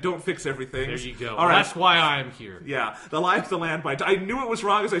outlines and don't fix everything. There you go. All right. That's why I'm here. Yeah, The Lie of the Land by... I knew it was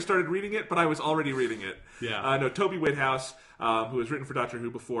wrong as I started reading it, but I was already reading it. Yeah. No, Toby Whithouse. who has written for Doctor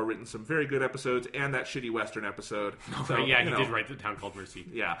Who before, written some very good episodes, and that shitty Western episode. So, right, yeah, he did write The Town Called Mercy.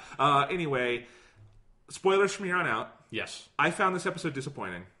 Yeah. Anyway, spoilers from here on out. Yes. I found this episode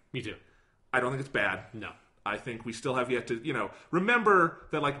disappointing. Me too. I don't think it's bad. No. I think we still have yet to, remember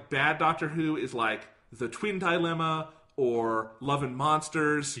that, like, bad Doctor Who is like The Twin Dilemma or Love and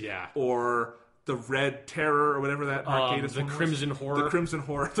Monsters. Yeah. Or The Red Terror or whatever that Mark Gatiss The one was. Crimson Horror. The Crimson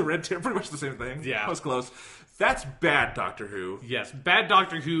Horror. The Red Terror. Pretty much the same thing. Yeah. That was close. That's bad Doctor Who. Yes, bad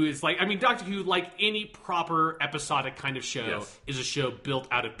Doctor Who is like, Doctor Who, like any proper episodic kind of show, Yes. is a show built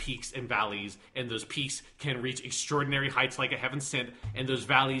out of peaks and valleys, and those peaks can reach extraordinary heights like a heaven sent, and those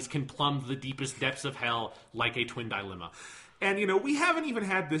valleys can plumb the deepest depths of hell like a twin dilemma. And, we haven't even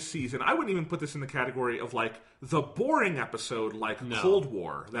had this season. I wouldn't even put this in the category of, like, the boring episode like Cold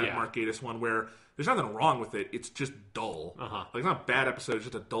War, that Mark Gatiss one, where there's nothing wrong with it. It's just dull. Like, it's not a bad episode. It's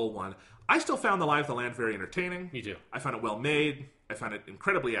just a dull one. I still found The Lie of the Land very entertaining. Me too. I found it well made. I found it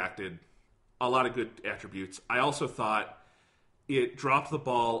incredibly acted. A lot of good attributes. I also thought it dropped the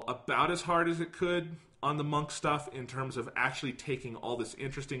ball about as hard as it could on the monk stuff in terms of actually taking all this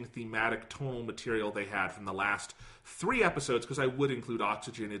interesting thematic tonal material they had from the last 3 episodes, because I would include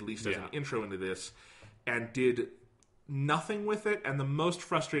Oxygen at least as an intro into this, and did nothing with it. And the most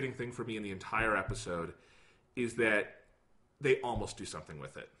frustrating thing for me in the entire episode is that they almost do something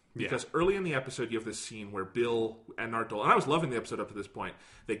with it. Because early in the episode, you have this scene where Bill and Nardole, and I was loving the episode up to this point,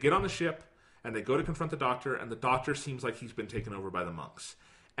 they get on the ship, and they go to confront the Doctor, and the Doctor seems like he's been taken over by the monks.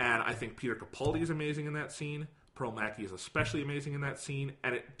 And I think Peter Capaldi is amazing in that scene. Pearl Mackie is especially amazing in that scene.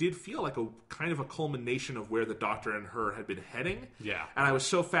 And it did feel like a kind of a culmination of where the Doctor and her had been heading. Yeah. And I was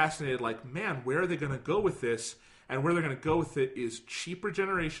so fascinated, like, man, where are they going to go with this? And where they're going to go with it is cheap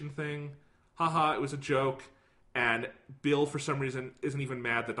regeneration thing. Haha, it was a joke. And Bill, for some reason, isn't even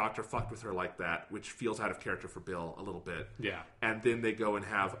mad the Doctor fucked with her like that, which feels out of character for Bill a little bit. Yeah. And then they go and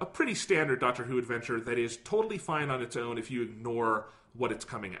have a pretty standard Doctor Who adventure that is totally fine on its own if you ignore what it's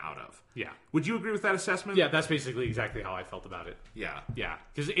coming out of. Yeah. Would you agree with that assessment? Yeah, that's basically exactly how I felt about it. Yeah. Yeah,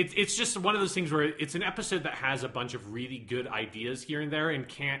 because it's just one of those things where it's an episode that has a bunch of really good ideas here and there and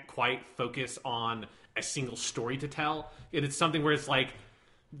can't quite focus on a single story to tell. And it's something where it's like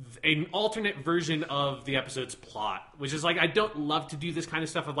an alternate version of the episode's plot, which is like, I don't love to do this kind of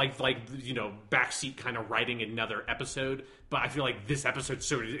stuff of like backseat kind of writing another episode, but I feel like this episode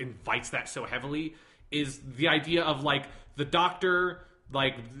sort of invites that so heavily, is the idea of like the Doctor,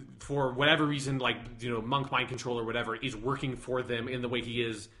 like for whatever reason, like monk mind control or whatever, is working for them in the way he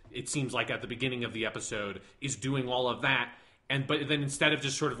is, it seems like at the beginning of the episode, is doing all of that. But then instead of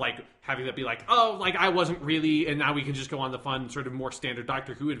just sort of like having that be like, oh, like I wasn't really, and now we can just go on the fun sort of more standard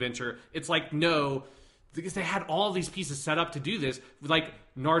Doctor Who adventure, it's like, no, because they had all these pieces set up to do this. Like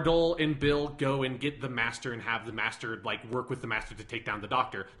Nardole and Bill go and get the Master and have the Master like work with the Master to take down the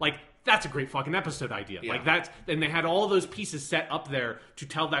Doctor. Like that's a great fucking episode idea. Yeah. Like that's, and they had all those pieces set up there to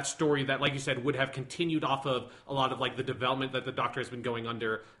tell that story that, like you said, would have continued off of a lot of like the development that the Doctor has been going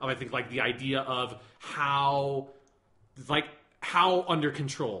under. I think like the idea of how under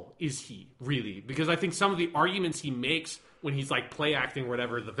control is he really? Because I think some of the arguments he makes when he's like play acting or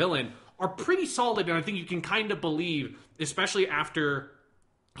whatever, the villain, are pretty solid, and I think you can kind of believe, especially after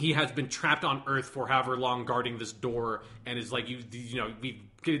he has been trapped on Earth for however long guarding this door, and is like, we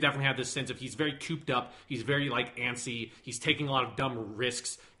definitely have this sense of he's very cooped up, he's very like antsy, he's taking a lot of dumb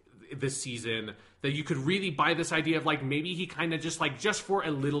risks this season, that you could really buy this idea of like maybe he kind of just like just for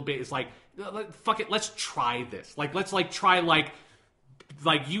a little bit is like, fuck it, let's try this, like let's like try like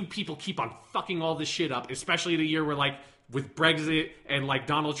you people keep on fucking all this shit up, especially in a year where like with Brexit and like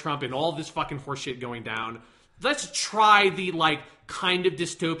Donald Trump and all this fucking horseshit going down. Let's try the like kind of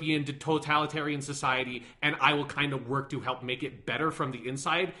dystopian to totalitarian society, and I will kind of work to help make it better from the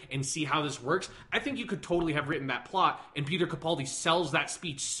inside and see how this works. I think you could totally have written that plot, and Peter Capaldi sells that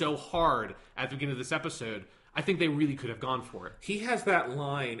speech so hard at the beginning of this episode. I think they really could have gone for it. He has that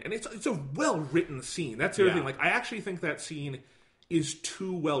line, and it's a well-written scene. That's the other thing. Like, I actually think that scene is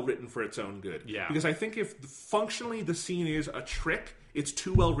too well written for its own good. Yeah. Because I think if functionally the scene is a trick, it's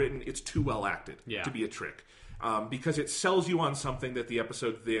too well written, it's too well acted to be a trick. Because it sells you on something that the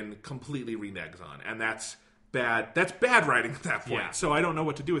episode then completely reneges on. And that's bad. That's bad writing at that point. Yeah. So I don't know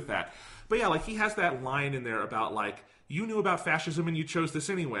what to do with that. But yeah, like he has that line in there about like, you knew about fascism and you chose this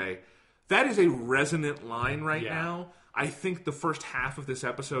anyway. That is a resonant line right now. I think the first half of this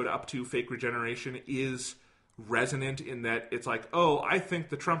episode up to fake regeneration is resonant in that it's like, oh, I think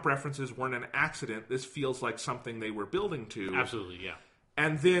the Trump references weren't an accident. This feels like something they were building to. Absolutely, yeah.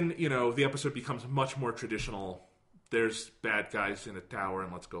 And then, the episode becomes much more traditional. There's bad guys in a tower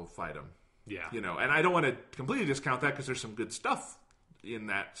and let's go fight them. Yeah. You know, and I don't want to completely discount that because there's some good stuff in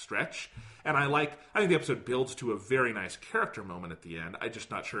that stretch. And I think the episode builds to a very nice character moment at the end. I'm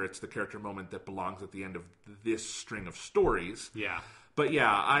just not sure it's the character moment that belongs at the end of this string of stories. Yeah. But yeah,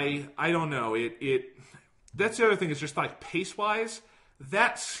 I don't know. That's the other thing is just like pace-wise,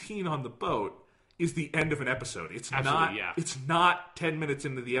 that scene on the boat is the end of an episode. It's not 10 minutes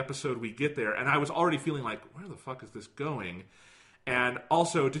into the episode we get there, and I was already feeling like, where the fuck is this going? And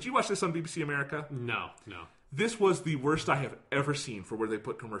also, did you watch this on BBC America? No. This was the worst I have ever seen for where they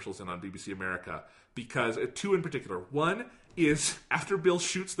put commercials in on BBC America, because two in particular. One is after Bill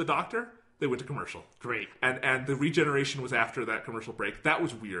shoots the doctor, they went to commercial. Great. And the regeneration was after that commercial break. That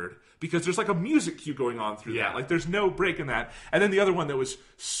was weird because there's like a music cue going on through that. Like there's no break in that. And then the other one that was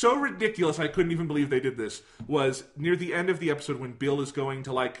so ridiculous I couldn't even believe they did this was near the end of the episode when Bill is going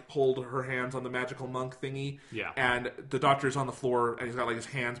to like hold her hands on the magical monk thingy. Yeah. And the doctor's on the floor and he's got like his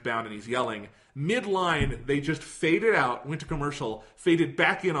hands bound and he's yelling. Mid-line, they just faded out, went to commercial, faded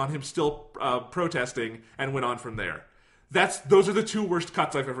back in on him still protesting, and went on from there. Those are the two worst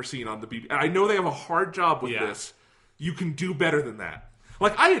cuts I've ever seen on the BBC. And I know they have a hard job with this. You can do better than that.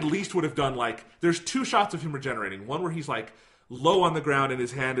 Like, I at least would have done, like, there's two shots of him regenerating. One where he's, like, low on the ground and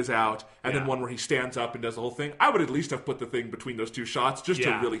his hand is out, and then one where he stands up and does the whole thing. I would at least have put the thing between those two shots just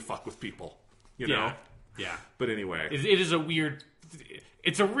to really fuck with people. You know? Yeah. But anyway. It is a weird...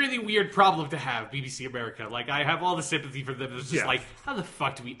 It's a really weird problem to have, BBC America. Like, I have all the sympathy for them. It's just like, how the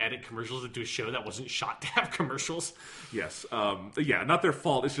fuck do we edit commercials into a show that wasn't shot to have commercials? Yes. Not their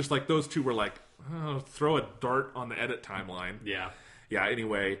fault. It's just like those two were like, throw a dart on the edit timeline. Yeah. Yeah,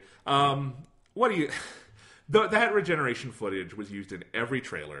 anyway. What do you... That regeneration footage was used in every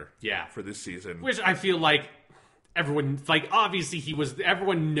trailer for this season. Which I feel like everyone... Like, obviously,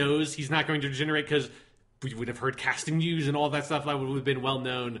 everyone knows he's not going to regenerate because... we would have heard casting news and all that stuff that would have been well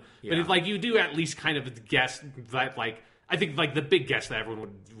known. But if like you do at least kind of guess that like I think like the big guess that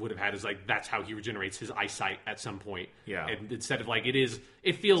everyone would have had is like that's how he regenerates his eyesight at some point. Yeah. And instead of like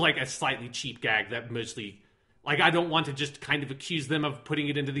it feels like a slightly cheap gag that mostly like I don't want to just kind of accuse them of putting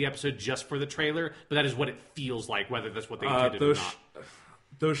it into the episode just for the trailer, but that is what it feels like, whether that's what they intended or not.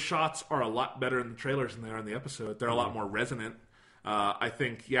 Those shots are a lot better in the trailers than they are in the episode. They're a lot more resonant. I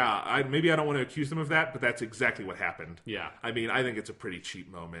think, maybe I don't want to accuse them of that, but that's exactly what happened. Yeah. I mean, I think it's a pretty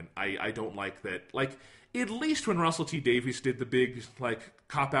cheap moment. I don't like that. Like, at least when Russell T. Davies did the big, like,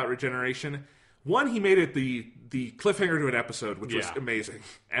 cop-out regeneration, one, he made it the cliffhanger to an episode, which was amazing,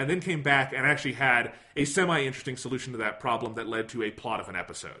 and then came back and actually had a semi-interesting solution to that problem that led to a plot of an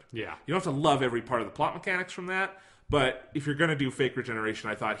episode. Yeah. You don't have to love every part of the plot mechanics from that, but if you're going to do fake regeneration,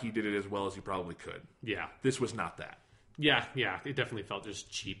 I thought he did it as well as he probably could. Yeah. This was not that. Yeah, it definitely felt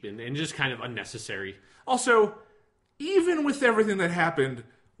just cheap and just kind of unnecessary. Also, even with everything that happened,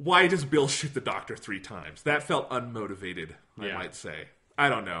 why does Bill shoot the doctor 3 times? That felt unmotivated, I might say. I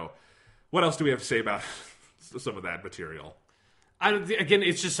don't know. What else do we have to say about some of that material? Again,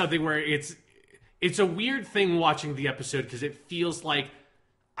 it's just something where it's a weird thing watching the episode because it feels like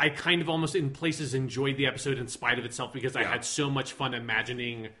I kind of almost in places enjoyed the episode in spite of itself because I had so much fun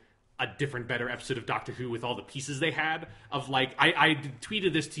imagining a different, better episode of Doctor Who with all the pieces they had. Of like, I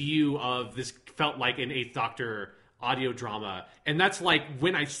tweeted this to you of this felt like an 8th Doctor audio drama. And that's like,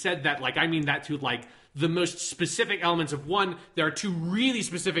 when I said that, like, I mean that to like the most specific elements of one, there are 2 really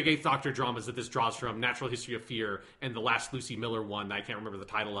specific 8th Doctor dramas that this draws from, Natural History of Fear and the last Lucy Miller one that I can't remember the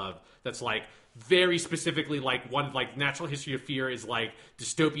title of, that's like very specifically like one, like Natural History of Fear is like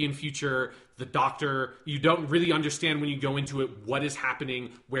dystopian future, the Doctor, you don't really understand when you go into it what is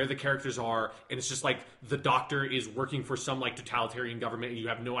happening, where the characters are, and it's just like the Doctor is working for some like totalitarian government and you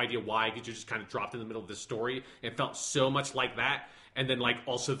have no idea why because you're just kind of dropped in the middle of this story. It felt so much like that. And then like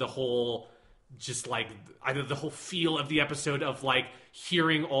also the whole just like either the whole feel of the episode of like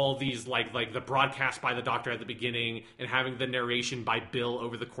hearing all these like the broadcast by the Doctor at the beginning and having the narration by Bill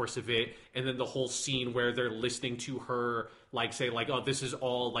over the course of it, and then the whole scene where they're listening to her like say like, oh, this is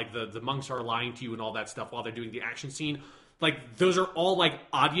all like the monks are lying to you and all that stuff while they're doing the action scene. Like those are all like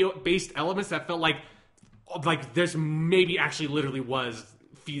audio based elements that felt like there's maybe actually literally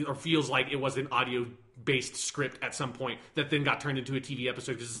feels like it was an audio based script at some point that then got turned into a TV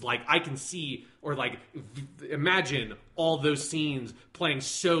episode because it's like I can see or like imagine all those scenes playing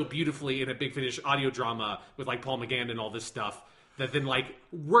so beautifully in a Big Finish audio drama with like Paul McGann and all this stuff that then like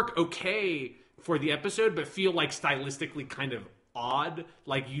work okay for the episode but feel like stylistically kind of odd.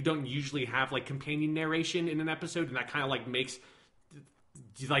 Like you don't usually have like companion narration in an episode, and that kind of like makes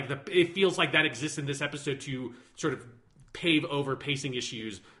like it feels like that exists in this episode to sort of pave over pacing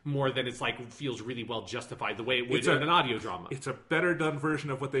issues more than it's like feels really well justified the way it would in an audio drama. It's a better done version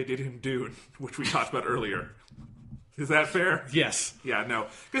of what they did in Dune, which we talked about earlier. Is that fair? Yes. Yeah, no.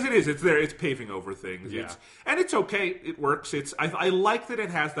 Because it is. It's there. It's paving over things. Yeah. And it's okay. It works. I like that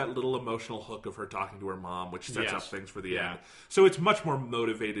it has that little emotional hook of her talking to her mom, which sets up things for the end. So it's much more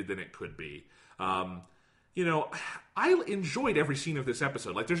motivated than it could be. You know, I enjoyed every scene of this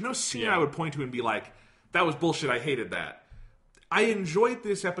episode. Like, there's no scene I would point to and be like, that was bullshit, I hated that. I enjoyed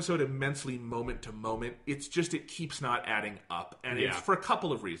this episode immensely moment to moment. It's just, it keeps not adding up. And it's for a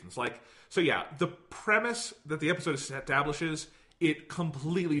couple of reasons. The premise that the episode establishes, it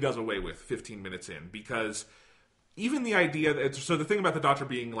completely does away with 15 minutes in. Because even the idea that, so the thing about the Doctor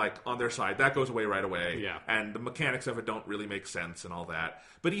being, like, on their side, that goes away right away. Yeah. And the mechanics of it don't really make sense and all that.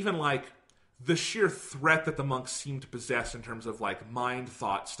 But even, like, the sheer threat that the monks seem to possess in terms of, like, mind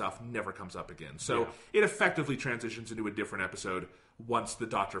thought stuff never comes up again. So it effectively transitions into a different episode once the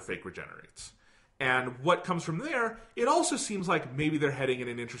Doctor fake regenerates. And what comes from there, it also seems like maybe they're heading in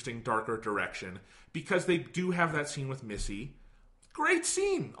an interesting, darker direction, because they do have that scene with Missy. Great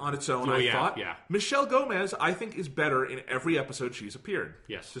scene on its own, I thought. Yeah. Michelle Gomez, I think, is better in every episode she's appeared.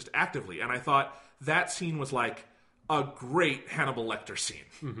 Yes. Just actively. And I thought that scene was like a great Hannibal Lecter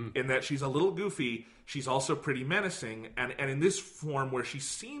scene, in that she's a little goofy, she's also pretty menacing, and in this form where she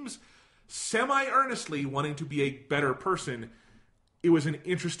seems semi-earnestly wanting to be a better person, it was an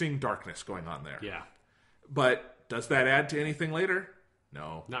interesting darkness going on there. Yeah. But does that add to anything later?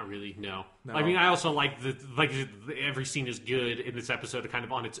 No. Not really, no. I mean, I also like every scene is good in this episode kind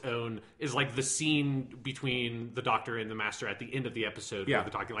of on its own, is like the scene between the Doctor and the Master at the end of the episode where they're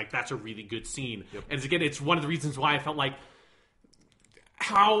talking, like, that's a really good scene. Yep. And again, it's one of the reasons why I felt like,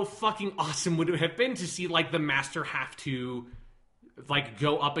 how fucking awesome would it have been to see, like, the Master have to, like,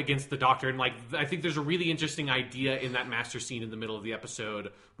 go up against the Doctor. And, like, I think there's a really interesting idea in that Master scene in the middle of the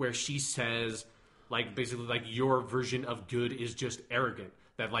episode where she says, like, basically, like, your version of good is just arrogant.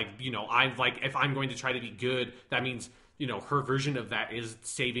 That, like, you know, I'm, like, if I'm going to try to be good, that means, you know, her version of that is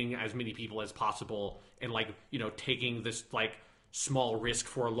saving as many people as possible and, like, you know, taking this, like, small risk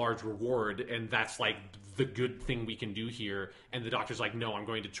for a large reward, and that's, like, the good thing we can do here. And the Doctor's like, no, I'm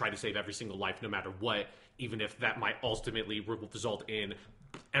going to try to save every single life no matter what, even if that might ultimately result in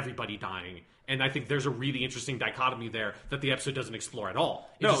everybody dying. And I think there's a really interesting dichotomy there that the episode doesn't explore at all.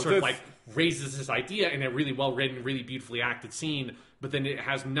 It just sort of, like, raises this idea in a really well-written, really beautifully acted scene, but then it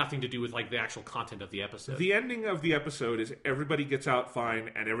has nothing to do with, like, the actual content of the episode. The ending of the episode is everybody gets out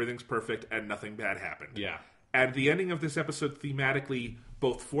fine and everything's perfect and nothing bad happened. Yeah. And the ending of this episode thematically,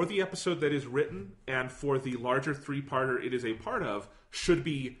 both for the episode that is written and for the larger three-parter it is a part of, should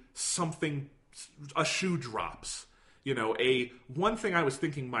be something, a shoe drops. You know, one thing I was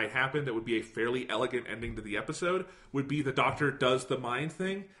thinking might happen that would be a fairly elegant ending to the episode would be the Doctor does the mind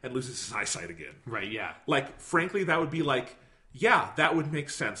thing and loses his eyesight again. Right, yeah. Like, frankly, that would be like, yeah, that would make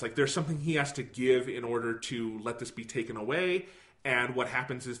sense. Like, there's something he has to give in order to let this be taken away, and what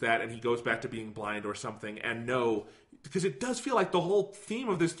happens is that, and he goes back to being blind or something, and no, because it does feel like the whole theme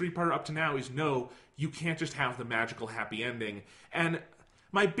of this three-parter up to now is no, you can't just have the magical happy ending. And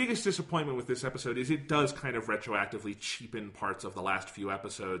my biggest disappointment with this episode is it does kind of retroactively cheapen parts of the last few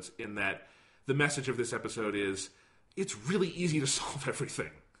episodes, in that the message of this episode is it's really easy to solve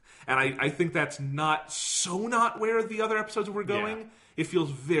everything. And I think that's not where the other episodes were going. Yeah. It feels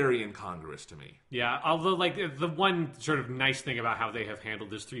very incongruous to me. Yeah, although, like, the one sort of nice thing about how they have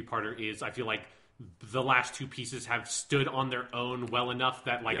handled this three-parter is I feel like the last two pieces have stood on their own well enough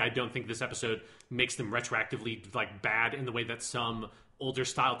that, like, I don't think this episode makes them retroactively, like, bad in the way that some older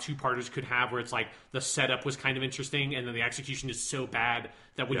style two-parters could have, where it's like the setup was kind of interesting and then the execution is so bad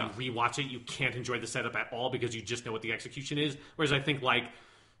that when you rewatch it, you can't enjoy the setup at all because you just know what the execution is. Whereas I think, like,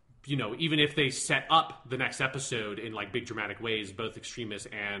 you know, even if they set up the next episode in, like, big dramatic ways, both Extremis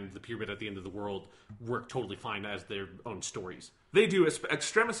and the Pyramid at the End of the World work totally fine as their own stories. They do,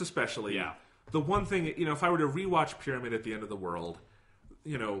 Extremis especially. Yeah. The one thing, you know, if I were to rewatch Pyramid at the End of the World,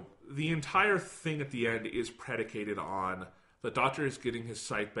 you know, the entire thing at the end is predicated on the Doctor is getting his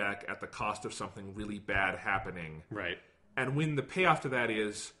sight back at the cost of something really bad happening. Right. And when the payoff to that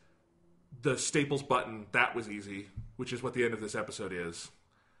is the Staples button, that was easy, which is what the end of this episode is,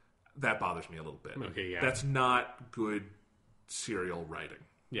 that bothers me a little bit. Okay, yeah. That's not good serial writing.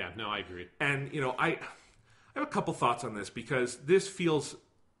 Yeah, no, I agree. And, you know, I have a couple thoughts on this, because this feels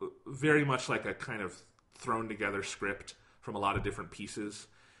very much like a kind of thrown together script from a lot of different pieces.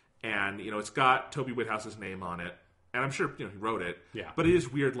 And, you know, it's got Toby Whithouse's name on it. And I'm sure, you know, he wrote it. Yeah. But it is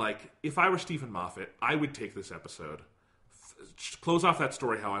weird, like, if I were Stephen Moffat, I would take this episode, close off that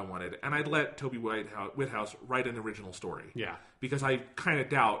story how I wanted, and I'd let Toby Whithouse write an original story. Yeah. Because I kind of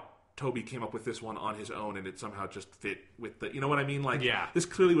doubt Toby came up with this one on his own and it somehow just fit with the... You know what I mean? Like, this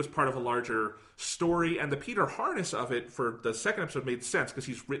clearly was part of a larger story, and the Peter harness of it for the second episode made sense because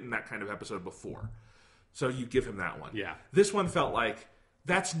he's written that kind of episode before. So you give him that one. Yeah. This one felt like...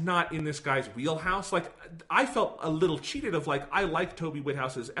 That's not in this guy's wheelhouse. Like, I felt a little cheated of, like, I like Toby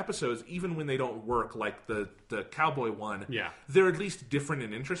Whithouse's episodes, even when they don't work, like the cowboy one. Yeah. They're at least different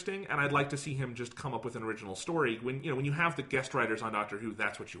and interesting, and I'd like to see him just come up with an original story. When you have the guest writers on Doctor Who,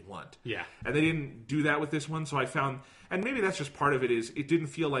 that's what you want. Yeah. And they didn't do that with this one, so I found... And maybe that's just part of it, is it didn't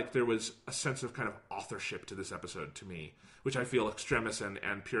feel like there was a sense of kind of authorship to this episode to me, which I feel Extremis and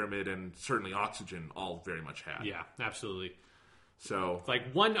Pyramid and certainly Oxygen all very much had. Yeah, absolutely. So,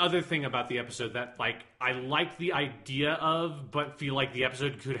 like, one other thing about the episode that, like, I like the idea of, but feel like the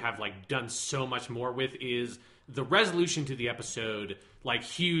episode could have, like, done so much more with is the resolution to the episode, like,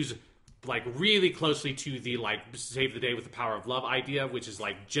 hews, like, really closely to the, like, save the day with the power of love idea, which is,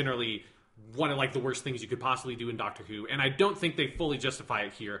 like, generally one of, like, the worst things you could possibly do in Doctor Who. And I don't think they fully justify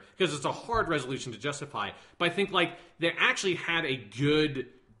it here, because it's a hard resolution to justify. But I think, like, they actually had a good,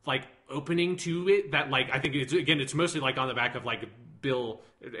 like, opening to it that, like, I think it's mostly like on the back of like Bill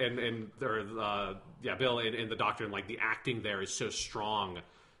and Bill and the Doctor, and like the acting there is so strong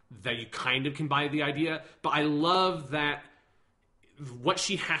that you kind of can buy the idea. But I love that what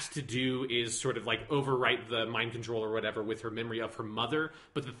she has to do is sort of like overwrite the mind control or whatever with her memory of her mother.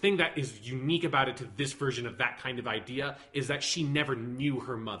 But the thing that is unique about it to this version of that kind of idea is that she never knew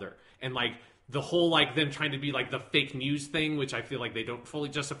her mother. And like the whole, like, them trying to be, like, the fake news thing, which I feel like they don't fully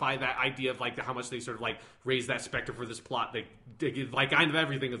justify that idea of, like, how much they sort of, like, raise that specter for this plot. They give, like, kind of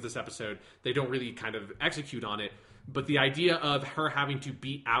everything of this episode. They don't really kind of execute on it. But the idea of her having to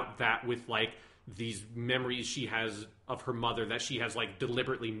beat out that with, like, these memories she has of her mother that she has, like,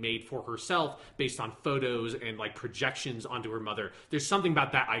 deliberately made for herself based on photos and, like, projections onto her mother. There's something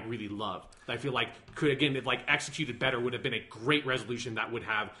about that I really love. That I feel like could, again, if, like, executed better, would have been a great resolution that would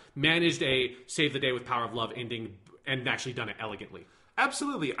have managed a save the day with power of love ending and actually done it elegantly.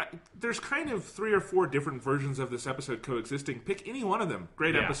 Absolutely. There's kind of 3 or 4 different versions of this episode coexisting. Pick any one of them.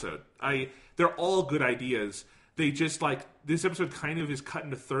 Great episode. They're all good ideas. They just, like, this episode kind of is cut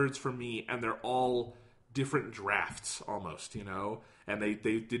into thirds for me, and they're all different drafts almost, you know? And they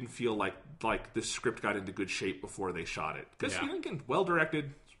didn't feel like this script got into good shape before they shot it. Because, again,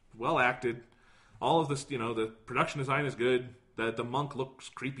 well-directed, well-acted. All of this, the production design is good. The monk looks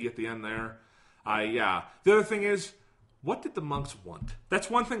creepy at the end there. The other thing is, what did the monks want? That's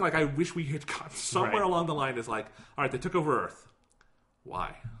one thing, like, I wish we had gotten somewhere along the line is like, all right, they took over Earth.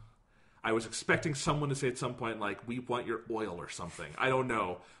 Why? I was expecting someone to say at some point, like, we want your oil or something. I don't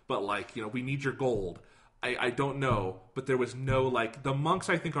know. But, like, we need your gold. I don't know. But there was no, like, the monks,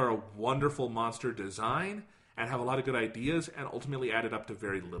 I think, are a wonderful monster design and have a lot of good ideas and ultimately added up to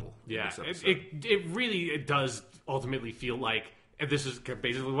very little. Yeah, it really does ultimately feel like, and this is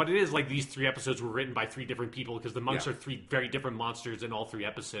basically what it is, like, these 3 episodes were written by 3 different people because the monks are 3 very different monsters in all 3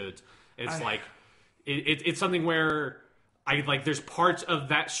 episodes. It's it's something where there's parts of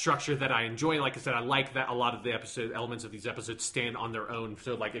that structure that I enjoy. Like I said, I like that a lot of the elements of these episodes stand on their own.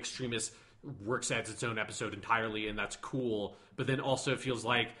 So, like, Extremis works as its own episode entirely, and that's cool. But then also it feels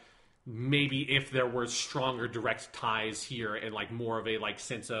like maybe if there were stronger direct ties here and, like, more of a, like,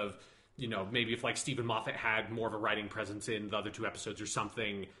 sense of, maybe if, like, Stephen Moffat had more of a writing presence in the other 2 episodes or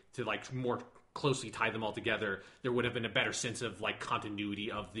something to, like, more closely tie them all together, there would have been a better sense of, like,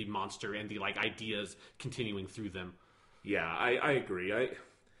 continuity of the monster and the, like, ideas continuing through them. Yeah, I agree.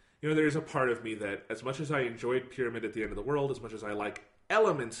 There's a part of me that, as much as I enjoyed Pyramid at the End of the World, as much as I like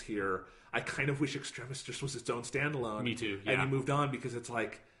elements here, I kind of wish Extremis just was its own standalone. Me too, yeah. And you moved on because it's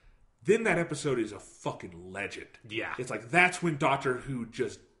like, then that episode is a fucking legend. Yeah. It's like, that's when Doctor Who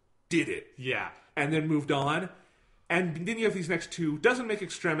just did it. Yeah. And then moved on. And then you have these next 2. Doesn't make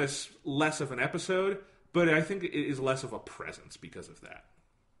Extremis less of an episode, but I think it is less of a presence because of that.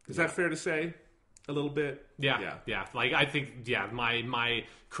 Is that fair to say? A little bit? Yeah. Like, I think, my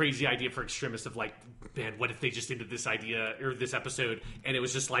crazy idea for Extremis of, like, man, what if they just ended this idea, or this episode, and it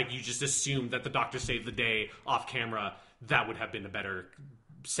was just, like, you just assumed that the Doctor saved the day off camera, that would have been a better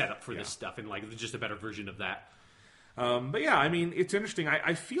setup for this stuff, and, like, just a better version of that. But yeah, I mean, it's interesting.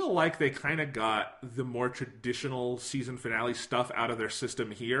 I feel like they kind of got the more traditional season finale stuff out of their system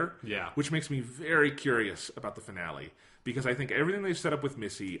here. Yeah. Which makes me very curious about the finale. Because I think everything they've set up with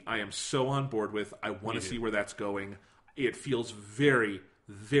Missy, I am so on board with. I want to see where that's going. It feels very,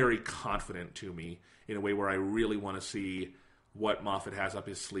 very confident to me in a way where I really want to see what Moffat has up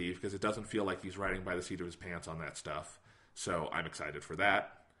his sleeve. Because it doesn't feel like he's riding by the seat of his pants on that stuff. So I'm excited for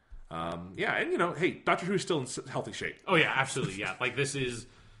that. Yeah, and hey, Doctor Who is still in healthy shape. Oh yeah, absolutely. Yeah, like this is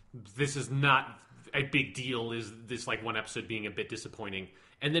not a big deal. Is this like one episode being a bit disappointing?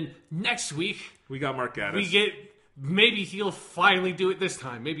 And then next week we got Mark Gatiss. We get maybe he'll finally do it this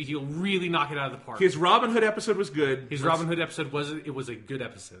time. Maybe he'll really knock it out of the park. His Robin Hood episode was good. His Robin Hood episode was a good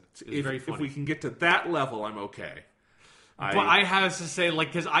episode. It was very funny. If we can get to that level, I'm okay. But I have to say, like,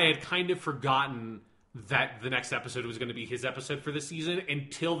 because I had kind of forgotten that the next episode was going to be his episode for the season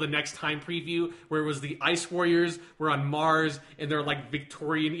until the next time preview, where it was the Ice Warriors were on Mars and they're like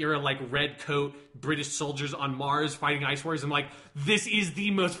Victorian era, like red coat British soldiers on Mars fighting Ice Warriors. I'm like, this is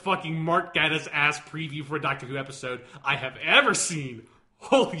the most fucking Mark Gatiss ass preview for a Doctor Who episode I have ever seen.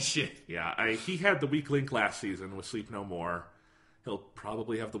 Holy shit. Yeah, he had the weak link last season with Sleep No More. He'll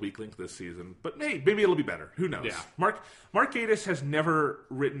probably have the weak link this season, but maybe it'll be better. Who knows? Yeah. Mark Gatiss has never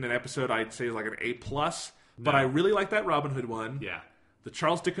written an episode I'd say like an A+, but I really like that Robin Hood one. Yeah. The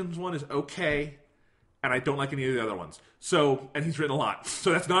Charles Dickens one is okay, and I don't like any of the other ones. So, and he's written a lot,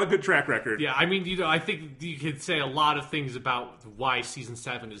 so that's not a good track record. Yeah, I mean, I think you could say a lot of things about why season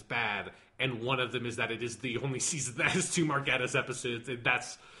 7 is bad, and one of them is that it is the only season that has 2 Mark Gatiss episodes, and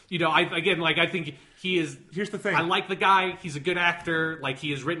that's. I think he is. Here's the thing. I like the guy. He's a good actor. Like,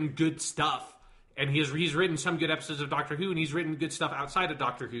 he has written good stuff. And he's written some good episodes of Doctor Who, and he's written good stuff outside of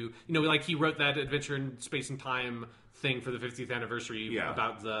Doctor Who. Like he wrote that Adventure in Space and Time thing for the 50th anniversary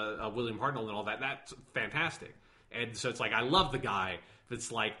about the William Hartnell and all that. That's fantastic. And so it's like, I love the guy.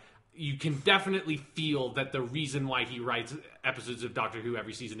 It's like, you can definitely feel that the reason why he writes episodes of Doctor Who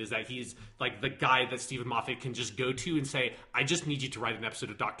every season is that he's like the guy that Stephen Moffat can just go to and say, I just need you to write an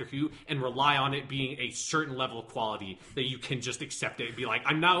episode of Doctor Who, and rely on it being a certain level of quality that you can just accept it and be like,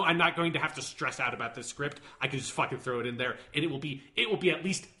 I'm not going to have to stress out about this script. I can just fucking throw it in there and it will be at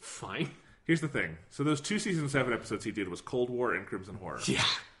least fine. Here's the thing. So those 2 season 7 episodes he did was Cold War and Crimson Horror. Yeah.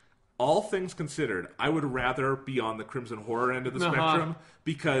 All things considered, I would rather be on the Crimson Horror end of the spectrum,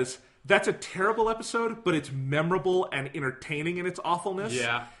 because that's a terrible episode, but it's memorable and entertaining in its awfulness.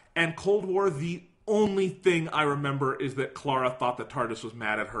 Yeah. And Cold War, the only thing I remember is that Clara thought that TARDIS was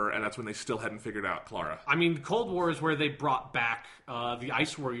mad at her, and that's when they still hadn't figured out Clara. I mean, Cold War is where they brought back the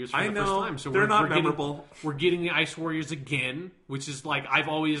Ice Warriors for the first time. So they're not memorable. We're getting the Ice Warriors again, which is like,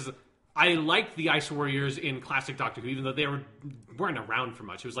 I liked the Ice Warriors in classic Doctor Who, even though they weren't around for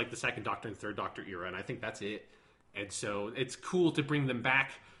much. It was like the second Doctor and third Doctor era, and I think that's it. And so it's cool to bring them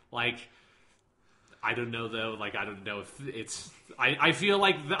back. Like, I don't know, though. Like, I don't know if it's... I feel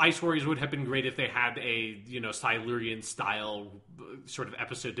like the Ice Warriors would have been great if they had a, Silurian-style sort of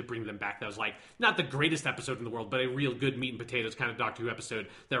episode to bring them back. That was, like, not the greatest episode in the world, but a real good meat and potatoes kind of Doctor Who episode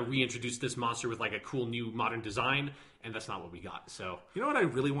that reintroduced this monster with, like, a cool new modern design, and that's not what we got, so... You know what I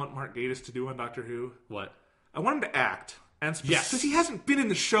really want Mark Gatiss to do on Doctor Who? What? I want him to act. And yes. Because he hasn't been in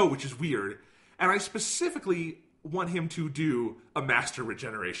the show, which is weird. And I specifically want him to do a master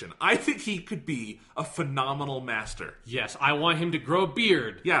regeneration. I think he could be a phenomenal master. Yes, I want him to grow a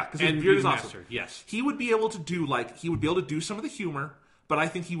beard. Yeah, because his beard is awesome. Yes. He would be able to do some of the humor, but I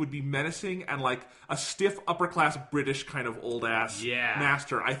think he would be menacing and like a stiff upper-class British kind of old-ass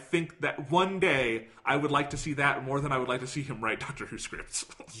master. I think that one day I would like to see that more than I would like to see him write Doctor Who scripts.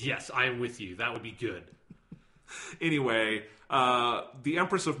 Yes, I am with you. That would be good. Anyway, The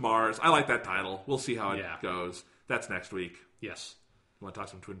Empress of Mars. I like that title. We'll see how it goes. That's next week. Yes. You want to talk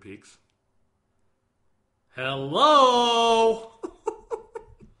some Twin Peaks? Hello!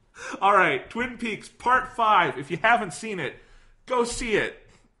 All right, Twin Peaks Part 5. If you haven't seen it, go see it.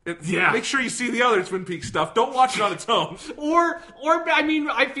 Make sure you see the other Twin Peaks stuff. Don't watch it on its own.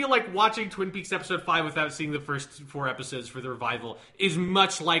 I feel like watching Twin Peaks Episode 5 without seeing the first 4 episodes for the revival is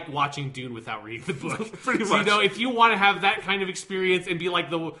much like watching Dune without reading the book. Pretty much. If you want to have that kind of experience and be like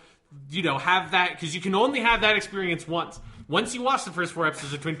have that, because you can only have that experience once. Once you watch the first 4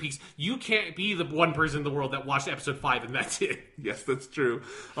 episodes of Twin Peaks, you can't be the one person in the world that watched Episode 5 and that's it. Yes, that's true.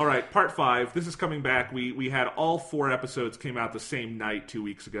 All right, Part 5. This is coming back. We had all 4 episodes came out the same night 2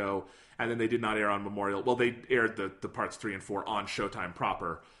 weeks ago, and then they did not air on Memorial. Well, they aired the Parts 3 and 4 on Showtime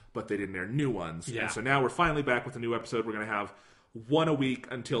proper, but they didn't air new ones. Yeah. And so now we're finally back with a new episode. We're going to have one a week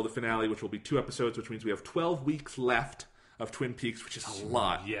until the finale, which will be 2 episodes, which means we have 12 weeks left of Twin Peaks, which is a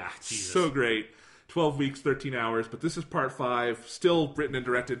lot. Yeah, Jesus. So great. 12 weeks, 13 hours, but this is Part 5, still written and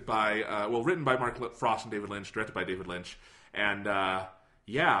directed by, written by Mark Frost and David Lynch, directed by David Lynch, and,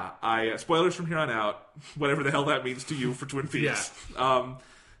 spoilers from here on out, whatever the hell that means to you for Twin Peaks. Yeah.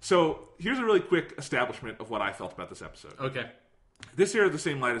 So, here's a really quick establishment of what I felt about this episode. Okay. This aired the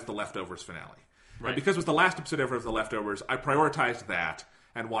same night as The Leftovers finale. Right. And because it was the last episode ever of The Leftovers, I prioritized that,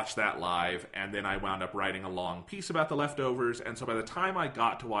 and watched that live, and then I wound up writing a long piece about The Leftovers, and so by the time I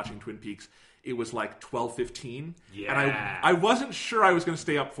got to watching Twin Peaks, it was like 12:15, Yeah. and I wasn't sure I was going to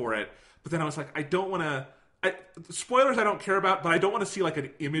stay up for it, but then I was like, I don't want to... spoilers I don't care about, but I don't want to see like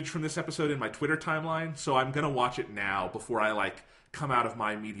an image from this episode in my Twitter timeline, so I'm going to watch it now before I like come out of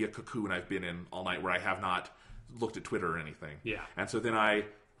my media cocoon I've been in all night where I have not looked at Twitter or anything. Yeah. And so then I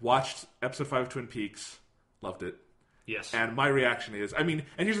watched episode 5 of Twin Peaks, loved it. Yes. And my reaction is, I mean,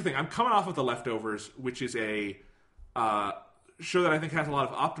 and here's the thing, I'm coming off of The Leftovers, which is a show that I think has a lot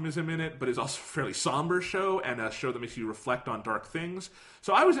of optimism in it, but is also a fairly somber show, and a show that makes you reflect on dark things.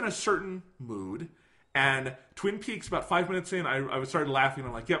 So I was in a certain mood, and Twin Peaks, about 5 minutes in, I started laughing, and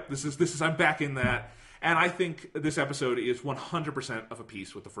I'm like, yep, this is, I'm back in that. And I think this episode is 100% of a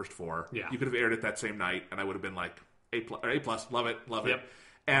piece with the first 4. Yeah. You could have aired it that same night, and I would have been like, A+, love it. Yep.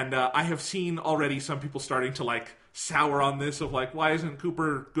 And I have seen already some people starting to like sour on this of like, why isn't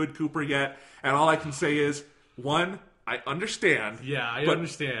Cooper good Cooper yet? And all I can say is, 1, I understand. Yeah, I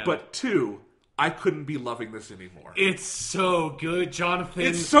understand. But 2, I couldn't be loving this anymore. It's so good, Jonathan.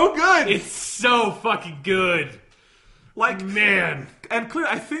 It's so good! It's so fucking good. Like, man. And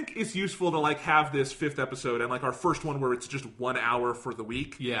clearly, I think it's useful to like have this 5th episode and like our first one where it's just 1 hour for the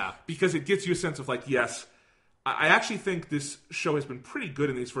week. Yeah. Because it gets you a sense of like, yes, I actually think this show has been pretty good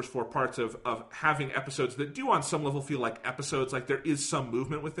in these first 4 parts of having episodes that do on some level feel like episodes, like there is some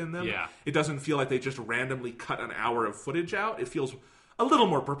movement within them. Yeah. It doesn't feel like they just randomly cut an hour of footage out. It feels a little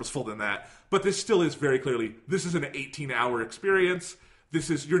more purposeful than that. But this still is very clearly, this is an 18-hour experience.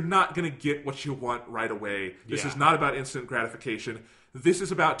 You're not going to get what you want right away. This is not about instant gratification. This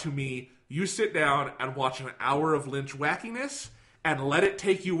is about, to me, you sit down and watch an hour of Lynch wackiness and let it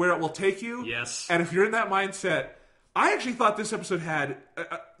take you where it will take you. Yes. And if you're in that mindset, I actually thought this episode had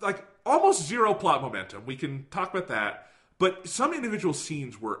like almost zero plot momentum. We can talk about that. But some individual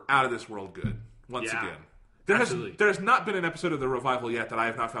scenes were out of this world good, once again. There has not been an episode of The Revival yet that I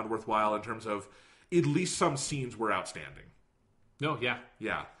have not found worthwhile in terms of at least some scenes were outstanding. No, yeah.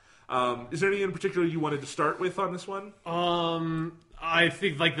 Yeah. Is there any in particular you wanted to start with on this one? I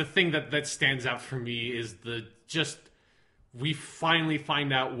think like the thing that stands out for me is we finally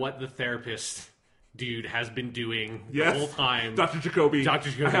find out what the therapist dude has been doing the whole time. Dr. Jacoby. Dr.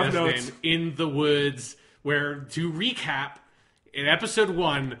 Jacoby, I have notes. In the woods, where, to recap, in episode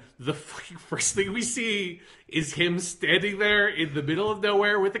 1, the first thing we see is him standing there in the middle of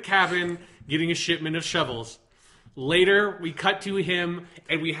nowhere with a cabin, getting a shipment of shovels. Later, we cut to him,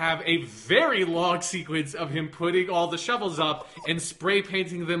 and we have a very long sequence of him putting all the shovels up and spray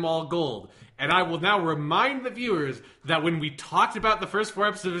painting them all gold. And I will now remind the viewers that when we talked about the first 4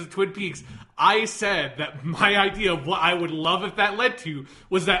 episodes of Twin Peaks, I said that my idea of what I would love if that led to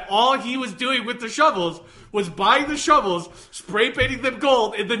was that all he was doing with the shovels was buying the shovels, spray painting them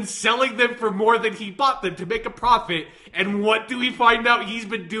gold, and then selling them for more than he bought them to make a profit. And what do we find out he's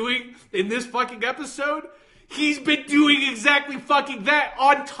been doing in this fucking episode? He's been doing exactly fucking that,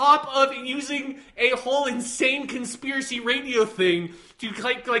 on top of using a whole insane conspiracy radio thing to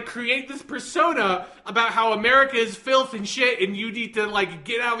like create this persona about how America is filth and shit, and you need to like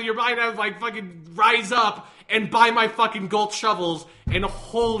get out of your mind and like fucking rise up and buy my fucking gold shovels. And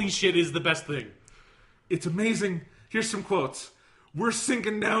holy shit, is the best thing. It's amazing. Here's some quotes. We're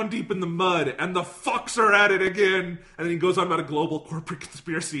sinking down deep in the mud, and the fucks are at it again. And then he goes on about a global corporate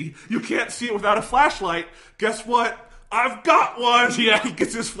conspiracy. You can't see it without a flashlight. Guess what? I've got one. Yeah. He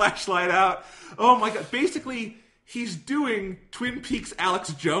gets his flashlight out. Oh my god. Basically, he's doing Twin Peaks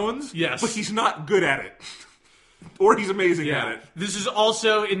Alex Jones. Yes. But he's not good at it. Or he's amazing at it. This is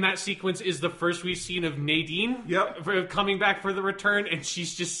also, in that sequence, is the first we've seen of Nadine coming back for the return, and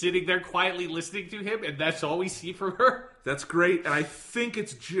she's just sitting there quietly listening to him, and that's all we see from her. That's great, and I think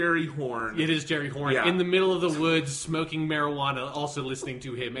it's Jerry Horn. It is Jerry Horn, in the middle of the woods, smoking marijuana, also listening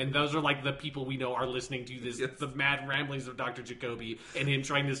to him, and those are like the people we know are listening to this, the mad ramblings of Dr. Jacoby, and him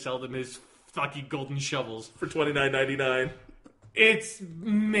trying to sell them his fucking golden shovels. For $29.99.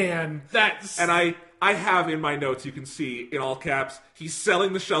 That's... And I have in my notes, you can see, in all caps, he's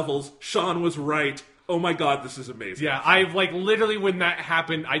selling the shovels. Sean was right. Oh my god, this is amazing. Yeah, I've like literally when that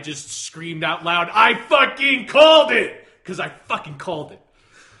happened, I just screamed out loud, I fucking called it! Because I fucking called it.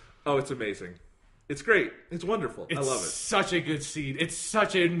 Oh, it's amazing. It's great. It's wonderful. I love it. It's such a good scene. It's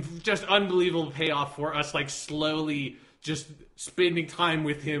such a just unbelievable payoff for us, like slowly just spending time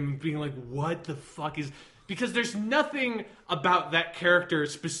with him, being like, what the fuck is... Because there's nothing about that character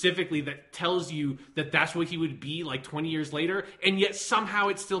specifically that tells you that that's what he would be like 20 years later, and yet somehow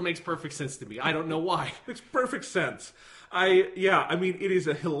it still makes perfect sense to me. I don't know why. It makes perfect sense. I mean, it is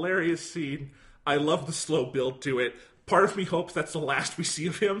a hilarious scene. I love the slow build to it. part of me hopes that's the last we see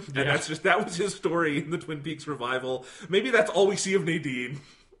of him, and that was his story in the Twin Peaks revival. Maybe that's all we see of Nadine,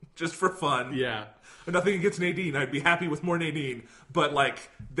 just for fun. Yeah. Nothing against Nadine. I'd be happy with more Nadine, but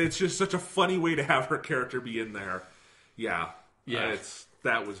like, it's just such a funny way to have her character be in there. Yeah.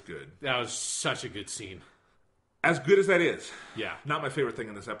 That was good. That was such a good scene. As good as that is. Yeah. Not my favorite thing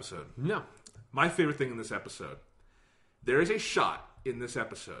in this episode. No. My favorite thing in this episode. There is a shot in this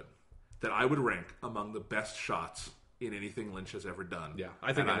episode that I would rank among the best shots in anything Lynch has ever done. Yeah,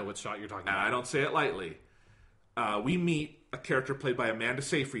 I think I know what shot you're talking about. And I don't say it lightly. We meet a character played by Amanda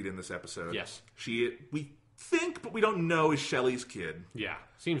Seyfried in this episode. Yes. We think, but we don't know, is Shelley's kid. Yeah,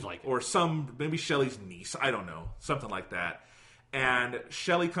 seems like it. Or maybe Shelley's niece. I don't know. Something like that. And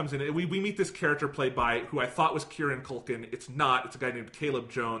Shelley comes in. And we meet this character played by, who I thought was Kieran Culkin. It's not. It's a guy named Caleb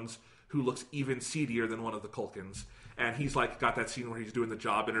Jones, who looks even seedier than one of the Culkins. And he's like got that scene where he's doing the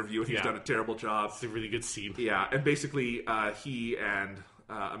job interview and he's done a terrible job. It's a really good scene. Yeah, and basically he and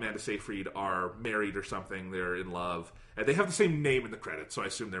Amanda Seyfried are married or something. They're in love. And they have the same name in the credits, so I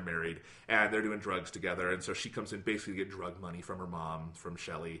assume they're married. And they're doing drugs together. And so she comes in basically to get drug money from her mom, from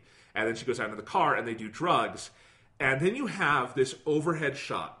Shelley. And then she goes out into the car and they do drugs. And then you have this overhead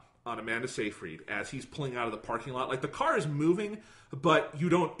shot on Amanda Seyfried as he's pulling out of the parking lot. Like, the car is moving, but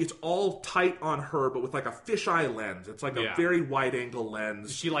it's all tight on her, but with like a fisheye lens. It's like a very wide angle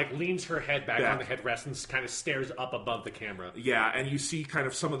lens. She like leans her head back on the headrest and kind of stares up above the camera. Yeah, and you see kind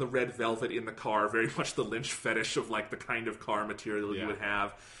of some of the red velvet in the car, very much the Lynch fetish of like the kind of car material you would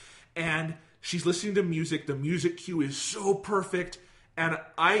have. And she's listening to music. The music cue is so perfect. And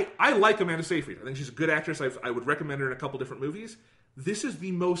I like Amanda Seyfried. I think she's a good actress. I would recommend her in a couple different movies. This is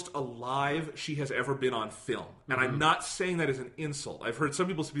the most alive she has ever been on film. And I'm not saying that as an insult. I've heard some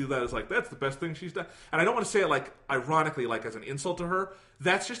people speak that as like, that's the best thing she's done. And I don't want to say it like, ironically, like as an insult to her.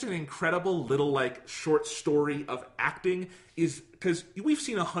 That's just an incredible little like short story of acting. Is because we've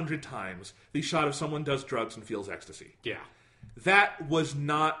seen 100 times the shot of someone does drugs and feels ecstasy. Yeah. That was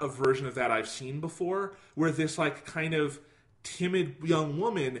not a version of that I've seen before, where this like kind of timid young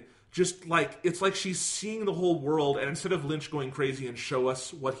woman just like, it's like she's seeing the whole world, and instead of Lynch going crazy and show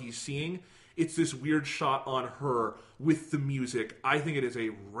us what he's seeing, it's this weird shot on her with the music. I think it is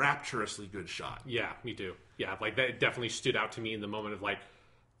a rapturously good shot. Yeah, me too. Yeah, like that definitely stood out to me in the moment of like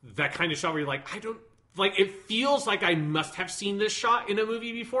that kind of shot where you're like, I don't like, it feels like I must have seen this shot in a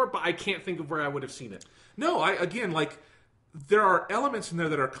movie before, but I can't think of where I would have seen it. No, again, like, there are elements in there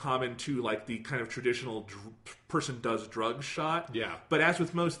that are common to like the kind of traditional person does drugs shot. Yeah. But as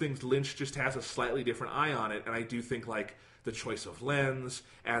with most things, Lynch just has a slightly different eye on it. And I do think like the choice of lens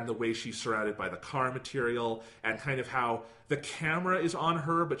and the way she's surrounded by the car material and kind of how the camera is on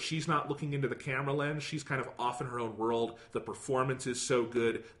her, but she's not looking into the camera lens. She's kind of off in her own world. The performance is so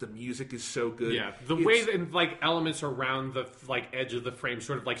good. The music is so good. Yeah, the way that like elements around the like edge of the frame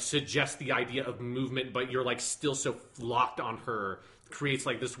sort of like suggest the idea of movement, but you're like still so locked on her, creates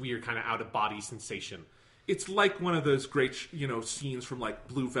like this weird kind of out of body sensation. It's like one of those great, scenes from like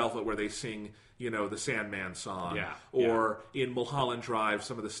Blue Velvet where they sing, the Sandman song. Yeah. Or in Mulholland Drive,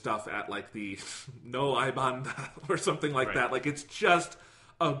 some of the stuff at like the No Ibanda or something like that. Like, it's just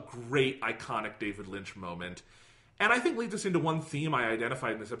a great, iconic David Lynch moment. And I think leads us into one theme I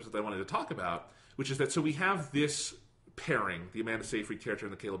identified in this episode that I wanted to talk about, which is that so we have this pairing, the Amanda Seyfried character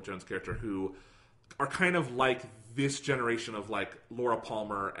and the Caleb Jones character, who are kind of like this generation of like Laura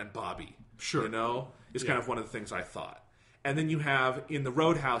Palmer and Bobby. Sure. Is kind of one of the things I thought. And then you have, in the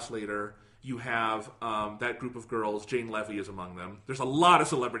Roadhouse later, you have that group of girls. Jane Levy is among them. There's a lot of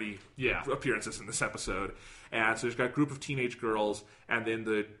celebrity appearances in this episode. And so there's got a group of teenage girls, and then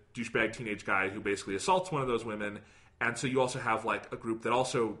the douchebag teenage guy who basically assaults one of those women. And so you also have like a group that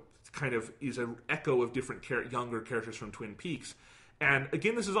also kind of is an echo of different younger characters from Twin Peaks. And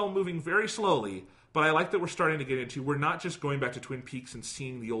again, this is all moving very slowly, but I like that we're starting to get into, we're not just going back to Twin Peaks and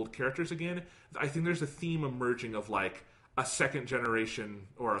seeing the old characters again. I think there's a theme emerging of like a second generation,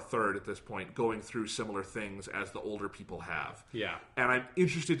 or a third at this point, going through similar things as the older people have. Yeah. And I'm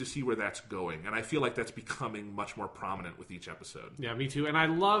interested to see where that's going. And I feel like that's becoming much more prominent with each episode. Yeah, me too. And I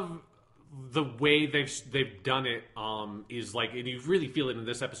love the way they've done it, is like, and you really feel it in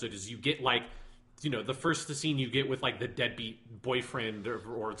this episode, is you get like, the first scene you get with like the deadbeat boyfriend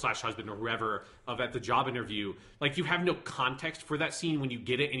or slash husband or whoever at the job interview, like you have no context for that scene when you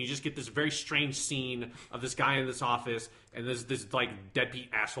get it, and you just get this very strange scene of this guy in this office, and this like deadbeat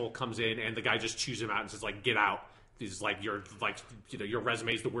asshole comes in, and the guy just chews him out and says like, get out. He's like, your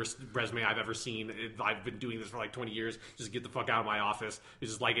resume is the worst resume I've ever seen. I've been doing this for like 20 years. Just get the fuck out of my office. It's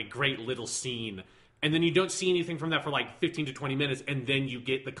just like a great little scene. And then you don't see anything from that for like 15 to 20 minutes, and then you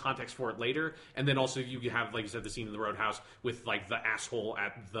get the context for it later. And then also you have, like you said, the scene in the roadhouse with like the asshole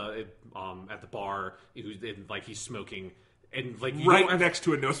at the bar who's like he's smoking. And like next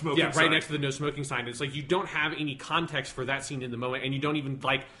to a no smoking sign. Yeah, right next to the no smoking sign. It's like you don't have any context for that scene in the moment, and you don't even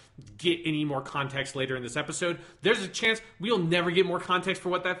like get any more context later in this episode. There's a chance we'll never get more context for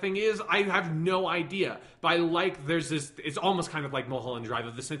what that thing is. I have no idea. But I like there's this, it's almost kind of like Mulholland Drive,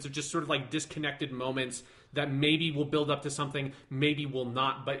 of the sense of just sort of like disconnected moments that maybe will build up to something, maybe will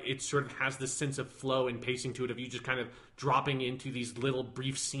not, but it sort of has this sense of flow and pacing to it, of you just kind of dropping into these little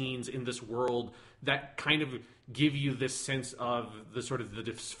brief scenes in this world that kind of give you this sense of the sort of the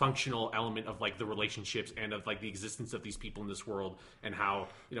dysfunctional element of like the relationships and of like the existence of these people in this world, and how,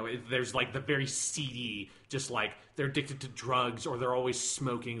 you know, there's like the very seedy, just like they're addicted to drugs, or they're always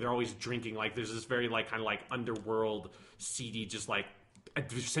smoking, they're always drinking. Like there's this very like kind of like underworld seedy, just like a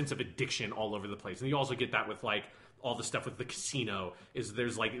sense of addiction all over the place. And you also get that with like all the stuff with the casino, is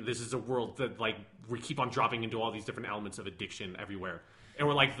there's like, this is a world that like we keep on dropping into all these different elements of addiction everywhere. And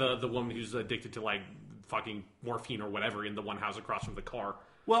we're like the woman who's addicted to like fucking morphine or whatever in the one house across from the car.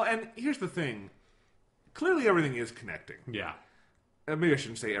 Well, and here's the thing. Clearly everything is connecting. Yeah. Maybe I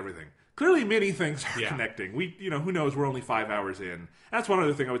shouldn't say everything. Clearly many things are connecting. We, you know, who knows, we're only 5 hours in. That's one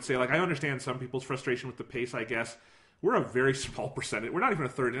other thing I would say. Like, I understand some people's frustration with the pace, I guess. We're a very small percentage. We're not even a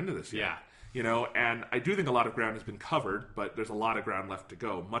third into this yet. Yeah. You know, and I do think a lot of ground has been covered, but there's a lot of ground left to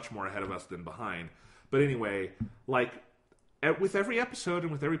go. Much more ahead of us than behind. But anyway, like, with every episode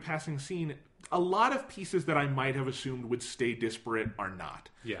and with every passing scene, a lot of pieces that I might have assumed would stay disparate are not.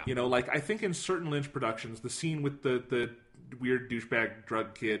 Yeah. You know, like, I think in certain Lynch productions, the scene with the weird douchebag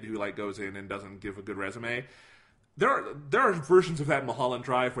drug kid who, like, goes in and doesn't give a good resume, there are versions of that in Mulholland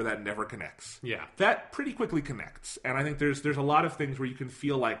Drive where that never connects. Yeah. That pretty quickly connects. And I think there's a lot of things where you can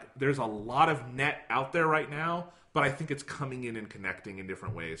feel like there's a lot of net out there right now, but I think it's coming in and connecting in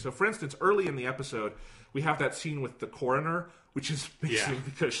different ways. So, for instance, early in the episode, we have that scene with the coroner, which is amazing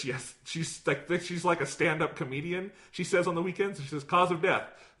because she's like a stand-up comedian. She says on the weekends, she says, cause of death.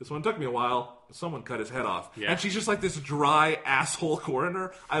 This one took me a while. Someone cut his head off. Yeah. And she's just like this dry asshole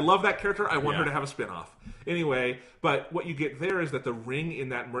coroner. I love that character. I want her to have a spinoff. Anyway, but what you get there is that the ring in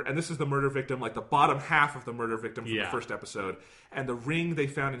that murder, and this is the murder victim, like the bottom half of the murder victim from the first episode, and the ring they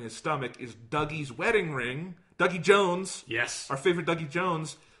found in his stomach is Dougie's wedding ring. Dougie Jones. Yes. Our favorite Dougie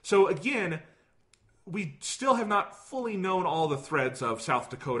Jones. So again, we still have not fully known all the threads of South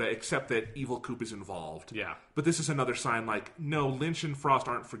Dakota, except that Evil Coop is involved. Yeah. But this is another sign, like, no, Lynch and Frost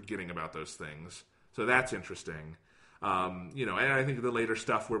aren't forgetting about those things. So that's interesting. You know, and I think the later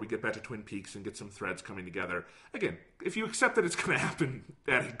stuff where we get back to Twin Peaks and get some threads coming together. Again, if you accept that it's going to happen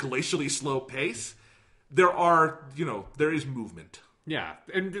at a glacially slow pace, there is movement. Yeah.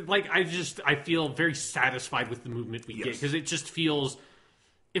 And, like, I feel very satisfied with the movement we get, because it just feels...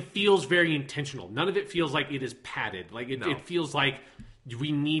 It feels very intentional. None of it feels like it is padded. Like it feels like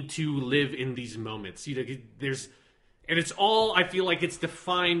we need to live in these moments. You know, and it's all, I feel like it's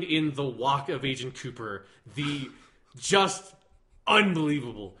defined in the walk of Agent Cooper. The just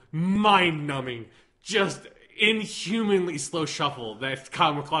unbelievable, mind-numbing, just inhumanly slow shuffle that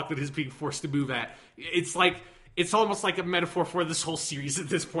Kyle MacLachlan is being forced to move at. It's almost like a metaphor for this whole series at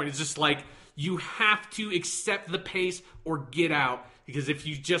this point. It's just like, you have to accept the pace or get out. Because if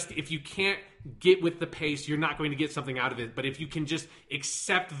you can't get with the pace, you're not going to get something out of it. But if you can just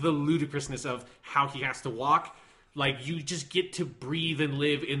accept the ludicrousness of how he has to walk, like, you just get to breathe and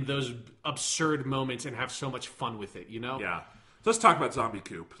live in those absurd moments and have so much fun with it, you know? Yeah. So let's talk about Zombie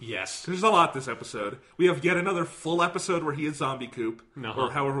Coop. Yes. There's a lot this episode. We have yet another full episode where he is Zombie Coop,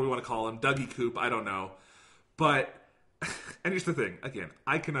 or however we want to call him, Dougie Coop, I don't know. But... And here's the thing. Again,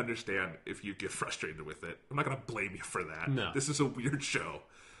 I can understand if you get frustrated with it. I'm not going to blame you for that. No. This is a weird show.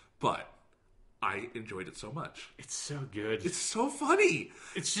 But I enjoyed it so much. It's so good. It's so funny.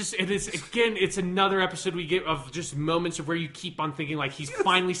 It's just, it's another episode we get of just moments of where you keep on thinking, like, he's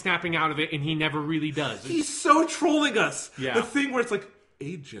finally snapping out of it, and he never really does. He's so trolling us. Yeah. The thing where it's like,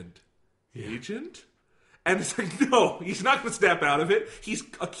 Agent? And it's like, no, he's not going to snap out of it. He's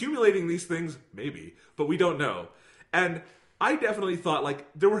accumulating these things, maybe, but we don't know. And I definitely thought, like,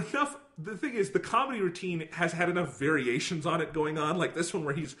 there were enough... The thing is, the comedy routine has had enough variations on it going on. Like this one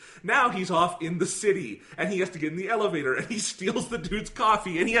where he's off in the city, and he has to get in the elevator, and he steals the dude's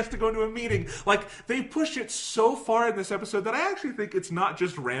coffee, and he has to go into a meeting. Like, they push it so far in this episode that I actually think it's not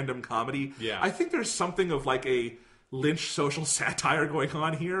just random comedy. Yeah. I think there's something of, like, a Lynch social satire going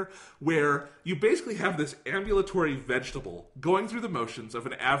on here, where you basically have this ambulatory vegetable going through the motions of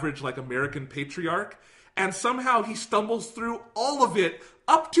an average, like, American patriarch. And somehow he stumbles through all of it,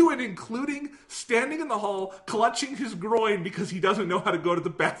 up to and including standing in the hall, clutching his groin because he doesn't know how to go to the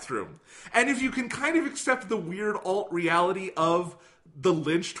bathroom. And if you can kind of accept the weird alt-reality of the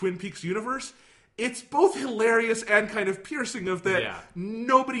Lynch Twin Peaks universe, it's both hilarious and kind of piercing of that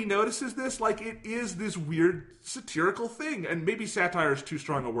nobody notices this. Like, it is this weird satirical thing. And maybe satire is too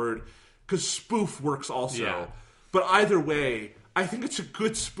strong a word, because spoof works also. Yeah. But either way, I think it's a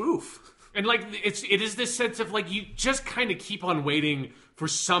good spoof. And, like, it is this sense of, like, you just kind of keep on waiting for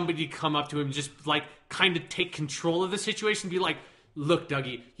somebody to come up to him and just, like, kind of take control of the situation and be like, look,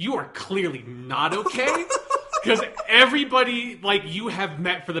 Dougie, you are clearly not okay. Because everybody, like, you have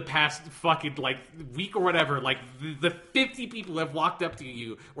met for the past fucking, like, week or whatever, like, the 50 people who have walked up to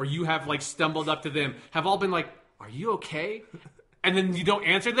you, or you have, like, stumbled up to them, have all been like, are you okay? And then you don't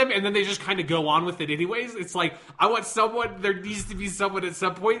answer them, and then they just kind of go on with it anyways. It's like, I want someone, there needs to be someone at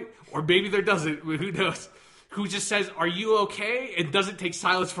some point, or maybe there doesn't, who knows, who just says, are you okay? And doesn't take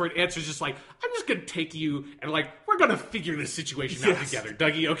silence for an answer, just like, I'm just going to take you, and like, we're going to figure this situation out together,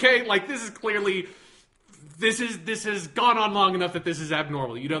 Dougie, okay? Like, this is clearly, this has gone on long enough that this is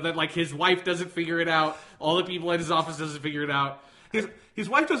abnormal. You know, that like his wife doesn't figure it out, all the people at his office doesn't figure it out. His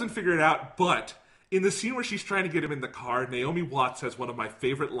wife doesn't figure it out, but in the scene where she's trying to get him in the car, Naomi Watts has one of my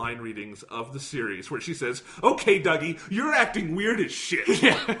favorite line readings of the series, where she says, okay, Dougie, you're acting weird as shit.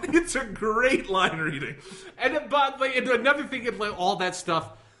 Yeah. It's a great line reading. But like, another thing, like, all that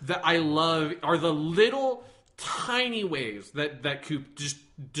stuff that I love are the little tiny ways that Coop just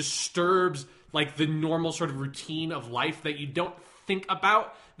disturbs, like, the normal sort of routine of life that you don't think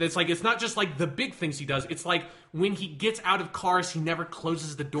about. That's like, it's not just like the big things he does. It's like when he gets out of cars, he never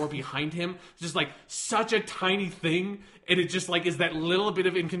closes the door behind him. It's just like such a tiny thing. And it just like is that little bit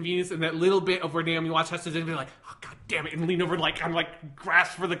of inconvenience and that little bit of where Naomi Watts has to be like, oh, God damn it. And lean over, like, kind of like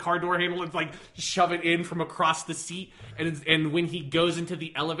grasp for the car door handle and like shove it in from across the seat. And when he goes into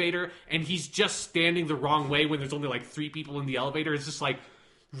the elevator and he's just standing the wrong way when there's only like 3 people in the elevator, it's just like,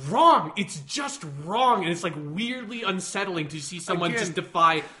 wrong. It's just wrong, and it's like weirdly unsettling to see someone just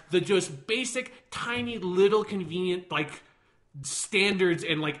defy the just basic, tiny, little convenient like standards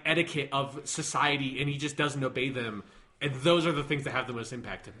and like etiquette of society, and he just doesn't obey them. And those are the things that have the most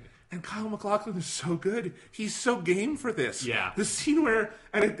impact on me. And Kyle MacLachlan is so good. He's so game for this. Yeah. The scene where,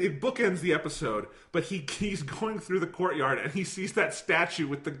 and it bookends the episode, but he's going through the courtyard and he sees that statue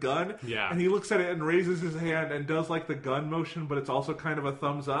with the gun. Yeah. And he looks at it and raises his hand and does like the gun motion, but it's also kind of a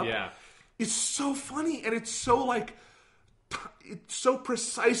thumbs up. Yeah. It's so funny, and it's so like, it's so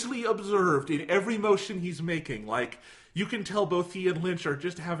precisely observed in every motion he's making. Like, you can tell both he and Lynch are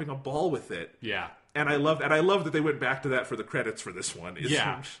just having a ball with it. Yeah. And I love that they went back to that for the credits for this one. Is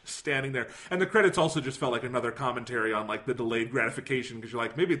standing there. And the credits also just felt like another commentary on like the delayed gratification, because you're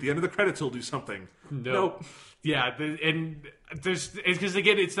like, maybe at the end of the credits he'll do something. Nope. Yeah, and there's, because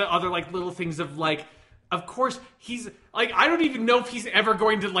again, it's the other like little things of like, of course, he's like, I don't even know if he's ever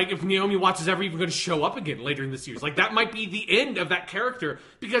going to, like, if Naomi Watts is ever even going to show up again later in the series. Like, that might be the end of that character,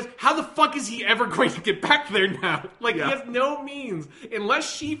 because how the fuck is he ever going to get back there now? Like, he has no means.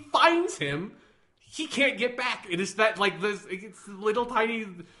 Unless she finds him, he can't get back. It is that, like, it's little tiny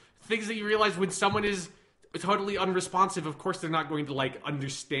things that you realize when someone is totally unresponsive. Of course, they're not going to, like,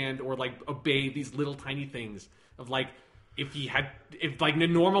 understand or, like, obey these little tiny things of, like, if like a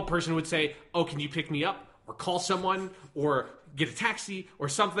normal person would say, oh, can you pick me up or call someone or get a taxi or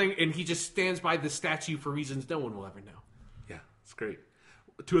something, and he just stands by the statue for reasons no one will ever know. Yeah, it's great.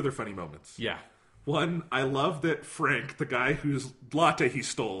 2 other funny moments. Yeah. One, I love that Frank, the guy whose latte he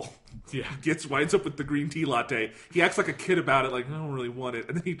stole, winds up with the green tea latte. He acts like a kid about it, like, I don't really want it.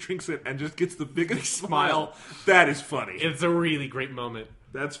 And then he drinks it and just gets the biggest smile. That is funny. It's a really great moment.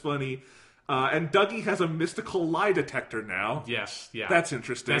 That's funny. And Dougie has a mystical lie detector now. Yes, yeah. That's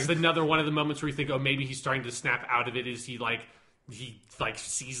interesting. That's another one of the moments where you think, oh, maybe he's starting to snap out of it. Is he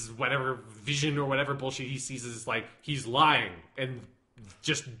sees whatever vision or whatever bullshit he sees is like he's lying and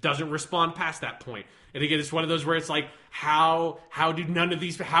just doesn't respond past that point. And again, it's one of those where it's like, how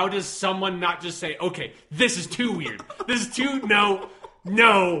does someone not just say, okay, this is too weird. This is too, no,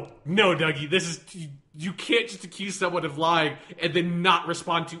 Dougie, this is, you can't just accuse someone of lying and then not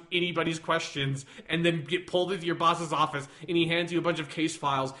respond to anybody's questions and then get pulled into your boss's office and he hands you a bunch of case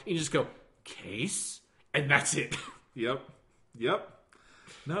files and you just go, case? And that's it. Yep.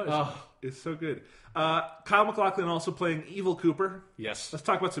 No, it's so good. Kyle MacLachlan also playing Evil Cooper. Yes. Let's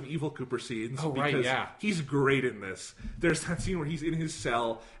talk about some Evil Cooper scenes. Oh, right, yeah. He's great in this. There's that scene where he's in his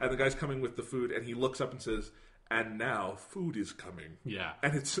cell and the guy's coming with the food and he looks up and says, and now food is coming. Yeah.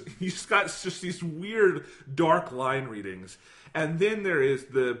 And he's got just these weird, dark line readings. And then there is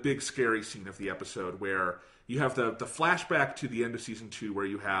the big scary scene of the episode where you have the flashback to the end of season 2 where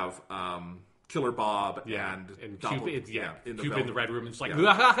you have Killer Bob and Cupid, in the Cupid in the red room. It's like,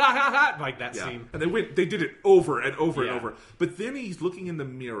 like that scene. And they did it over and over and over. But then he's looking in the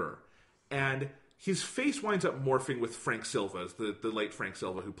mirror, and his face winds up morphing with Frank Silva's, the late Frank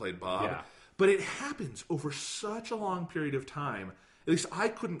Silva who played Bob. Yeah. But it happens over such a long period of time. At least I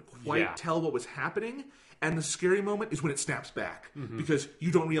couldn't quite tell what was happening. And the scary moment is when it snaps back. Because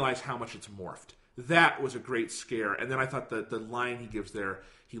you don't realize how much it's morphed. That was a great scare. And then I thought that the line he gives there,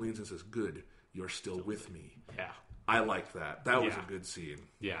 he leans and says, "Good, you're still with me." Yeah. I liked that. That was a good scene.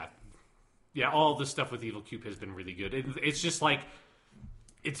 Yeah. Yeah, all the stuff with Evil Coop has been really good. It's just like,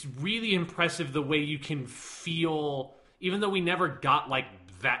 it's really impressive the way you can feel, even though we never got like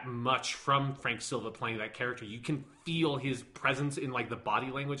that much from Frank Silva playing that character, you can feel his presence in like the body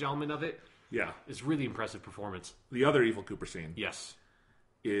language element of it. Yeah. It's really impressive performance. The other Evil Cooper scene. Yes.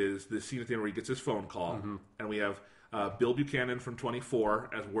 Is the scene at the end where he gets his phone call, and we have Bill Buchanan from 24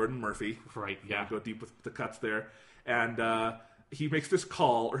 as Warden Murphy. Right, yeah. Go deep with the cuts there. And he makes this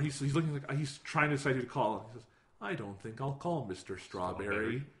call, or he's looking like he's trying to decide who to call, and he says, "I don't think I'll call Mr.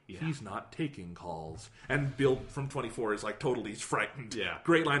 Strawberry. Yeah. He's not taking calls." And Bill from 24 is like totally frightened. Yeah.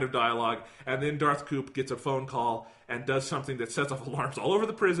 Great line of dialogue. And then Darth Coop gets a phone call and does something that sets off alarms all over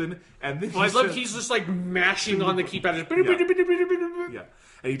the prison. And then he's just like mashing on the keypad. Yeah.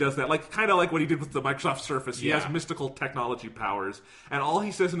 And he does that, like kind of like what he did with the Microsoft Surface. He has mystical technology powers. And all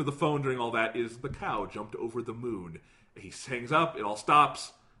he says into the phone during all that is, "The cow jumped over the moon." He hangs up. It all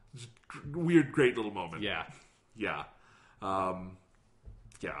stops. Weird, great little moment. Yeah. Yeah.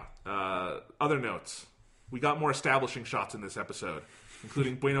 Other notes. We got more establishing shots in this episode,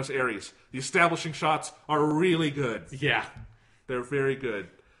 including Buenos Aires. The establishing shots are really good. Yeah. They're very good.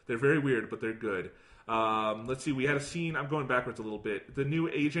 They're very weird, but they're good. Let's see. We had a scene. I'm going backwards a little bit. The new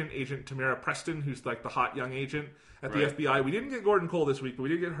Agent Tamara Preston, who's like the hot young agent at the FBI. We didn't get Gordon Cole this week, but we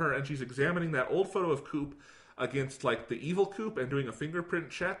did get her, and she's examining that old photo of Coop against like the evil Coop and doing a fingerprint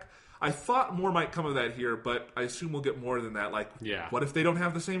check. I thought more might come of that here, but I assume we'll get more than that. Like, what if they don't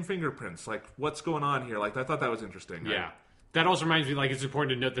have the same fingerprints? Like, what's going on here? Like, I thought that was interesting. Yeah. That also reminds me, like, it's important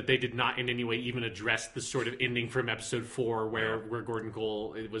to note that they did not in any way even address the sort of ending from episode 4 where Gordon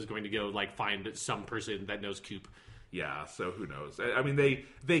Cole was going to go, like, find some person that knows Coop. Yeah, so who knows? I mean,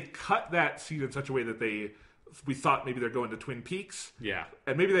 they cut that scene in such a way that we thought maybe they're going to Twin Peaks. Yeah.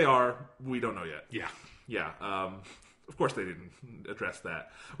 And maybe they are. We don't know yet. Yeah. Yeah. Of course they didn't address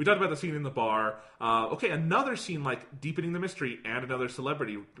that. We talked about the scene in the bar. Okay, another scene like deepening the mystery and another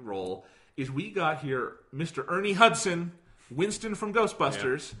celebrity role is we got here Mr. Ernie Hudson, Winston from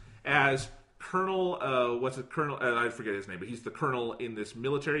Ghostbusters, as Colonel, I forget his name, but he's the colonel in this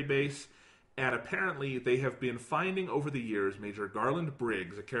military base. And apparently they have been finding over the years Major Garland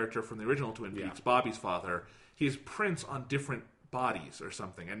Briggs, a character from the original Twin Peaks, Bobby's father, his prints on different bodies or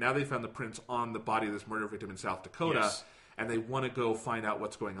something. And now they found the prints on the body of this murder victim in South Dakota. Yes. And they want to go find out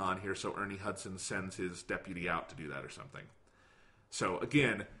what's going on here. So Ernie Hudson sends his deputy out to do that or something. So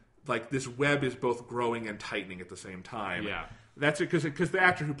again, like this web is both growing and tightening at the same time. Yeah. That's it, because the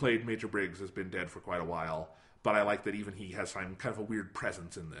actor who played Major Briggs has been dead for quite a while. But I like that even he has some kind of a weird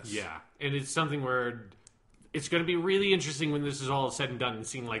presence in this. Yeah, and it's something where it's going to be really interesting when this is all said and done and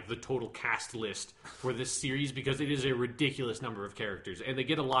seeing like the total cast list for this series, because it is a ridiculous number of characters, and they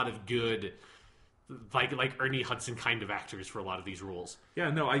get a lot of good, like Ernie Hudson kind of actors for a lot of these roles. Yeah,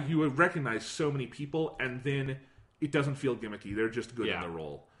 no, you recognize so many people, and then it doesn't feel gimmicky. They're just good in the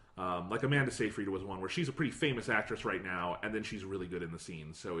role. Like Amanda Seyfried was one where she's a pretty famous actress right now, and then she's really good in the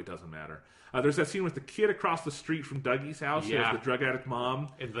scene, so it doesn't matter. There's that scene with the kid across the street from Dougie's house, the drug addict mom,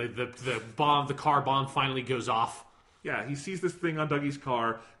 and the car bomb finally goes off. Yeah, he sees this thing on Dougie's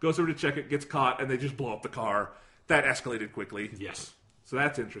car, goes over to check it, gets caught, and they just blow up the car. That escalated quickly. Yes, so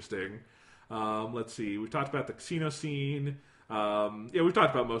that's interesting. Let's see, we've talked about the casino scene. We've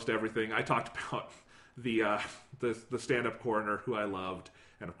talked about most everything. I talked about the stand-up coroner who I loved.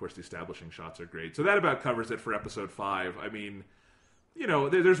 And, of course, the establishing shots are great. So that about covers it for Episode 5. I mean, you know,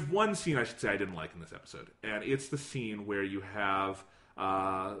 there's one scene I should say I didn't like in this episode. And it's the scene where you have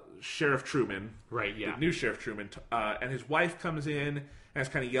Sheriff Truman. Right, yeah. The new Sheriff Truman. And his wife comes in and is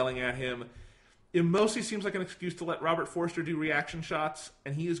kind of yelling at him. It mostly seems like an excuse to let Robert Forster do reaction shots.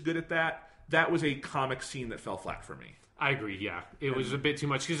 And he is good at that. That was a comic scene that fell flat for me. I agree, yeah. It was a bit too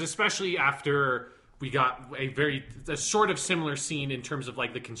much. Because especially after we got a sort of similar scene in terms of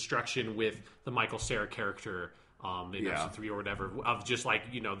like the construction with the Michael Cera character in episode 3 or whatever, of just like,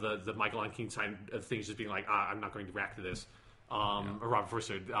 you know, the Michael King side of things just being like, I'm not going to react to this. Or Robert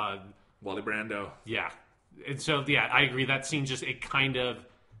Forster. Wally Brando. Yeah. And so, yeah, I agree. That scene just, it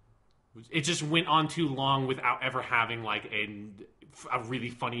just went on too long without ever having like a really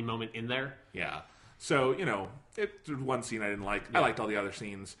funny moment in there. Yeah. So, you know, it's one scene I didn't like. I liked all the other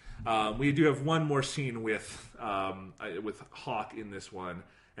scenes. We do have one more scene with Hawk in this one,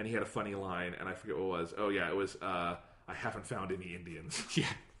 and he had a funny line, and I forget what it was. Oh, yeah, it was, I haven't found any Indians. Yeah.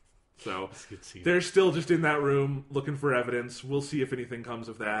 So they're still just in that room looking for evidence. We'll see if anything comes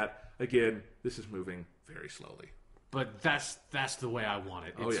of that. Again, this is moving very slowly. But that's the way I want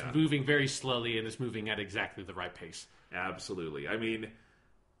it. It's moving very slowly, and it's moving at exactly the right pace. Absolutely. I mean,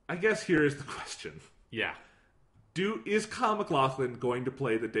 I guess here is the question. Yeah. Is Kyle MacLachlan going to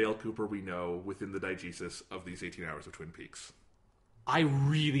play the Dale Cooper we know within the diegesis of these 18 hours of Twin Peaks? I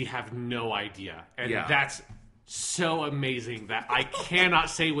really have no idea. And that's so amazing that I cannot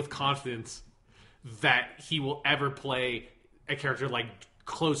say with confidence that he will ever play a character like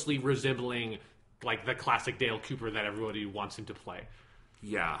closely resembling like the classic Dale Cooper that everybody wants him to play.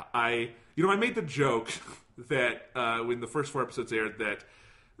 Yeah, I made the joke that when the first 4 episodes aired that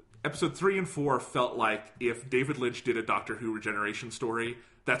episode 3 and 4 felt like if David Lynch did a Doctor Who regeneration story,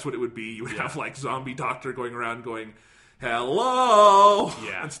 that's what it would be. You would have like zombie doctor going around going, hello,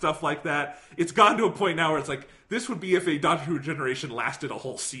 and stuff like that. It's gotten to a point now where it's like, this would be if a Doctor Who regeneration lasted a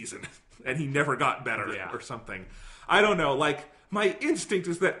whole season and he never got better or something. I don't know. Like, my instinct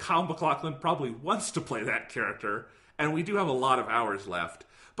is that Kyle MacLachlan probably wants to play that character, and we do have a lot of hours left.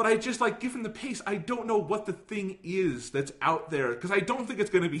 But I just, like, given the pace, I don't know what the thing is that's out there. Because I don't think it's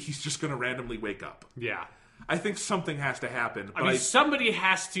going to be he's just going to randomly wake up. Yeah. I think something has to happen. I mean, somebody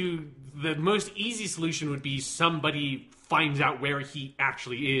has to... The most easy solution would be somebody finds out where he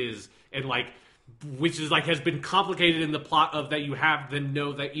actually is. And, like, which is, like, has been complicated in the plot of that you have then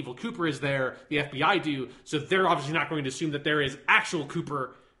know that Evil Cooper is there. The FBI do. So they're obviously not going to assume that there is actual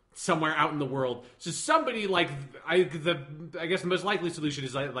Cooper somewhere out in the world. So somebody like I guess the most likely solution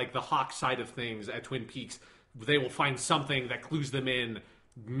is like the Hawk side of things at Twin Peaks. They will find something that clues them in,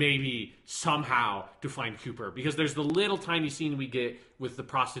 maybe somehow, to find Cooper. Because there's the little tiny scene we get with the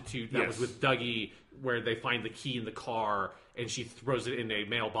prostitute that was with Dougie, where they find the key in the car and she throws it in a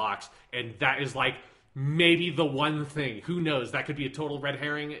mailbox, and that is like maybe the one thing. Who knows? That could be a total red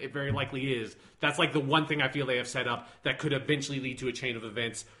herring. It very likely is. That's like the one thing I feel they have set up that could eventually lead to a chain of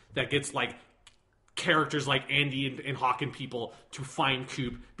events that gets like characters like Andy and Hawk and people to find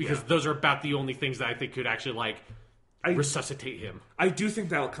Coop, because those are about the only things that I think could actually like resuscitate him. I do think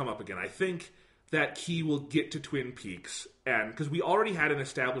that'll come up again. I think that key will get to Twin Peaks, and because we already had an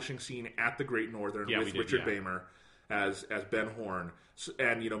establishing scene at the Great Northern with Richard Beymer as Ben Horn.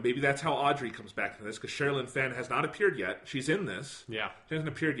 And, you know, maybe that's how Audrey comes back to this, because Sherilyn Fenn has not appeared yet. She's in this. Yeah. She hasn't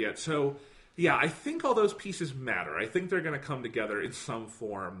appeared yet. So, yeah, I think all those pieces matter. I think they're going to come together in some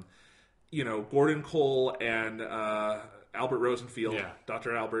form. You know, Gordon Cole and Albert Rosenfield,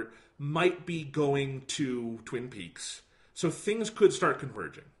 Dr. Albert, might be going to Twin Peaks. So things could start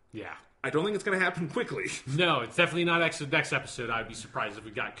converging. Yeah. I don't think it's going to happen quickly. No, it's definitely not next episode. I'd be surprised if we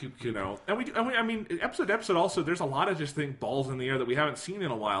got Coop. You know, I mean, episode to episode also, there's a lot of just balls in the air that we haven't seen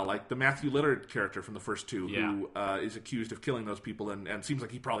in a while. Like the Matthew Lillard character from the first 2, who is accused of killing those people, and seems like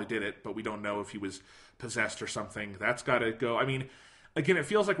he probably did it, but we don't know if he was possessed or something. That's got to go. I mean, again, it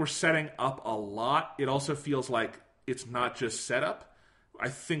feels like we're setting up a lot. It also feels like it's not just setup. I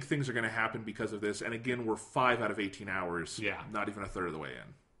think things are going to happen because of this. And again, we're 5 out of 18 hours. Yeah. Not even a third of the way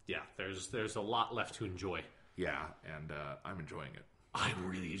in. Yeah, there's a lot left to enjoy. Yeah, and I'm enjoying it. I'm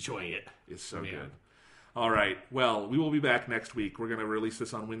really enjoying it. It's so good. All right, well, we will be back next week. We're going to release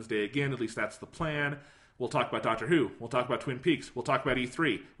this on Wednesday again. At least that's the plan. We'll talk about Doctor Who. We'll talk about Twin Peaks. We'll talk about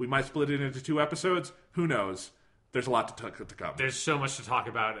E3. We might split it into 2 episodes. Who knows? There's a lot to come. There's so much to talk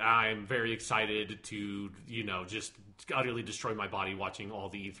about. I'm very excited to, just utterly destroy my body watching all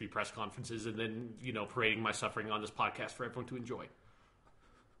the E3 press conferences and then, parading my suffering on this podcast for everyone to enjoy.